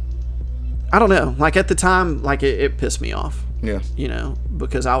was, I don't know. Like, at the time, like, it pissed me off. Yeah.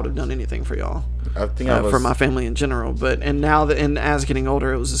 Because I would have done anything for y'all. I think for my family in general. And now that, and as getting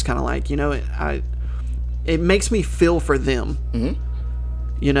older, it was just kind of like, it makes me feel for them.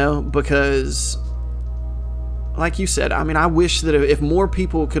 Mm-hmm. Because, like you said, I mean, I wish that if more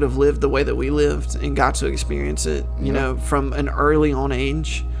people could have lived the way that we lived and got to experience it, from an early on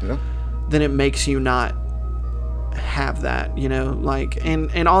age, then it makes you not have that,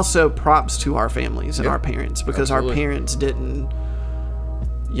 and also props to our families and our parents, because our parents didn't,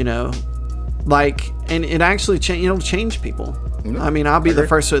 and it actually changed people. I mean, I'll be the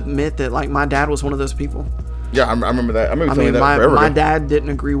first to admit that, like, my dad was one of those people. Yeah, I remember that. I mean, my dad didn't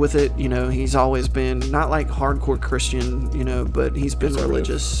agree with it. He's always been not like hardcore Christian, but he's been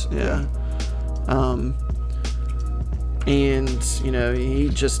religious. Yeah. And, he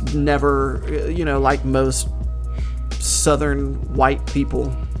just never, like most Southern white people,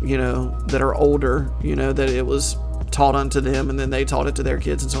 that are older, that it was taught unto them and then they taught it to their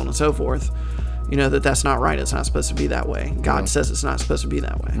kids and so on and so forth, that's not right. It's not supposed to be that way. God says it's not supposed to be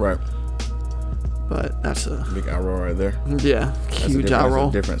that way. Right. But that's a big eye roll right there. Yeah, huge eye roll.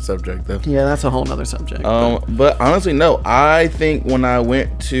 That's a different subject, though. Yeah, that's a whole nother subject. But honestly, no. I think when I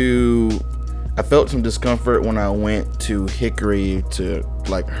felt some discomfort when I went to Hickory to,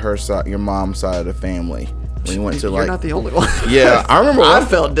 like, her side, your mom's side of the family. When you went to, You're not the only one. Yeah, I remember. I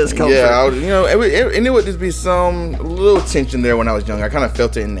felt discomfort. Yeah, and it would just be some little tension there when I was young. I kind of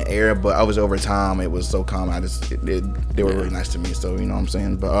felt it in the air, but over time, it was so calm. They were really nice to me. So, you know what I'm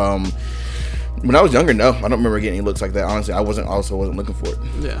saying? But when I was younger, no, I don't remember getting any looks like that. Honestly, I wasn't looking for it.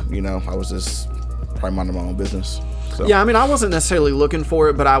 Yeah. I was just probably minding my own business. So. Yeah, I mean, I wasn't necessarily looking for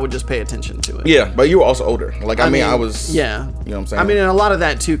it, but I would just pay attention to it. Yeah, but you were also older. Like, I mean, I was... Yeah. You know what I'm saying? I mean, and a lot of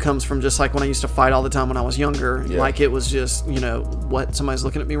that, too, comes from just, like, when I used to fight all the time when I was younger. Yeah. Like, it was just, what? Somebody's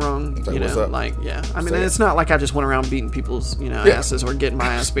looking at me wrong? Like, what's up? Like, yeah. I mean, it's not like I just went around beating people's, asses or getting my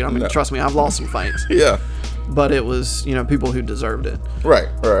ass beat. I mean, trust me, I've lost some fights. Yeah. But it was, people who deserved it. Right.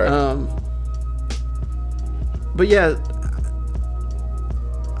 But, yeah,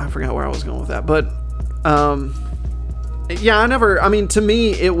 I forgot where I was going with that. But, yeah, to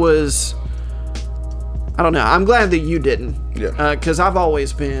me, it was, I don't know. I'm glad that you didn't. Yeah. Because I've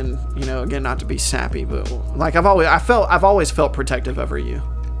always been, again, not to be sappy, but, like, I've always felt protective over you.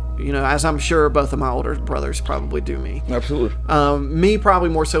 As I'm sure both of my older brothers probably do me. Absolutely. Me probably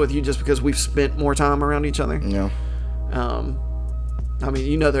more so with you just because we've spent more time around each other. Yeah. I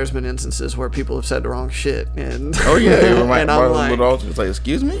mean, there's been instances where people have said the wrong shit, and oh yeah, and I'm like, it's like,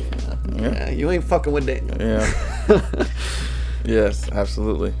 excuse me, yeah, you ain't fucking with Daniel. Yeah. Yes,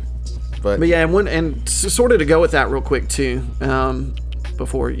 absolutely. But yeah, and sort of to go with that real quick too,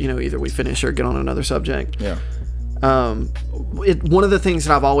 before either we finish or get on another subject. Yeah. One of the things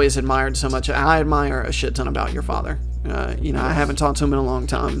that I've always admired so much, I admire a shit ton about your father. I haven't talked to him in a long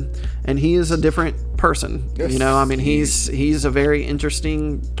time, and he is a different person. Yes. I mean, he's a very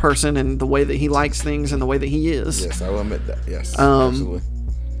interesting person in the way that he likes things and the way that he is. Yes, I will admit that. Yes, absolutely.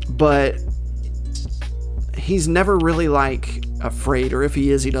 But he's never really like afraid, or if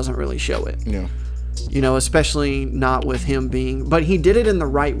he is, he doesn't really show it. Yeah. Especially not with him being, but he did it in the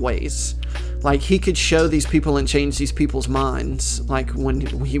right ways. Like, he could show these people and change these people's minds, like when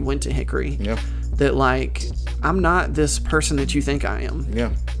he went to Hickory. Yeah. That, like, I'm not this person that you think I am.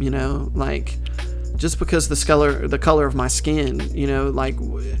 Yeah. Like, just because the color of my skin, like,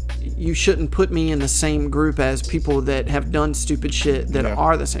 you shouldn't put me in the same group as people that have done stupid shit that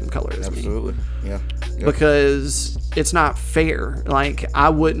are the same color as me. Absolutely. Yeah. Because it's not fair. Like, I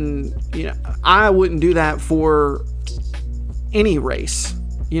wouldn't do that for any race.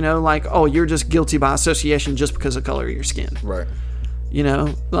 Like, oh, you're just guilty by association just because of the color of your skin. Right. You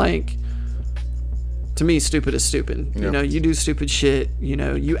know, like, to me, stupid is stupid. Yeah. You know, you do stupid shit, you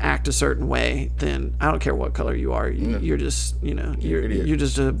know, you act a certain way, then I don't care what color you are. You're just, you know, you're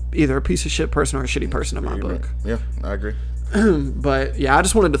just either a piece of shit person or a shitty person in my book. Yeah, I agree. But yeah, I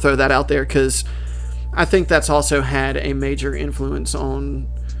just wanted to throw that out there because I think that's also had a major influence on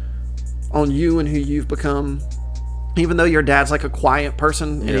you and who you've become. Even though your dad's like a quiet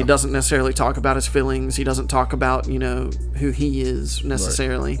person and he doesn't necessarily talk about his feelings, he doesn't talk about, you know, who he is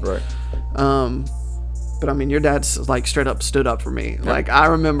necessarily. Right. But I mean, your dad's like straight up stood up for me. Like, I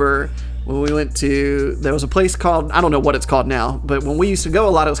remember when we went to, there was a place called, I don't know what it's called now, but when we used to go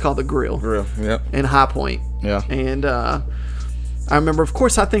a lot, it was called the Grill. Yep. In High Point. Yeah. And I remember, of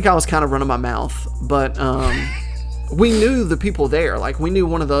course, I think I was kind of running my mouth, but we knew the people there. Like, we knew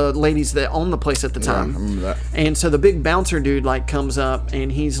one of the ladies that owned the place at the time. I remember that. And so the big bouncer dude, like, comes up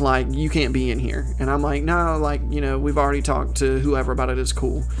and he's like, you can't be in here. And I'm like, no, like, you know, we've already talked to whoever about it. It's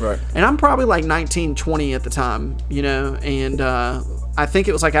cool. Right. And I'm probably like 19, 20 at the time, you know, and I think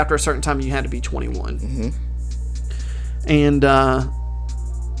it was like after a certain time you had to be 21. Mm-hmm. And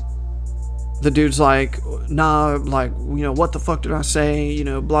the dude's like, nah, like, you know, what the fuck did I say? You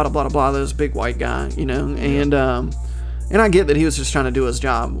know, blah, blah, blah, blah, this big white guy, you know, and I get that he was just trying to do his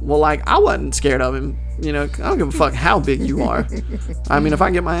job. Well, like, I wasn't scared of him, you know, I don't give a fuck how big you are. I mean, if I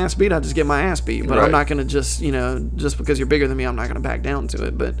get my ass beat, I just get my ass beat, but I'm not going to just, you know, just because you're bigger than me, I'm not going to back down to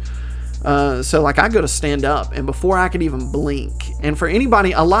it, but... so like I go to stand up and before I could even blink, and for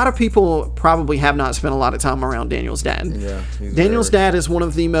anybody, a lot of people probably have not spent a lot of time around Daniel's dad. Yeah, Daniel's dad is one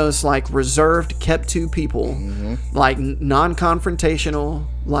of the most like reserved, kept to people, like non-confrontational,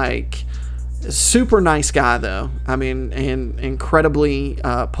 like super nice guy though. I mean, and incredibly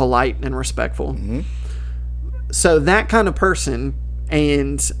polite and respectful. So that kind of person,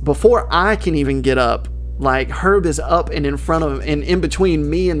 and before I can even get up, like, Herb is up and in front of him and in between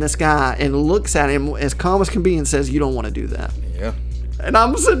me and this guy and looks at him as calm as can be and says, you don't want to do that. Yeah. And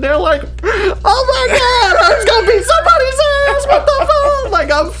I'm sitting there like, oh my God, I'm going to beat somebody's ass. What the fuck?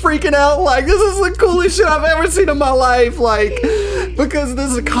 Like, I'm freaking out. Like, this is the coolest shit I've ever seen in my life. Like, because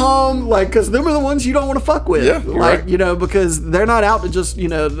this is calm. Like, because them are the ones you don't want to fuck with. Yeah, like, you know, because they're not out to just, you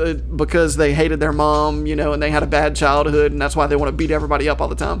know, because they hated their mom, you know, and they had a bad childhood and that's why they want to beat everybody up all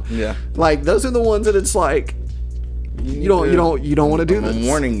the time. Yeah. Like, those are the ones that it's like, you don't want to do this. I'm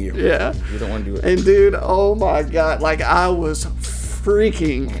warning you. Yeah. You don't want to do it. And dude, oh my God, like I was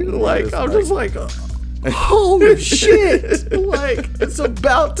freaking, like I'm just like, holy shit, like it's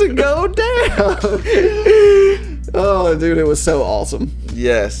about to go down. Oh, dude, it was so awesome.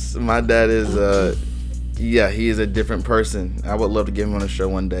 Yes, my dad is he is a different person. I would love to get him on a show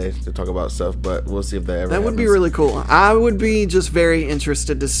one day to talk about stuff, but we'll see if that ever That would happens. be really cool. I would be just very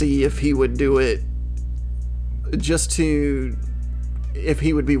interested to see if he would do it, if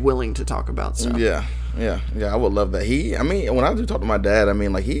he would be willing to talk about stuff. Yeah, I would love that. I mean, when I do talk to my dad, I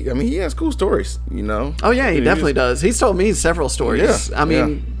mean, he has cool stories, you know? Oh yeah, he definitely does. He's told me several stories. Yeah, I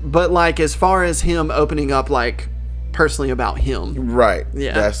mean, but like as far as him opening up, like personally about him, Right.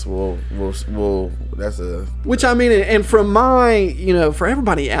 Yeah. That's that's a... which I mean, and from my, you know, for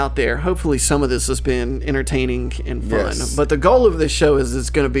everybody out there, hopefully some of this has been entertaining and fun. Yes. But the goal of this show is it's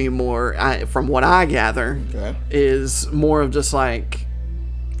going to be more, from what I gather, is more of just like,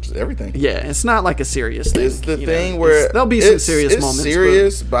 Just everything. yeah, it's not like a serious thing. It's the you thing know? where there'll be some serious it's moments.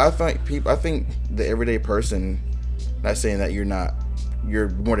 serious, but I think the everyday person, not saying that you're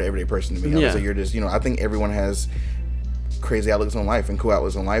more the everyday person to me. I would say you're just, you know, I think everyone has crazy outlooks on life and cool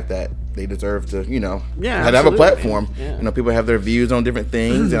outlooks on life that they deserve to, you know, have a platform. Yeah. You know, people have their views on different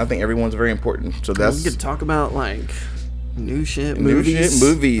things, and I think everyone's very important. So that's... We could talk about like new shit, movies,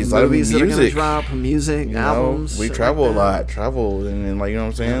 movies that are gonna music. drop, music, You know, albums. we shit travel like a that. lot, and like, you know what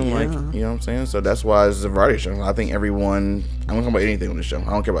I'm saying? Yeah. Like, you know what I'm saying? So that's why it's a variety show. I think everyone, I don't talk about anything on the show. I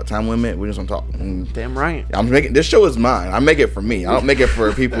don't care about time limit. We just want to talk. And Damn right. this show is mine. I make it for me. I don't make it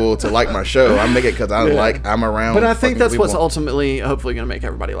for people to like my show. I make it because I'm around. But I think that's what's people. ultimately, hopefully, going to make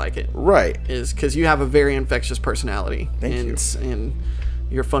everybody like it. Right. Is because you have a very infectious personality. Thank you. And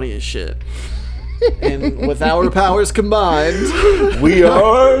you're funny as shit. And with our powers combined, We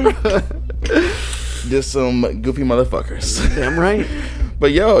are just some goofy motherfuckers. damn right.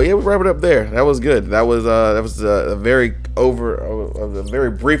 But we wrap it up there. That was good. That was a very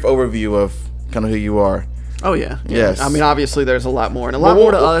brief overview of kind of who you are. Oh yeah. Yes. I mean, obviously, there's a lot more, and a lot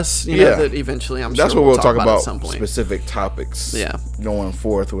more to us. You know, that eventually I'm sure That's what we'll talk about at some point. specific topics. Yeah. Going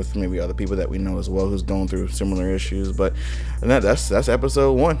forth with maybe other people that we know as well who's going through similar issues. But that's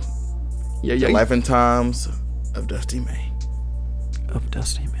episode 1. Yeah. The Life and Times of Dusty May. Of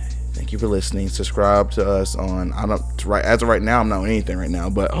Dusty May. Thank you for listening. Subscribe to us on, as of right now, I'm not on anything right now,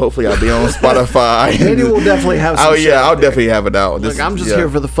 but hopefully I'll be on Spotify. Daniel will definitely have some shit I'll there. definitely have it out. Look, I'm just here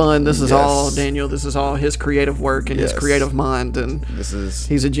for the fun. This is all Daniel. This is all his creative work and his creative mind, and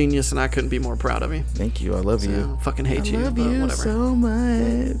he's a genius, and I couldn't be more proud of him. Thank you. I love you. I fucking hate you. I love you whatever. so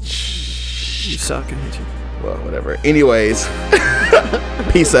much. You suck. I hate you. Well, whatever. Anyways,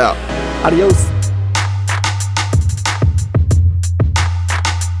 peace out. Adios.